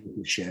 Deal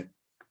with shit.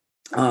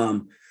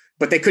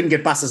 But they couldn't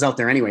get buses out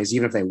there anyways,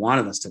 even if they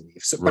wanted us to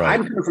leave. So but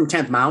I'm coming from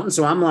 10th Mountain.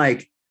 So I'm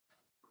like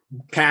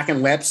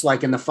packing lips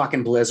like in the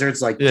fucking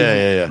blizzards, like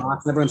yeah. And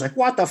everyone's like,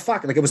 what the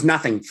fuck? Like it was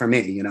nothing for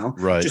me,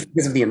 right. Just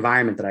because of the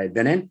environment that I had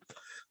been in.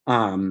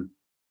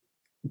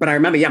 But I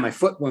remember, my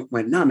foot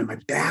went numb and my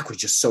back was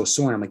just so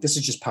sore. I'm like, this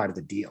is just part of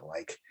the deal.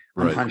 Like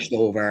I'm hunched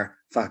over,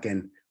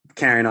 fucking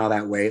carrying all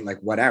that weight, like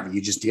whatever,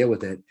 you just deal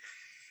with it.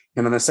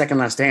 And on the second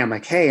last day, I'm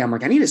like, hey, I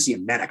need to see a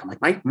medic. I'm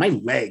like, my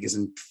leg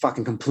isn't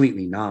fucking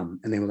completely numb.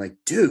 And they were like,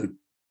 dude,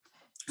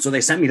 So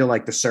they sent me to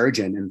like the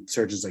surgeon, and the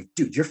surgeon's like,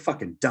 dude, you're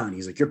fucking done.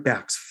 He's like, your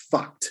back's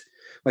fucked.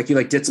 Like he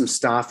like did some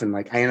stuff, and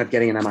like I ended up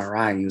getting an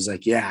MRI, and he was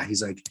like, yeah.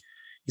 He's like,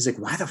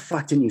 why the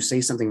fuck didn't you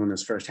say something when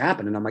this first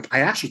happened? And I'm like,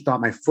 I actually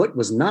thought my foot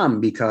was numb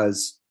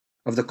because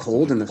of the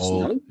cold and the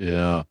snow.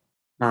 Yeah.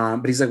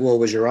 But he's like, well,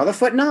 was your other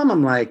foot numb?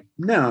 I'm like,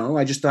 no,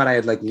 I just thought I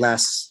had like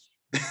less.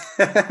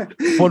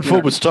 One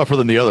foot was tougher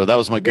than the other. That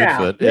was my good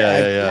foot.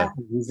 Yeah.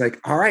 He's like,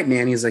 all right,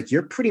 man. He's like,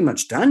 you're pretty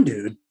much done,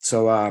 dude.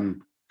 So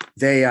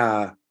they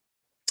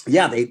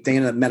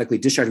ended up medically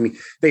discharging me.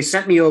 They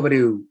sent me over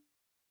to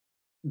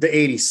the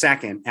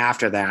 82nd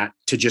after that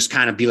to just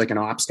kind of be like an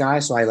ops guy.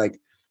 So I like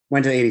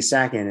went to the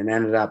 82nd and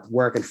ended up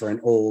working for an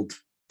old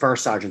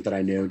first sergeant that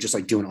I knew, just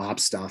like doing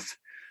ops stuff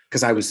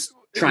because I was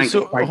trying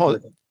to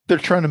fight. They're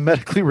trying to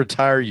medically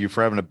retire you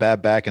for having a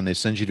bad back, and they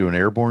send you to an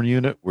airborne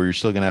unit where you're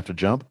still going to have to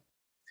jump.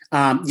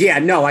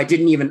 No, I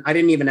didn't even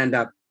end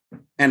up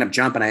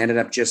jumping. I ended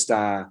up just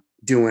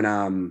doing.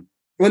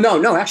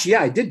 Actually,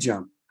 I did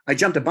jump. I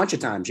jumped a bunch of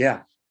times.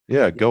 Yeah.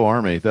 Yeah. Go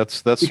Army. That's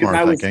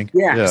smart thinking.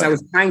 Yeah. Because I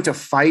was trying to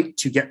fight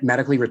to get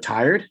medically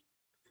retired.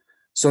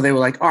 So they were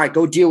like, all right,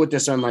 go deal with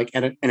this on like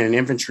in an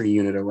infantry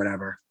unit or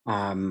whatever.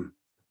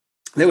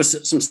 There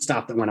was some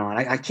stuff that went on.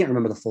 I can't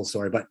remember the full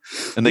story, but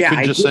they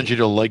couldn't just send you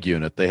to a leg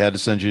unit. They had to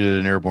send you to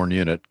an airborne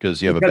unit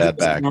because you have a bad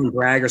back. On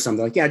brag or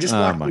something like, just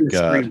oh my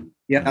God. Screen.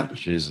 Yeah. Oh,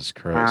 Jesus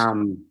Christ.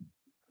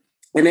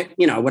 And it,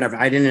 whatever.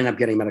 I didn't end up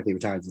getting medically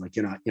retired. Like,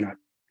 you're not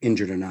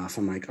injured enough.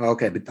 I'm like,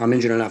 okay, but I'm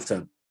injured enough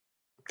to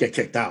get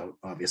kicked out,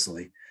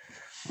 obviously.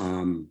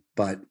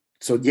 But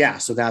so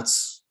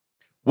that's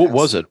what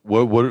was it?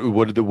 What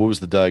was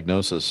the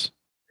diagnosis?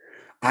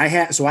 I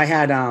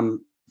had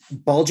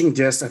bulging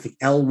disc, I think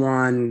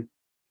L1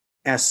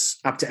 S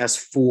up to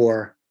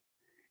S4.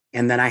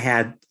 And then I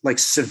had like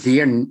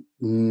severe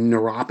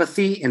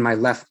neuropathy in my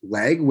left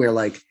leg where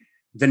like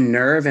the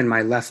nerve in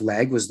my left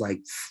leg was like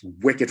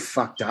wicked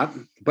fucked up,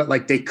 but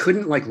like they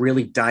couldn't like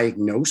really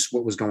diagnose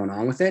what was going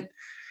on with it.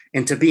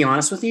 And to be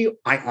honest with you,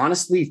 I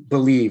honestly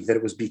believe that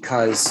it was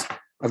because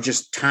of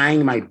just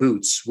tying my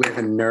boots where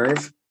the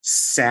nerve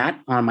sat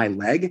on my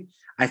leg.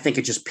 I think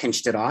it just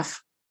pinched it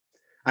off.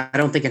 I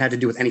don't think it had to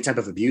do with any type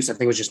of abuse. I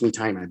think it was just me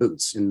tying my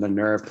boots in the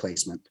nerve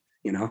placement,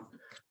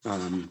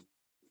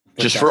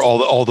 just for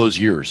all those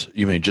years.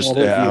 You mean just,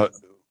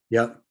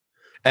 yeah.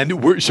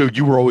 And so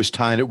you were always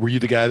tying it. Were you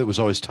the guy that was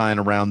always tying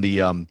around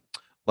the,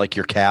 like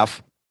your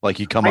calf, like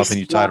you come up and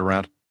you tie it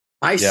around?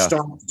 I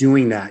stopped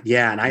doing that.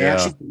 Yeah. And I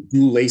actually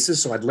do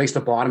laces. So I'd lace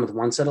the bottom with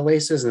one set of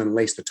laces and then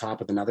lace the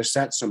top with another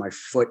set. So my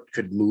foot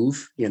could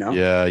move,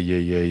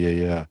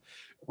 Yeah.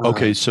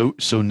 Okay.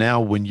 So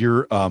now when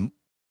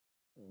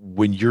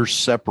you're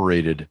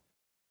separated,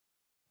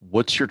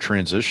 what's your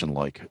transition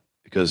like?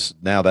 Because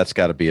now that's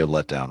got to be a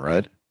letdown,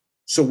 right?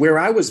 So where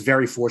I was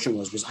very fortunate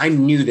was I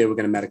knew they were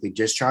going to medically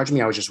discharge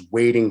me. I was just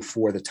waiting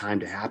for the time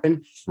to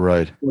happen,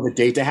 right? For the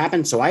date to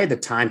happen. So I had the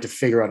time to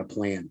figure out a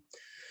plan.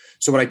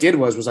 So what I did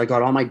was I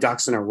got all my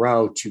ducks in a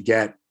row to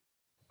get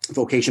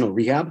vocational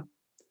rehab,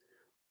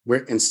 where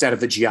instead of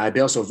the GI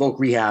Bill. So voc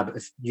rehab,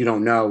 if you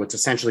don't know, it's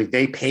essentially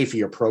they pay for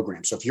your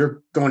program. So if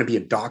you're going to be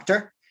a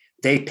doctor,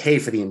 they pay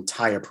for the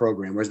entire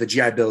program, whereas the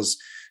GI Bill's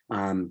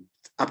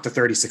up to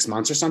 36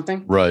 months or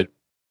something. Right.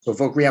 So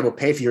voc rehab will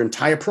pay for your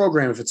entire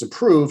program if it's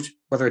approved,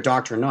 whether a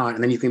doctor or not.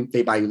 And then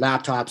they buy you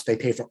laptops, they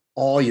pay for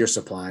all your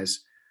supplies,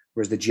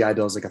 whereas the GI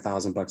Bill is like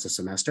 $1,000 a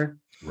semester.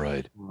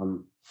 Right.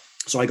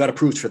 So I got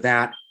approved for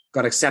that,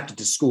 got accepted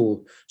to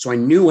school. So I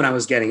knew when I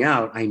was getting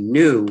out, I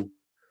knew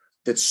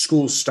that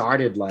school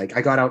started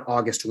I got out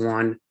August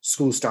 1,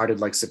 school started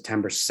like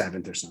September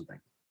 7th or something.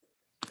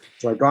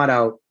 So I got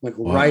out, went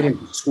right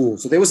into school.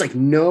 So there was like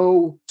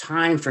no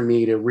time for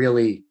me to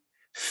really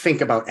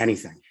think about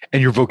anything.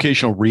 And your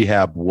vocational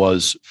rehab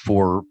was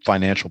for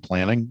financial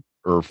planning?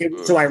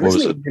 So I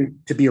originally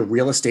went to be a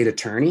real estate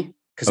attorney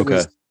because it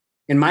was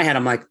in my head,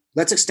 I'm like,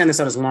 let's extend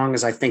this out as long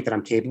as I think that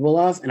I'm capable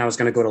of. And I was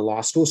going to go to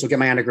law school. So get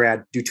my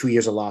undergrad, do 2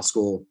 years of law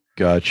school.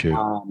 Got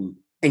you.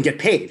 And get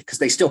paid because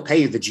they still pay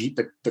you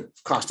the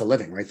cost of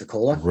living, right? The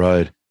COLA.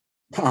 Right.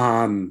 So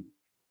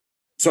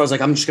I was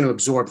like, I'm just going to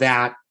absorb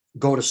that,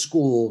 go to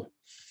school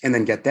and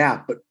then get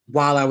that. But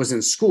while I was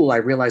in school, I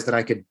realized that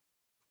I could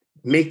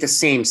make the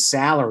same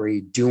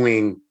salary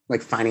doing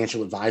like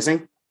financial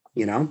advising,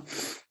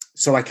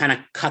 So I kind of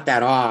cut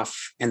that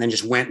off and then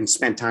just went and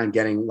spent time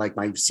getting like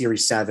my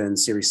Series 7,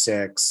 Series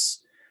 6,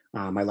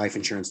 my life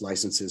insurance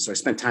licenses. So I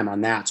spent time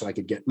on that so I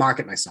could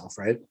market myself,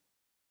 right?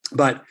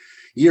 But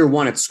year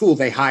one at school,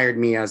 they hired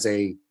me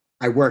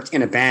I worked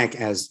in a bank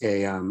as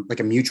like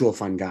a mutual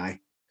fund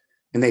guy,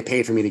 and they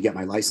paid for me to get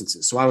my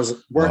licenses. So I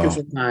was working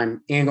full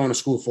time and going to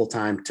school full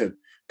time to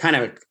kind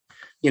of,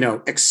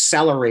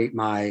 accelerate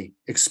my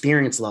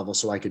experience level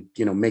so I could,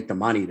 make the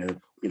money to,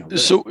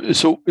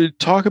 So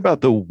talk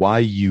about why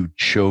you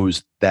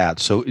chose that.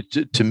 So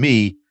to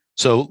me,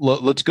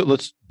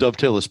 let's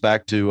dovetail this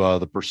back to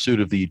the pursuit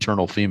of the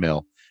eternal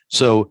female.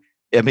 So,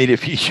 I mean,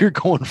 if you're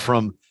going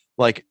from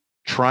like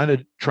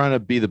trying to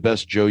be the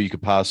best Joe you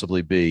could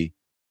possibly be,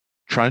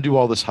 trying to do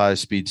all this high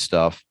speed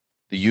stuff,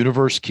 The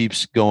universe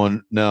keeps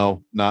going,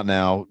 no, not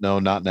now, no,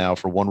 not now,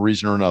 for one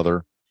reason or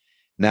another.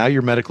 Now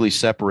you're medically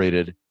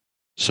separated.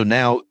 So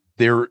now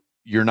you're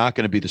not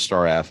going to be the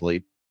star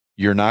athlete.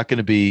 You're not going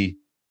to be,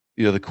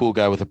 the cool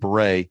guy with a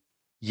beret.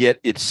 Yet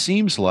it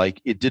seems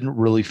like it didn't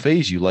really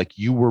phase you. Like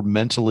you were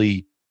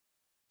mentally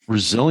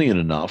resilient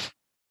enough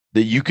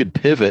that you could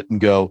pivot and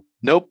go,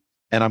 nope.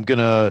 And I'm going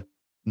to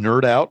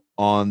nerd out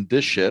on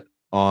this shit,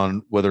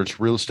 on whether it's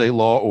real estate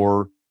law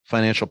or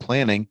financial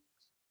planning.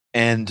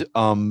 And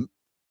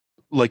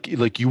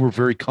like you were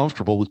very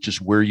comfortable with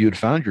just where you had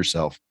found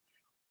yourself.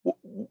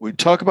 We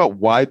talk about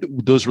why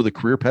those were the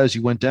career paths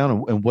you went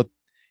down, and what,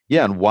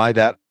 yeah, and why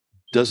that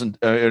doesn't.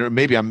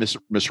 Maybe I'm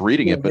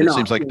misreading it, but it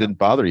seems like it didn't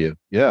bother you.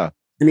 Yeah,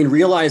 I mean,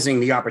 realizing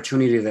the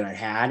opportunity that I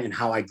had and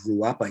how I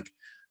grew up. Like,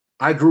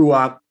 I grew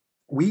up,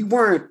 we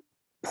weren't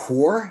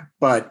poor,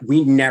 but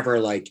we never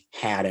like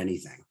had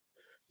anything.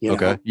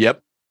 Okay.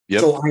 Yep.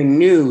 So I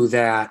knew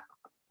that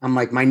I'm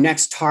like, my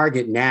next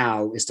target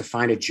now is to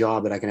find a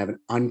job that I can have an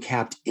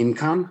uncapped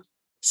income,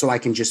 so I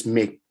can just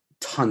make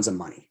tons of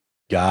money.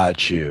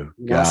 Got you.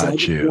 So I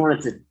just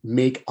wanted to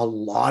make a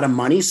lot of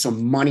money. So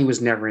money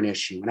was never an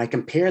issue. And I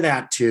compare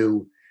that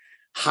to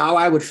how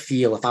I would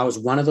feel if I was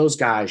one of those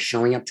guys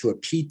showing up to a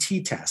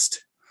PT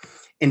test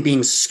and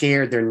being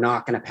scared they're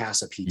not going to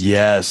pass a PT test.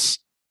 Yes.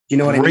 You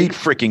know what I mean? Great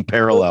freaking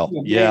parallel.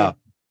 Yeah.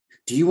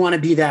 Do you want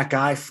to be that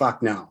guy?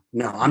 Fuck no.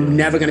 No, I'm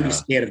never going to be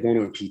scared of going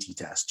to a PT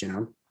test,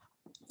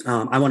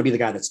 I want to be the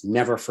guy that's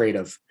never afraid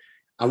of,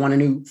 I want a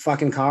new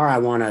fucking car. I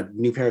want a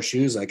new pair of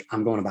shoes. Like,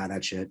 I'm going to buy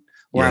that shit.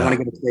 Or I want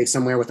to get a date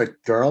somewhere with a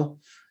girl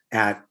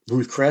at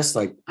Ruth Chris.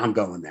 Like, I'm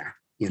going there.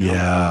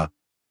 Yeah.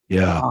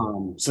 Yeah.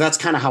 So that's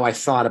kind of how I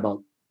thought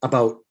about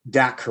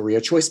that career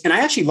choice. And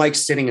I actually like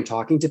sitting and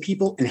talking to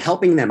people and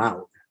helping them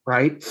out.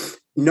 Right.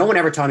 No one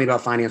ever taught me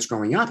about finance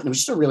growing up. And it was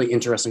just a really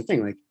interesting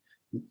thing. Like,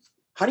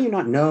 how do you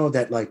not know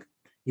that, like,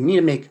 you need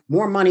to make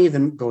more money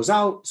than goes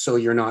out so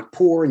you're not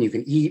poor and you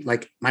can eat?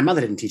 Like, my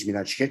mother didn't teach me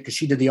that shit because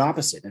she did the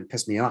opposite and it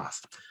pissed me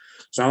off.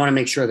 So I want to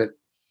make sure that,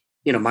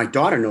 my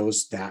daughter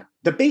knows that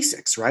the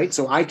basics, right?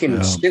 So I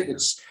can sit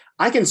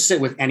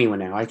with anyone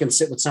now. I can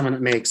sit with someone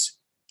that makes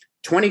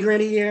 20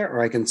 grand a year,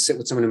 or I can sit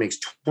with someone who makes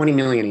 20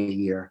 million a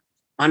year,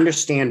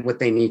 understand what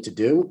they need to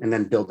do, and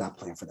then build that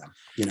plan for them,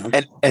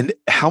 And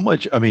how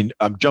much, I mean,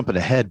 I'm jumping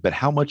ahead, but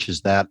how much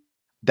is that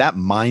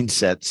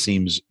mindset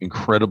seems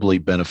incredibly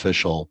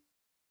beneficial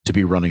to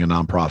be running a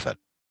nonprofit,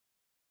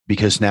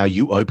 because now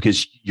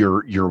because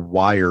you're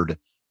wired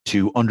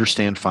to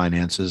understand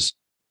finances,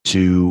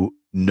 to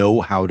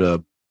know how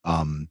to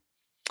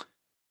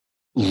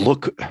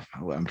look.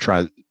 I'm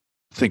trying to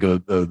think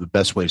of the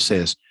best way to say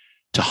this: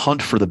 to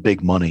hunt for the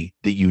big money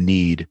that you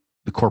need,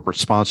 the corporate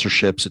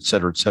sponsorships, et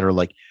cetera, et cetera.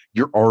 Like,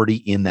 you're already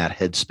in that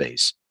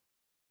headspace,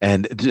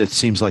 and it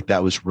seems like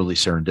that was really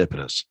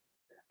serendipitous.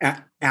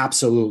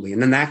 Absolutely,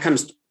 and then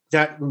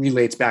that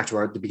relates back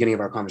to the beginning of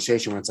our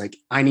conversation, where it's like,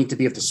 I need to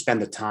be able to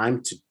spend the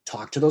time to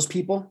talk to those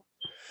people.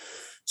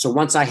 So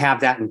once I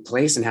have that in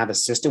place and have a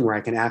system where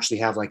I can actually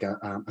have like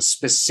a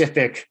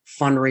specific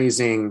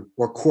fundraising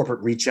or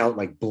corporate reach out,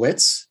 like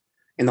blitz,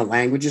 and the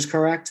language is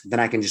correct, then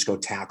I can just go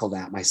tackle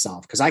that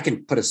myself. Cause I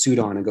can put a suit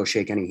on and go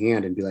shake any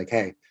hand and be like,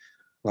 hey,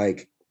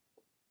 like,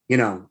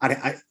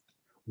 I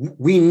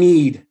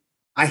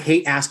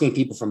hate asking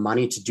people for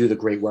money to do the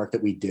great work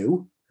that we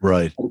do.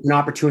 Right. It's an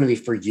opportunity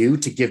for you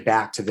to give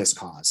back to this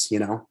cause,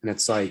 and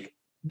it's like,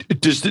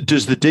 does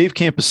the Dave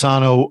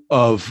Campisano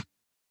of,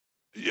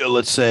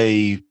 let's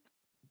say,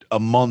 a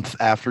month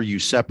after you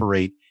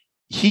separate,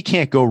 he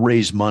can't go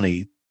raise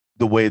money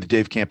the way the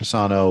Dave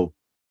Campisano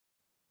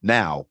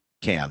now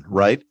can,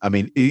 right? I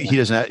mean, he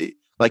doesn't have,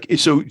 like,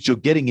 so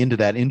getting into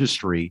that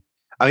industry.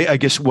 I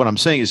guess what I'm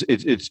saying is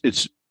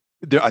it's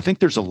there. I think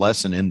there's a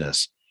lesson in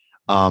this.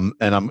 And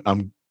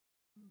I'm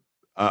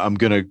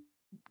going to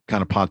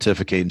kind of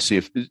pontificate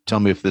and tell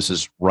me if this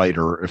is right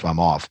or if I'm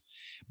off.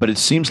 But it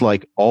seems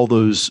like all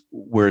those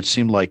where it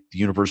seemed like the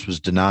universe was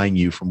denying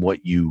you from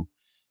what you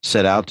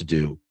set out to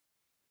do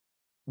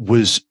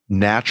was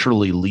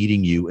naturally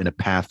leading you in a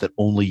path that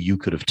only you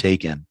could have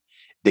taken,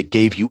 that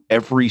gave you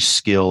every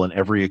skill and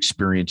every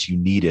experience you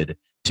needed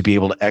to be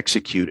able to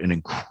execute an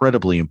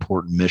incredibly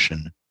important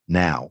mission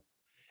now.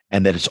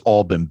 And that it's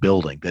all been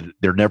building, that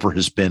there never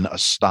has been a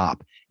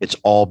stop. It's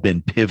all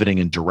been pivoting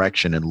in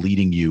direction and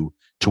leading you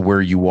to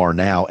where you are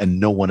now. And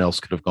no one else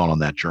could have gone on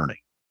that journey.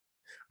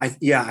 I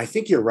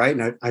think you're right.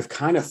 And I've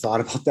kind of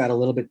thought about that a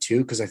little bit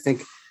too, because I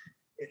think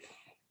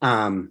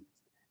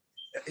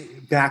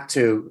back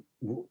to,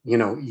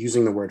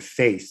 using the word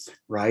faith,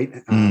 right?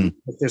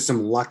 There's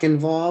some luck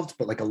involved,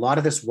 but like a lot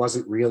of this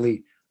wasn't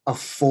really a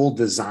full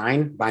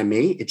design by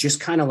me. It just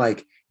kind of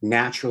like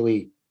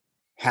naturally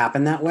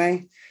happened that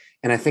way.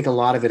 And I think a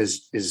lot of it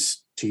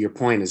is to your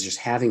point, is just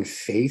having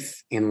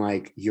faith in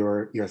like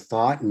your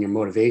thought and your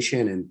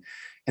motivation and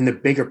the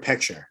bigger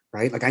picture,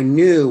 right? Like, I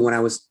knew when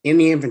I was in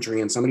the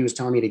infantry and somebody was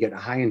telling me to get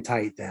high and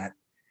tight that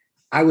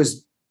I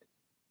was,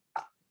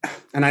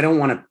 and I don't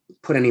want to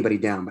put anybody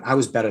down, but I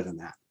was better than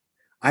that.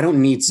 I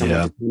don't need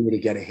someone to tell me to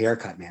get a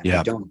haircut, man.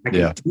 I don't. I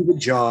can do the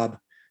job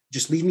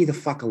just leave me the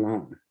fuck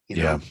alone. You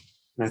know? Yeah.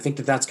 And I think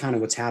that that's kind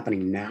of what's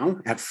happening now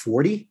at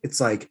 40. It's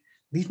like,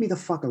 leave me the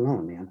fuck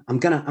alone, man. I'm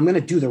going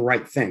to do the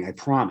right thing. I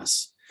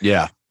promise.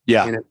 Yeah.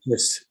 Yeah. And it's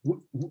just,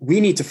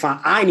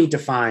 I need to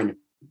find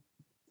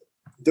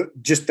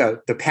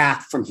the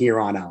path from here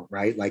on out,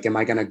 right? Like, am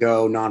I going to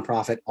go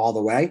nonprofit all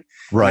the way?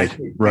 Right.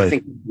 I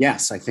think,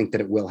 yes, I think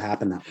that it will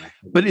happen that way.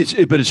 But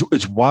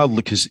it's wild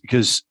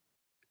because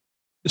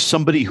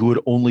somebody who had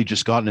only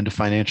just gotten into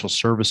financial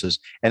services,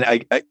 and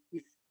I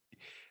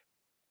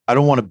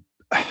don't want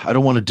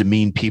to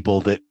demean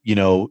people that, you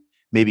know,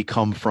 maybe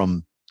come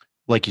from,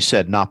 like you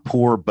said, not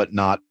poor, but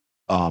not,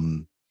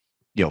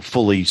 you know,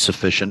 fully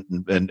sufficient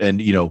and,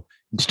 you know,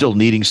 still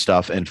needing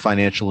stuff and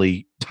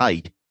financially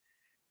tight.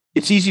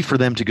 It's easy for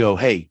them to go,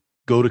 hey,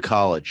 go to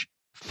college,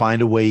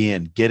 find a way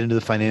in, get into the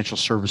financial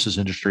services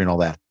industry and all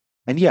that.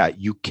 And yeah,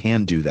 you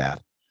can do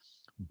that.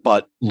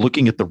 But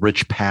looking at the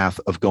rich path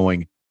of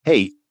going,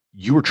 hey,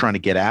 you were trying to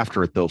get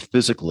after it though,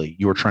 physically,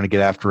 you were trying to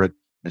get after it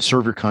and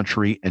serve your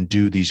country and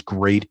do these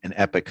great and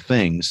epic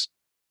things.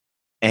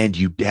 And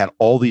you had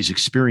all these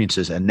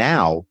experiences. And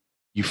now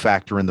you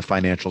factor in the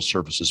financial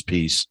services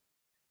piece.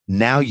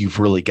 Now you've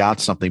really got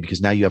something because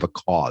now you have a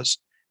cause.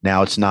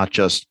 Now it's not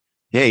just,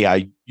 hey,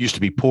 I used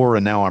to be poor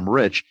and now I'm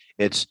rich.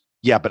 It's,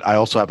 yeah, but I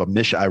also have a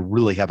mission. I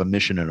really have a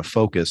mission and a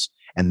focus.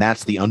 And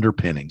that's the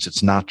underpinnings.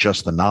 It's not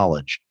just the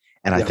knowledge.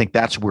 And I think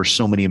that's where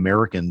so many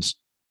Americans,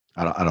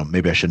 I don't,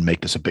 maybe I shouldn't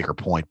make this a bigger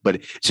point, but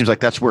it seems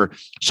like that's where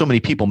so many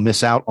people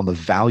miss out on the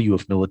value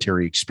of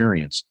military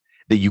experience,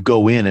 that you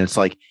go in and it's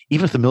like,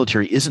 even if the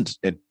military isn't,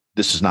 and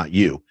this is not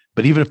you,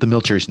 but even if the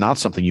military is not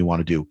something you want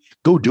to do,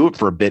 go do it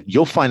for a bit.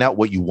 You'll find out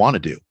what you want to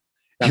do.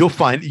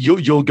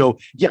 You'll go,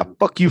 yeah,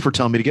 fuck you for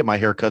telling me to get my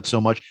hair cut so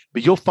much,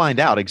 but you'll find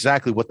out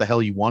exactly what the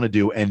hell you want to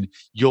do. And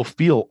you'll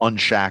feel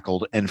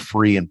unshackled and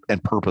free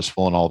and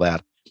purposeful and all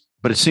that.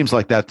 But it seems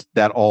like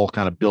that all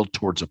kind of built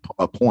towards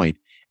a point,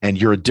 and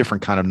you're a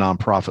different kind of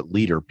nonprofit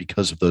leader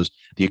because of the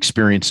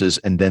experiences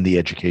and then the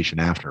education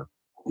after.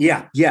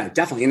 Yeah,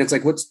 definitely. And it's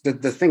like, what's the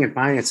thing in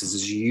finances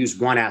is you use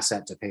one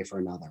asset to pay for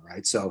another,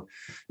 right? So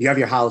you have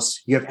your house,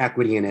 you have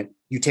equity in it,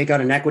 you take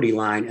out an equity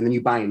line and then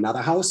you buy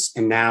another house.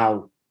 And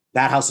now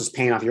that house is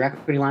paying off your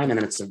equity line, and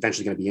then it's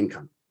eventually going to be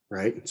income,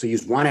 right? So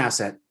use one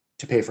asset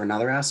to pay for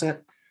another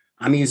asset.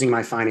 I'm using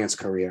my finance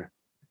career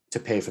to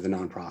pay for the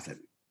nonprofit.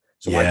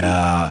 So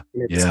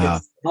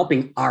it's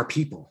helping our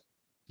people.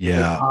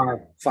 Yeah. Like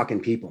our fucking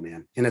people,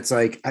 man. And it's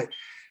like,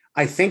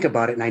 I think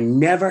about it and I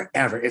never,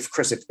 ever, if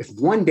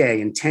one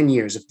day in 10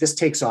 years, if this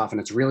takes off and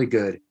it's really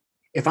good,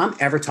 if I'm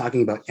ever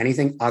talking about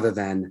anything other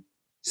than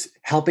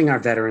helping our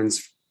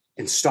veterans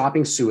and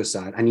stopping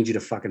suicide, I need you to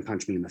fucking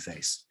punch me in the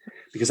face,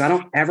 because I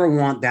don't ever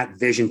want that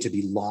vision to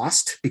be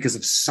lost because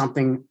of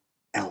something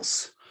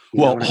else.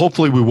 Well,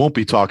 hopefully we won't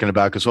be talking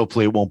about, because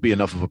hopefully it won't be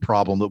enough of a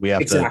problem that we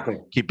have to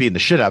keep beating the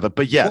shit out of it.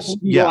 But yes, to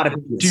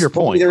your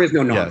point, there is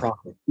no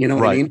nonprofit. You know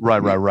what I mean?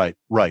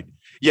 Right.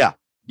 Yeah.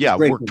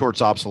 Great. Work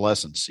towards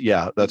obsolescence.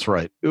 Yeah, that's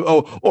right.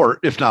 Oh, or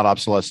if not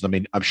obsolescence, I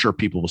mean, I'm sure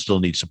people will still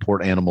need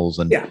support animals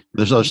and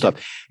there's other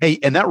stuff. Hey,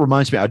 and that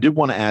reminds me, I did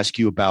want to ask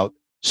you about,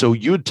 so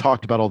you had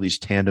talked about all these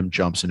tandem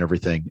jumps and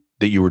everything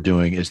that you were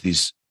doing as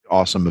these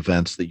awesome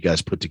events that you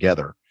guys put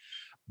together.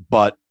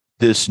 But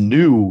this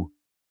new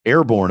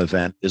airborne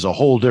event is a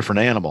whole different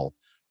animal.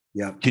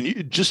 Yeah. Can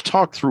you just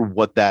talk through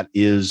what that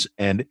is?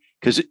 And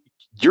because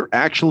you're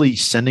actually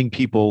sending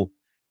people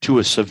to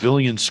a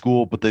civilian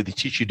school, but they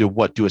teach you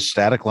to do a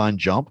static line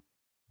jump,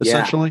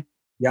 essentially?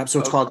 Yeah. So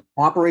it's called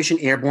Operation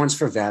Airborne's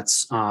for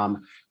Vets.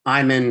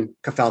 Iman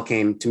Kafel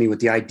came to me with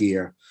the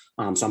idea.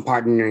 So I'm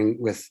partnering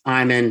with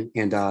Iman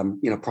and,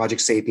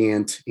 Project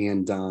Sapient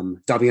and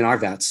WNR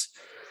Vets.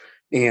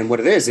 And what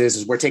it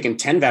is we're taking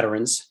 10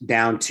 veterans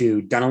down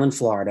to Dunedin,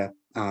 Florida,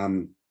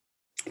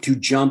 to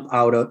jump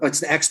out of, it's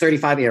the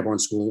X-35 Airborne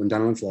School in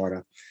Dunedin,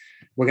 Florida.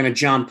 We're going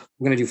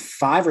to do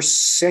 5 or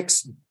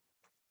 6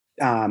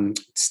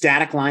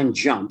 static line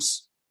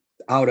jumps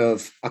out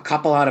of a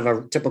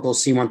typical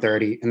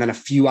C-130, and then a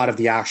few out of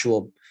the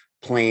actual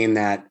plane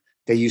that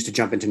they used to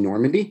jump into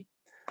Normandy.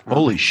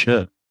 Holy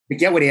shit.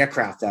 Forget what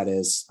aircraft that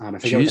is.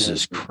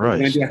 Jesus Christ. We're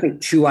going to do, I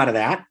think, 2 out of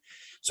that.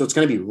 So it's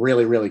going to be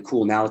really, really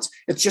cool. Now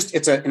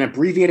it's an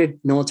abbreviated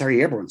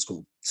military airborne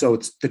school. So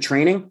it's the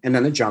training and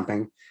then the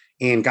jumping,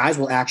 and guys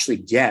will actually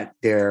get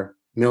their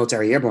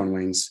military airborne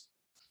wings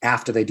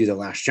after they do the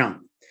last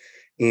jump.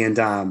 And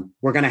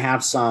we're going to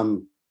have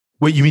some.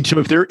 Wait, you mean, so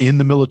if they're in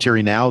the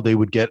military now, they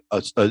would get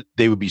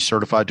they would be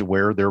certified to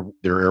wear their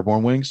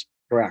airborne wings?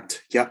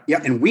 Correct. Yeah.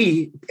 And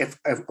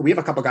if we have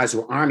a couple of guys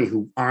who are Army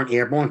who aren't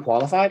airborne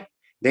qualified,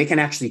 they can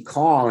actually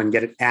call and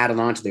get it added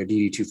onto their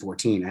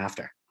DD-214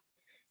 after.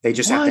 They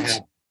just have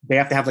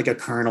to have like a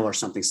colonel or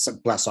something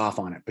bless off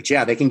on it. But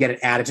yeah, they can get it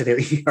added to their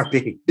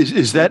ERB.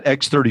 Is that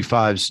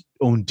X-35's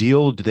own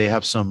deal? Do they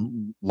have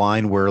some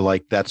line where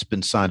like that's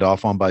been signed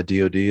off on by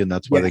DOD and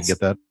that's why they get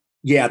that?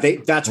 Yeah,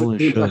 that's what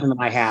the impression that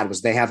I had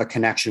was they have a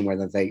connection where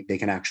they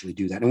can actually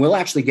do that. And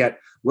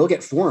we'll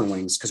get foreign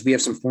wings because we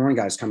have some foreign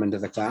guys come into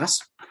the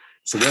class.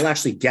 So we'll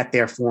actually get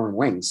their foreign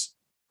wings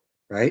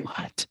right?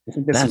 What? I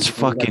think there's That's some,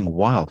 fucking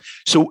wild.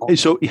 So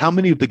how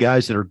many of the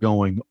guys that are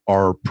going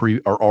are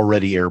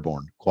already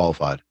airborne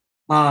qualified?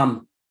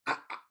 Um, I,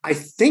 I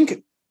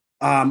think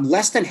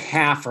less than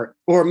half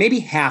or maybe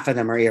half of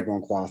them are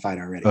airborne qualified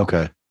already.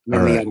 Okay. And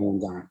All then the right. other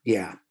ones aren't.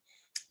 Yeah.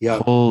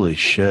 Yep. Holy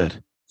shit.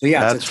 So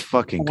yeah, That's it's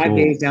fucking 5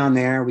 days cool. down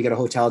there. We got a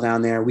hotel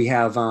down there. We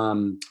have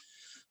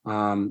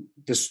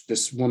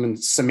this woman,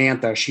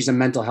 Samantha. She's a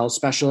mental health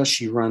specialist.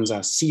 She runs a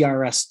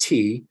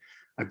CRST.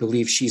 I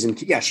believe she's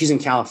in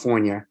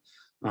California.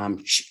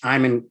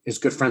 I'm is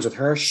good friends with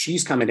her.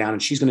 She's coming down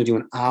and she's going to do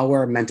an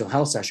hour mental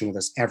health session with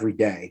us every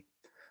day.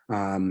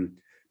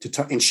 To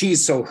talk, and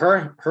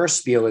her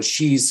spiel is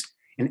she's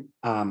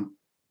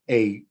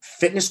a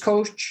fitness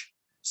coach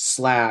 /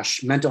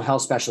 mental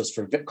health specialist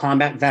for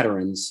combat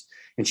veterans,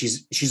 and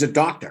she's a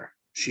doctor.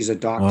 She's a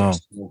doctor. Wow.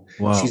 So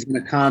Wow. she's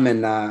going to come,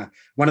 and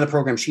one of the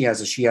programs she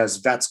has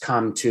vets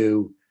come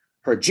to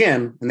her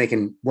gym and they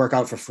can work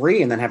out for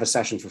free and then have a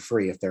session for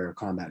free if they're a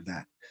combat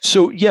vet.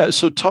 So yeah,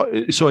 so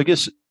I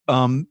guess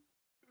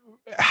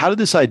how did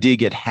this idea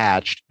get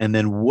hatched, and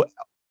then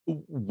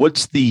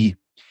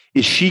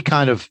is she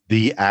kind of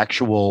the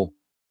actual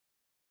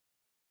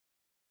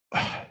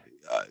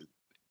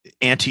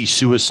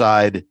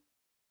anti-suicide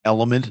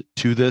element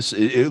to this?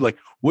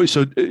 What's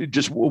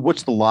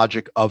the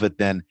logic of it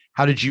then?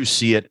 How did you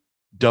see it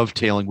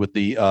dovetailing with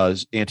the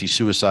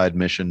anti-suicide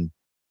mission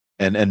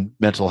and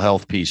mental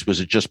health piece? Was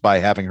it just by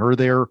having her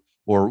there,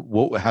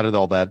 or how did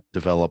all that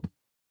develop?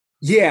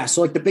 Yeah.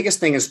 So like the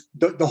biggest thing is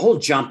the whole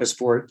jump is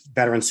for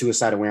veteran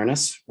suicide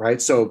awareness, right?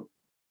 So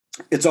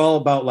it's all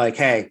about like,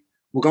 hey,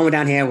 we're going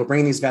down here. We're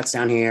bringing these vets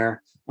down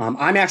here.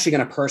 I'm actually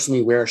going to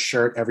personally wear a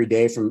shirt every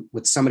day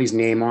with somebody's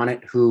name on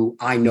it who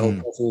I know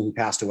personally who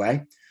passed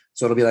away.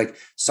 So it'll be like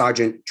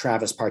Sergeant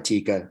Travis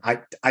Partika.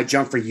 I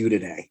jumped for you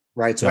today,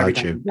 right? So every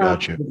time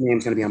his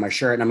name's going to be on my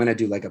shirt, and I'm going to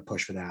do like a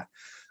push for that.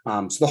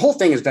 So the whole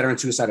thing is veteran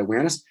suicide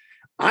awareness.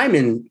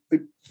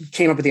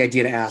 Came up with the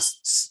idea to ask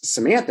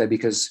Samantha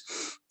because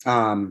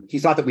he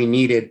thought that we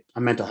needed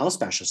a mental health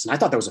specialist, and I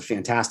thought that was a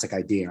fantastic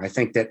idea. I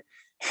think that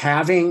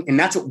and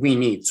that's what we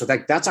need. So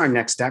that's our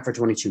next step for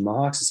 22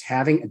 Mohawks is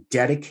having a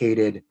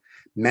dedicated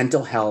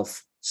mental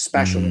health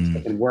specialist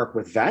that can work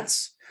with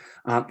vets.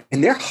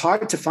 And they're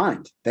hard to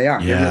find. They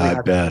are. Yeah, really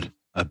I bet.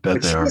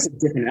 But she has a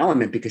different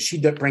element because she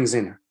brings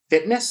in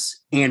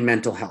fitness and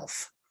mental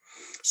health.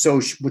 So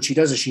what she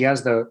does is she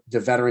has the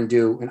veteran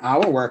do an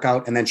hour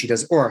workout, and then she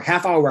does, or a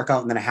half-hour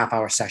workout and then a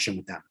half-hour session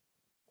with them.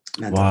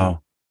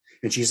 Wow.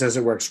 And she says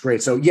it works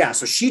great. So yeah,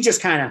 so she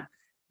just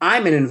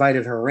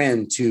invited her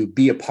in to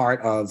be a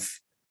part of,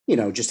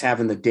 just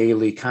having the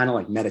daily kind of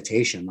like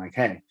meditation, like,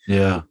 hey,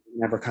 yeah,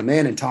 never come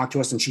in and talk to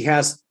us. And she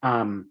has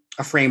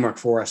a framework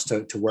for us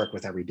to work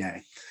with every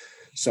day.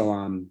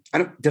 So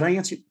did I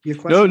answer your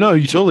question? No,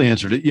 you totally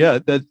answered it. Yeah.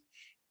 That,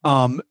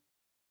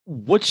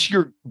 what's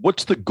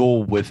the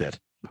goal with it?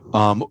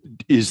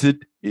 Is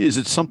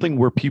it something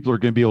where people are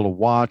going to be able to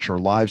watch or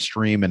live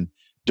stream and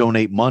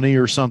donate money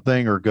or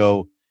something, or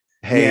go,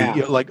 hey,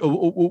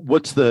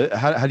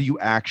 how do you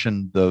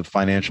action the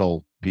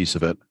financial piece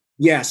of it?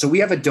 Yeah. So we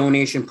have a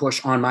donation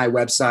push on my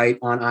website,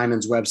 on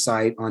Iman's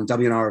website, on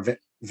WNR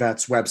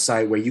Vet's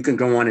website, where you can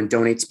go on and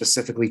donate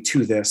specifically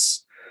to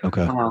this.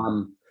 Okay.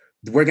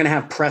 We're going to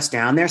have press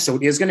down there. So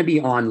it is going to be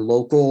on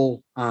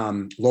local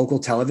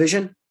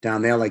television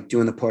down there, like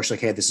doing the push, like,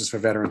 hey, this is for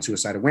veteran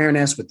suicide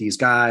awareness with these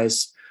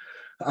guys.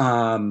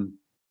 The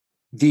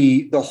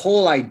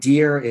whole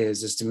idea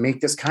is to make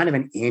this kind of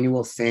an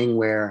annual thing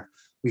where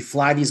we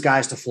fly these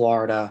guys to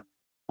Florida.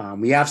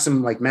 We have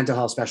some like mental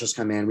health specialists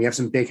come in. We have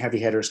some big heavy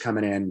hitters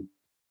coming in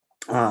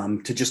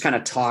to just kind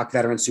of talk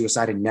veteran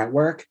suicide and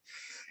network.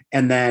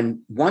 And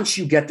then once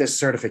you get this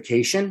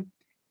certification,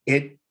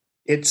 it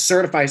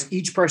certifies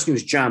each person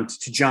who's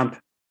jumped to jump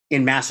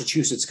in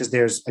Massachusetts, because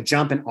there's a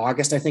jump in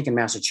August, I think, in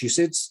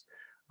Massachusetts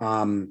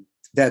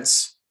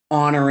that's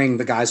honoring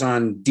the guys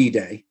on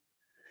D-Day.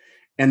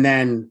 And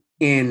then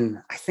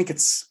in, I think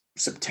it's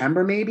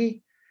September,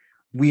 maybe,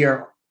 we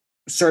are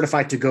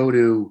certified to go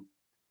to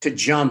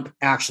jump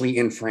actually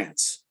in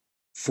France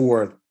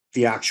for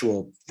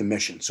the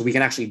mission. So we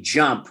can actually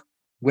jump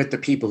with the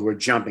people who are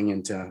jumping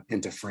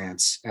into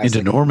France.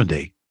 Into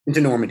Normandy.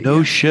 No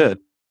yeah. shit.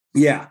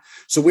 Yeah.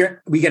 So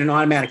we get an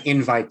automatic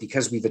invite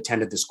because we've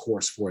attended this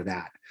course for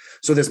that.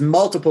 So there's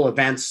multiple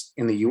events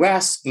in the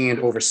US and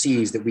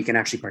overseas that we can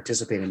actually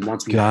participate in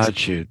once we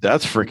got you.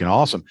 That's freaking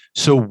awesome.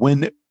 So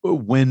when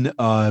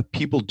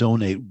people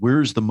donate,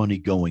 where's the money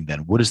going then?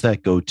 What does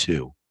that go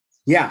to?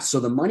 Yeah.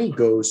 So the money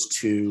goes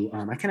to,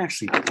 I can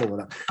actually pull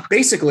it up.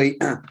 Basically,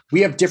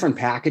 we have different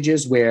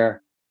packages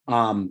where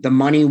the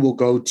money will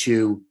go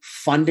to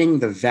funding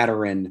the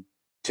veteran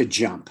to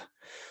jump.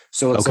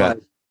 So it's like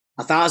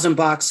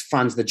 $1,000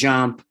 funds the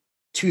jump,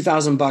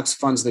 $2,000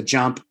 funds the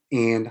jump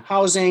and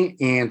housing,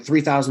 and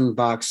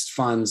 $3,000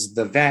 funds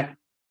the vet,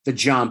 the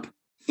jump,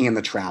 and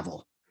the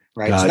travel.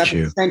 Right. So that's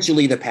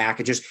essentially the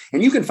packages.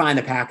 And you can find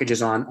the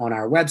packages on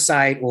our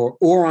website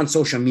or on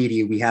social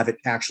media. We have it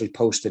actually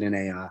posted in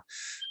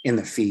in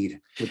the feed.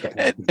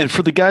 And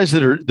for the guys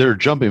that are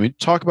jumping, I mean,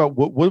 talk about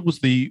what was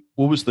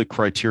the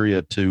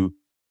criteria to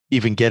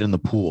even get in the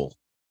pool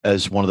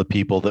as one of the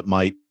people that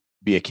might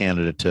be a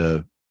candidate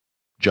to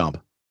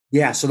jump?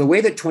 Yeah. So the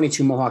way that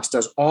 22 Mohawks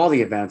does all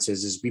the events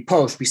is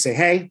we say,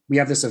 hey, we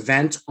have this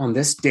event on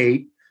this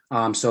date.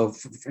 So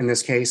in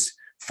this case,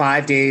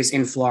 5 days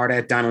in Florida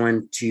at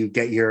Dunlin to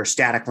get your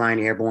static line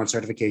airborne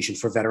certification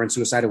for veteran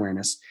suicide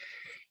awareness.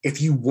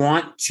 If you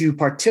want to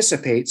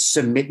participate,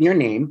 submit your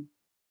name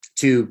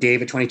to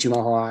Dave at 22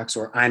 Mohawks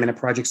or I'm in a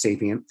Project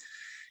Sapient.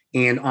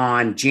 And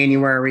on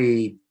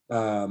January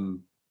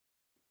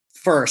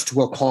 1st,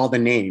 we'll call the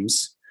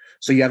names.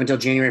 So you have until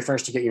January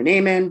 1st to get your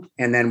name in,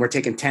 and then we're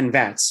taking 10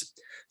 vets.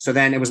 So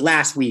then it was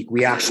last week,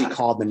 we actually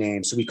called the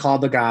names. So we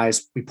called the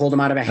guys, we pulled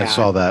them out of a hat. I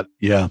saw that.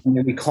 Yeah. And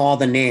then we call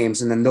the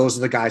names, and then those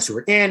are the guys who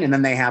are in, and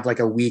then they have like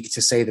a week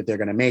to say that they're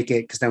going to make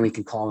it, because then we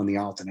can call in the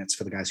alternates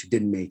for the guys who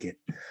didn't make it.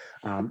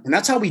 And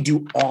that's how we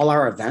do all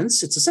our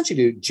events. It's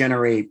essentially to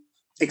generate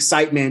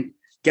excitement,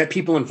 get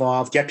people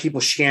involved, get people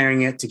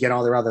sharing it to get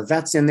all their other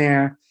vets in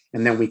there.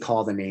 And then we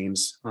call the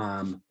names.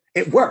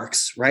 It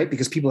works, right?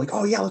 Because people are like,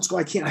 oh yeah, let's go.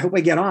 I hope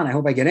I get on. I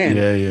hope I get in.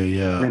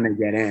 Yeah. And they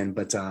get in,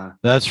 but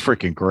that's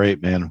freaking great,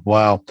 man.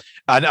 Wow.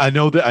 I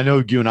know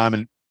you and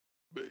I,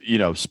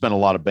 spent a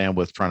lot of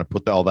bandwidth trying to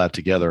put all that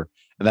together.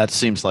 And that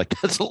seems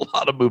like that's a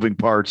lot of moving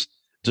parts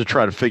to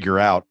try to figure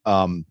out.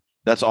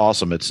 That's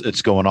awesome.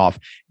 It's going off.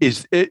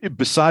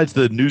 Besides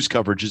the news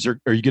coverage,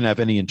 are you going to have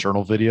any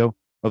internal video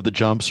of the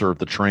jumps or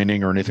the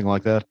training or anything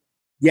like that?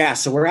 Yeah,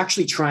 so we're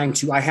actually trying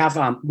to.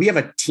 We have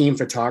a team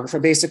photographer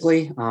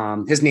basically.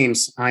 His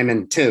name's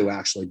Iman too,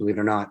 actually, believe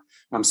it or not,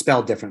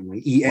 spelled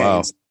differently,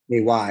 EAY.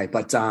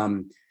 But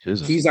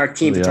he's our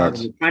team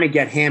photographer. We're trying to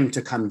get him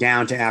to come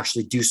down to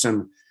actually do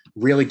some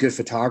really good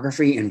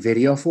photography and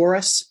video for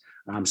us.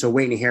 So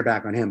waiting to hear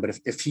back on him. But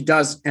if he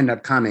does end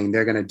up coming,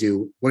 we're gonna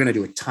do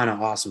a ton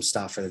of awesome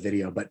stuff for the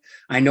video. But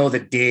I know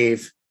that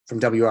Dave from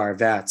WR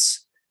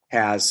Vets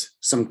has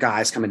some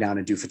guys coming down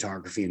and do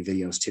photography and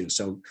videos too.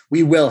 So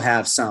we will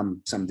have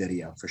some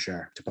video for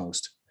sure to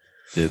post.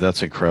 Dude,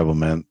 that's incredible,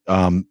 man.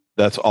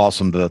 That's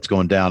awesome that's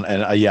going down.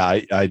 And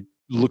I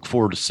look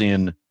forward to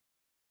seeing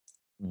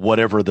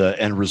whatever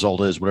the end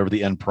result is, whatever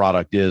the end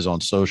product is on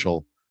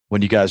social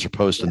when you guys are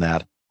posting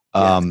that.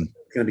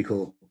 It's going to be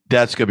cool.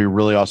 That's going to be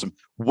really awesome.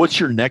 What's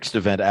your next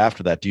event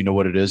after that? Do you know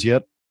what it is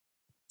yet?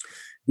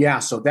 Yeah.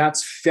 So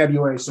that's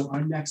February. So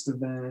our next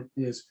event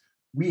is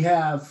we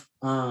have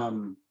a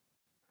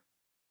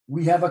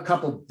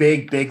couple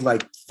big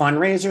like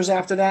fundraisers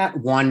after that.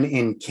 One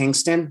in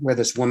Kingston where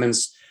this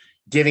woman's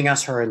giving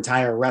us her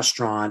entire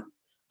restaurant.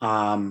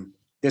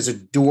 There's a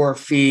door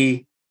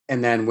fee,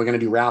 and then we're going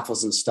to do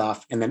raffles and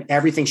stuff. And then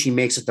everything she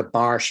makes at the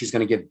bar, she's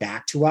going to give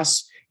back to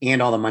us,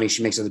 and all the money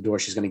she makes at the door,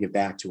 she's going to give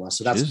back to us.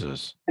 So that's,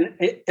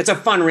 it's a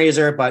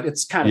fundraiser, but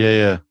it's kind of,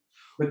 yeah.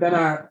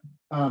 But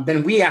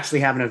then we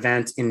actually have an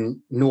event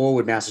in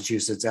Norwood,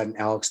 Massachusetts at an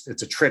Elks.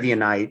 It's a trivia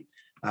night.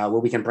 Where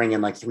we can bring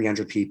in like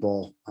 300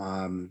 people.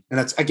 And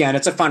that's, again,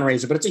 it's a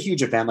fundraiser, but it's a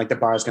huge event. Like the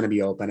bar is going to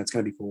be open. It's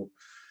going to be cool.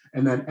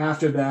 And then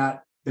after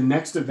that, the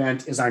next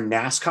event is our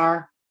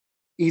NASCAR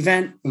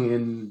event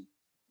in,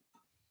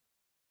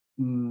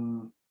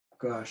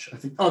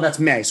 that's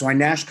May. So our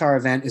NASCAR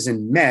event is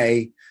in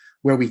May,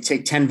 where we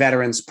take 10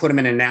 veterans, put them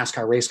in a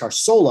NASCAR race car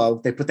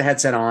solo. They put the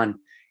headset on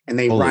and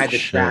they ride the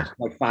track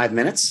for like 5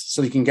 minutes.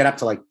 So you can get up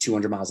to like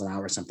 200 miles an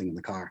hour or something in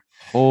the car.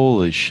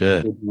 Holy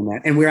shit.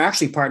 And we're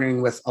actually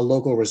partnering with a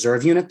local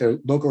reserve unit.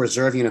 The local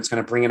reserve unit's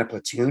going to bring in a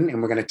platoon,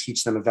 and we're going to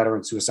teach them a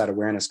veteran suicide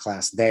awareness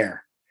class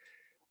there.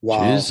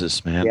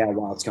 Jesus, man. Yeah,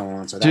 while it's going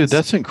on. So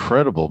that's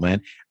incredible,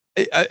 man.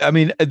 I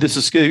mean, this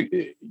is,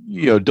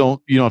 you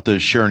don't have to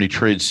share any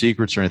trade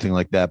secrets or anything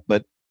like that,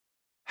 but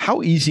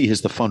how easy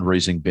has the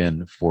fundraising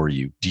been for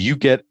you?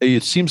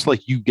 It seems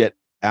like you get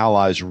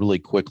allies really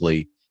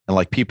quickly, and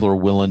like people are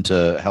willing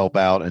to help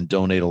out and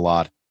donate a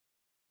lot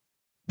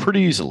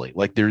pretty easily.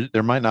 Like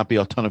there might not be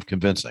a ton of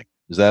convincing.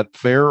 Is that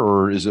fair,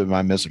 or am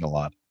I missing a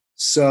lot?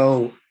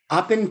 So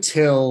up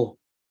until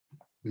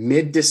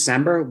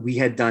mid-December, we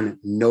had done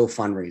no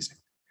fundraising.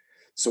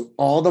 So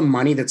all the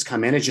money that's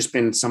come in has just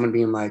been someone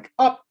being like,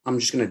 oh, I'm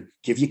just going to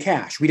give you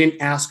cash. We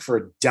didn't ask for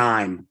a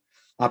dime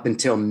up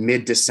until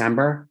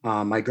mid-December.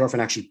 My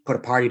girlfriend actually put a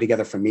party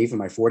together for me for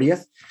my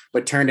 40th,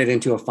 but turned it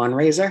into a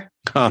fundraiser.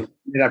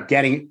 Ended up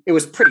it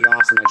was pretty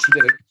awesome. Like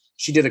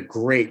she did a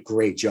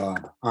great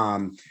job.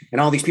 And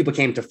all these people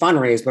came to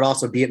fundraise, but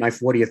also be at my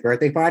 40th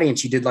birthday party. And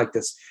she did like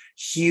this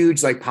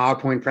huge like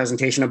PowerPoint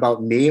presentation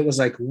about me. It was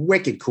like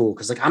wicked cool.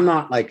 Cause like, I'm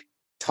not like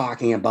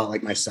talking about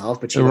like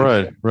myself, but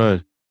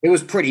right. It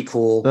was pretty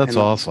cool. That's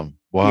awesome.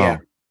 Wow. Yeah.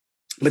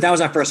 But that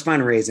was our first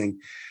fundraising.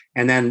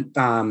 And then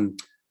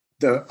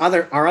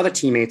our other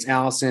teammates,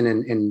 Allison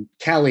and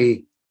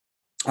Kelly,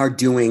 are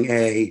doing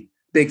a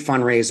big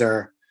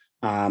fundraiser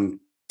to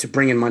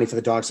bring in money for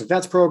the Dogs and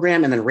Vets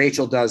program. And then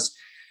Rachel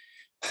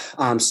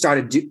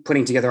started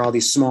putting together all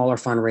these smaller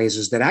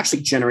fundraisers that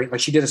actually generate,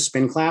 like she did a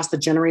spin class that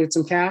generated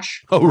some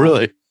cash. Oh,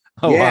 really?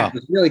 Oh, yeah, wow. It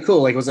was really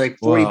cool. Like it was like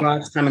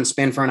 $40, come and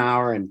spin for an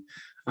hour. And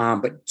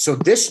But so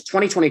this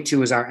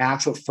 2022 is our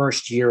actual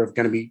first year of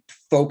going to be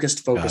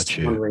focused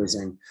Gotcha.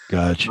 fundraising.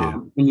 Gotcha.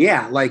 And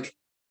yeah, like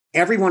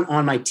everyone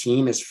on my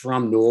team is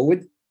from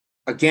Norwood,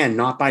 again,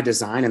 not by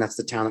design. And that's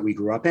the town that we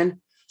grew up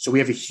in. So we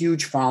have a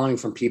huge following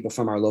from people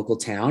from our local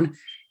town,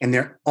 and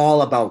they're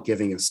all about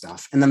giving us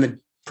stuff. And then the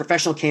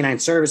professional canine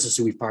services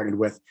who we've partnered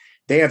with,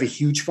 they have a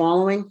huge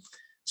following.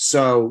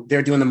 So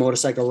they're doing the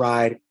motorcycle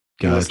ride.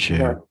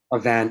 Gotcha.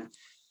 Event.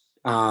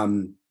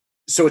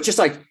 So it's just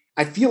like,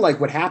 I feel like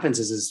what happens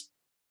is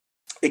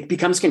it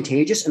becomes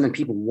contagious, and then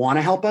people want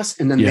to help us,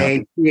 and then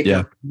they create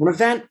their own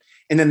event,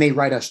 and then they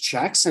write us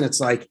checks. And it's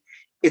like,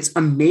 it's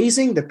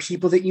amazing the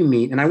people that you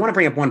meet. And I want to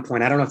bring up one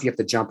point. I don't know if you have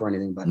to jump or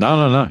anything, but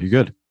no, you're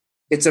good.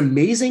 It's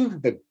amazing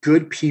the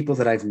good people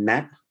that I've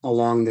met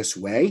along this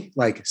way,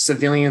 like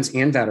civilians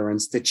and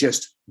veterans that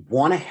just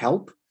want to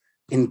help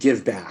and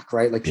give back,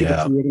 right? Like people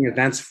creating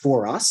events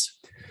for us.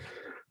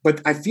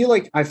 But I feel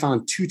like I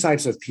found two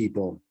types of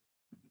people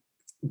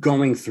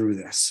going through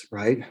this,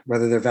 right?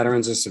 Whether they're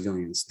veterans or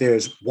civilians.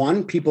 There's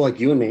one, people like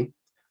you and me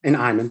and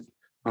Iman,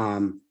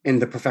 and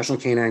the professional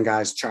canine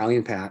guys, Charlie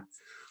and Pat,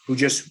 who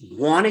just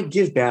want to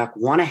give back,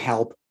 want to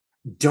help,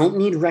 don't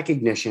need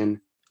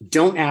recognition,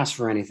 don't ask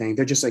for anything.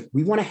 They're just like,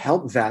 we want to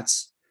help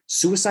vets.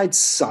 Suicide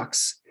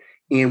sucks,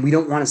 and we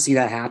don't want to see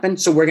that happen.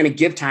 So we're going to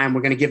give time,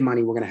 we're going to give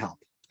money, we're going to help,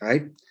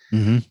 right?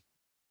 Mm-hmm.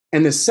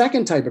 And the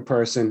second type of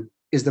person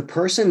is the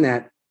person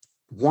that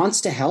wants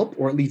to help,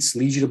 or at least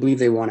leads you to believe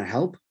they want to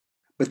help,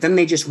 but then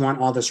they just want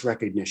all this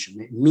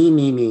recognition.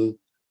 Me.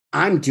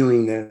 I'm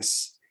doing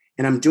this,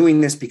 and I'm doing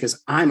this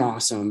because I'm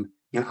awesome,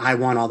 and I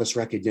want all this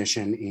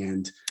recognition,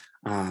 and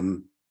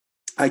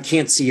I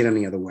can't see it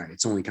any other way.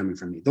 It's only coming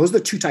from me. Those are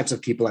the two types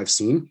of people I've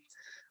seen.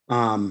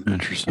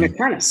 Interesting. And it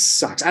kind of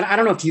sucks. I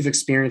don't know if you've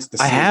experienced this.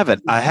 I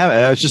haven't.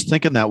 I was just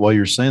thinking that while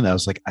you're saying that. I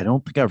was like, I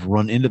don't think I've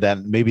run into that.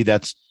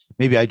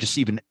 Maybe I just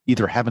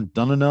either haven't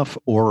done enough,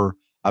 or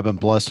I've been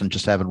blessed and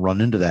just haven't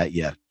run into that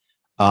yet.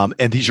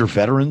 And these are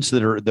veterans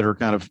that are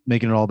kind of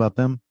making it all about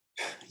them.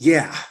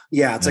 Yeah.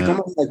 It's like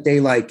almost like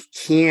they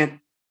can't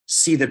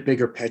see the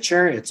bigger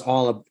picture. It's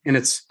all, and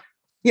it's,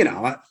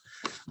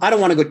 I don't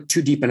want to go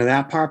too deep into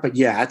that part, but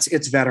yeah,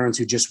 it's veterans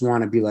who just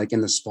want to be like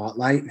in the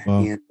spotlight.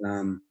 Wow.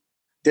 And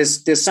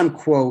there's some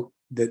quote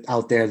that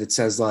out there that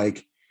says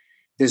like,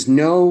 there's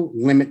no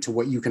limit to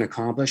what you can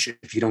accomplish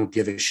if you don't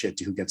give a shit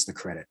to who gets the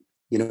credit.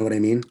 You know what I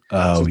mean?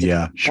 Oh,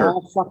 yeah, sure. We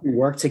all fucking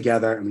work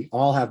together, and we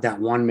all have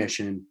that one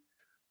mission.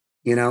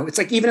 It's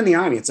like, even in the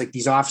Army, it's like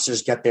these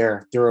officers get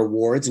their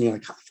awards, and you're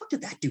like, how the fuck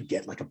did that dude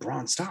get like a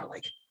Bronze Star?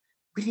 Like,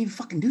 we didn't even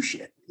fucking do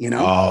shit,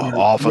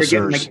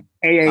 officers. Like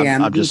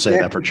AAM. I'm just saying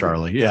that for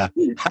Charlie. Yeah.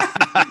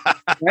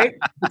 Right.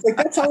 It's like,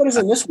 that's how it is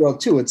in this world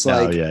too. It's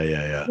like,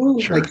 yeah.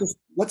 Sure. Like,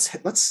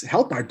 let's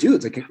help our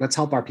dudes. Like, let's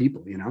help our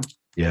people,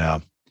 Yeah.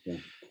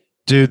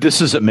 Dude, this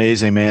is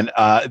amazing, man.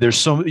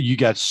 You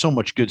got so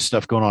much good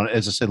stuff going on.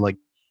 As I said, like,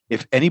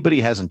 if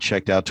anybody hasn't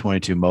checked out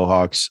 22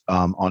 Mohawks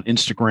on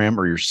Instagram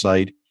or your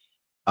site,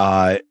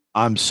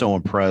 I'm so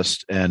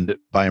impressed. And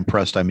by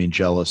impressed, I mean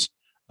jealous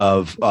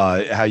of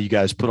how you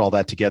guys put all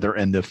that together,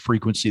 and the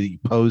frequency that you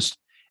post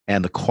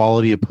and the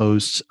quality of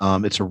posts.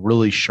 It's a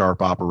really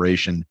sharp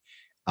operation.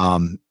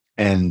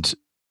 And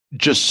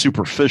just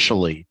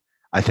superficially,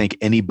 I think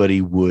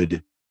anybody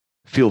would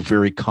feel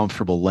very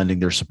comfortable lending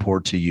their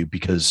support to you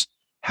because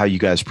how you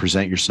guys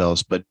present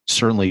yourselves, but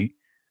certainly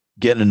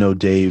getting to know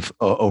Dave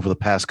over the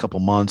past couple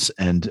months.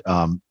 And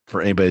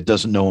for anybody that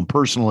doesn't know him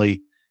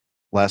personally,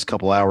 last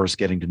couple hours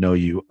getting to know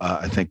you,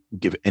 I think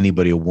give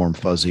anybody a warm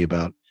fuzzy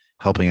about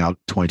helping out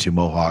 22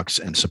 Mohawks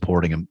and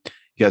supporting them.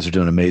 You guys are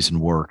doing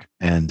amazing work.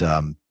 And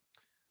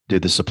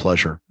dude, this is a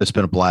pleasure. It's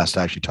been a blast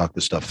to actually talk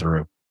this stuff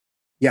through.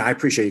 Yeah, I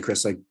appreciate you,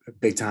 Chris, like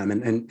big time.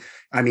 And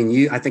I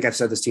mean, I think I've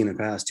said this to you in the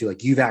past too,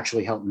 like you've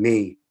actually helped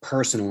me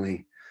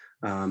personally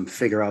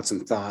figure out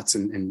some thoughts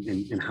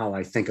and how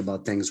I think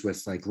about things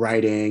with like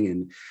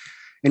writing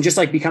and just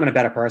like becoming a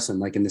better person,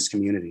 like in this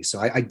community.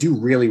 So I do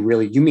really,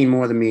 really, you mean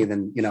more than me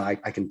than, I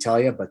can tell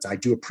you, but I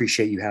do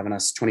appreciate you having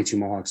us 22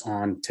 Mohawks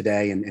on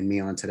today and me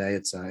on today.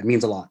 It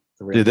means a lot.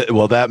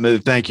 Really.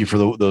 Thank you for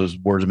those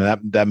words. I mean,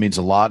 that means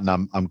a lot, and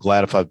I'm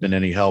glad if I've been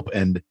any help.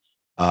 And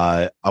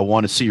I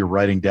want to see your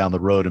writing down the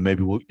road, and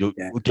maybe we'll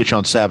get you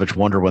on Savage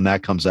Wonder when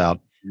that comes out,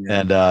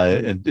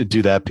 and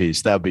do that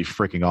piece. That would be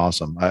freaking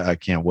awesome. I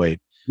can't wait.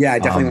 Yeah, I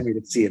definitely want you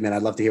to see it, man.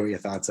 I'd love to hear what your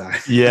thoughts are.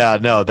 Yeah,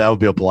 no, that would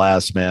be a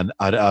blast, man.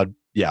 I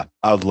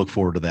would look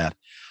forward to that.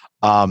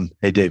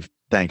 Hey, Dave,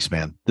 thanks,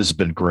 man. This has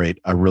been great.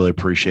 I really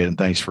appreciate it. And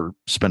thanks for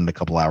spending a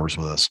couple hours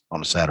with us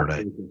on a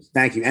Saturday.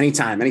 Thank you.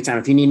 Anytime.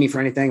 If you need me for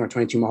anything or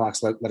 22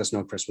 Mohawks, let us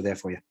know, Chris. We're there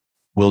for you.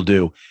 Will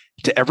do.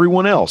 To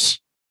everyone else,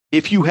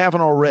 if you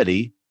haven't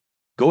already,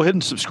 go ahead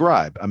and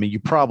subscribe. I mean, you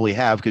probably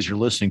have because you're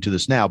listening to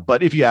this now.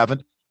 But if you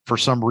haven't, for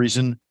some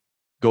reason,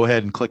 go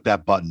ahead and click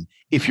that button.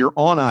 If you're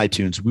on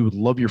iTunes, we would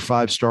love your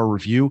 5-star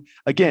review.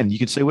 Again, you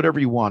can say whatever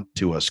you want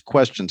to us.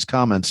 Questions,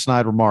 comments,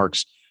 snide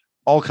remarks,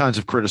 all kinds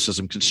of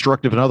criticism,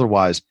 constructive and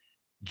otherwise.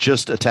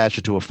 Just attach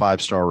it to a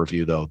 5-star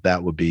review, though.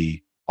 That would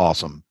be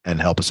awesome and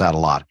help us out a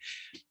lot.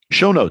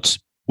 Show notes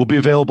will be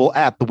available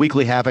at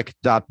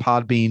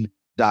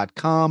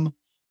theweeklyhavoc.podbean.com,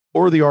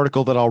 or the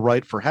article that I'll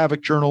write for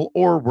Havoc Journal,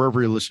 or wherever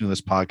you're listening to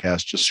this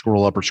podcast. Just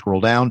scroll up or scroll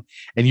down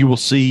and you will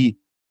see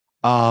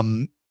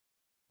all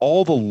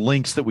the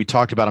links that we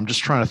talked about. I'm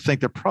just trying to think.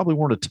 There probably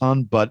weren't a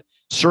ton, but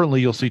certainly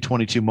you'll see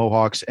 22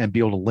 Mohawks and be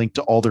able to link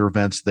to all their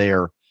events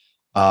there.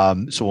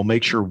 So we'll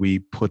make sure we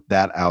put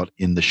that out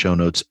in the show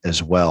notes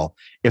as well.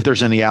 If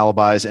there's any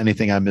alibis,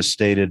 anything I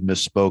misstated,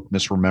 misspoke,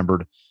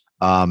 misremembered,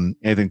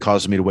 anything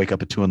causing me to wake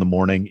up at 2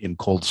 a.m. in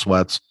cold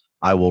sweats,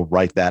 I will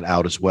write that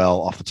out as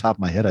well. Off the top of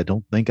my head, I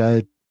don't think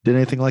I did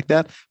anything like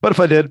that, but if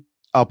I did,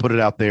 I'll put it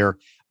out there.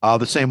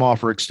 The same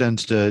offer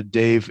extends to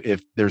Dave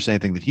if there's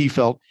anything that he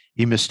felt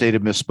he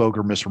misstated, misspoke,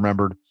 or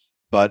misremembered.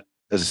 But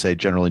as I say,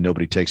 generally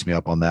nobody takes me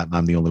up on that, and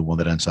I'm the only one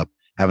that ends up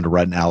having to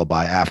write an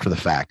alibi after the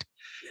fact.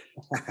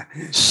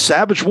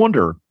 Savage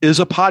Wonder is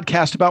a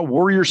podcast about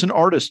warriors and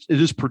artists.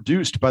 It is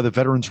produced by the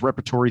Veterans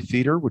Repertory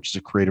Theater, which is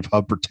a creative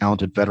hub for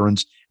talented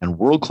veterans and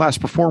world-class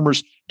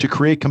performers to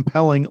create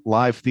compelling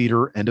live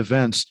theater and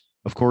events.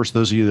 Of course,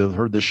 those of you that have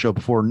heard this show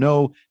before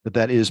know that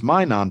that is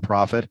my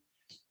nonprofit,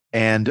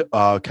 and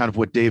kind of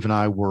what Dave and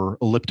I were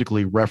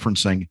elliptically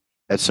referencing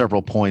at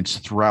several points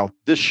throughout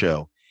this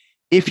show.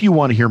 If you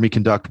want to hear me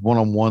conduct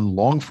one-on-one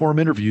long-form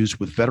interviews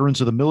with veterans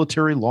of the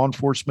military, law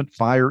enforcement,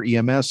 fire,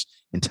 EMS,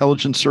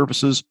 intelligence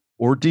services,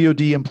 or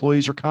DoD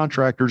employees or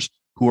contractors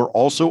who are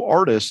also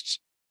artists,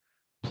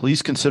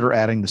 please consider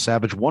adding the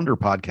Savage Wonder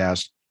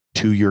podcast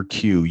to your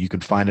queue. You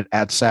can find it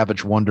at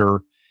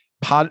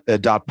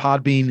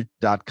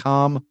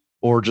savagewonder.podbean.com,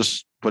 or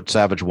just put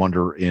Savage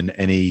Wonder in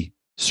any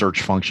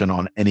search function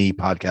on any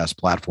podcast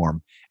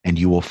platform, and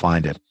you will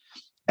find it.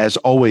 As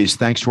always,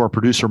 thanks to our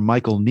producer,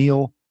 Michael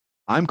Neal.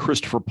 I'm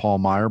Christopher Paul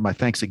Meyer. My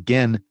thanks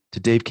again to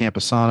Dave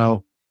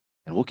Campisano,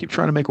 and we'll keep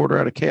trying to make order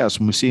out of chaos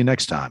when we see you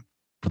next time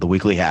for the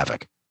Weekly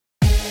Havoc.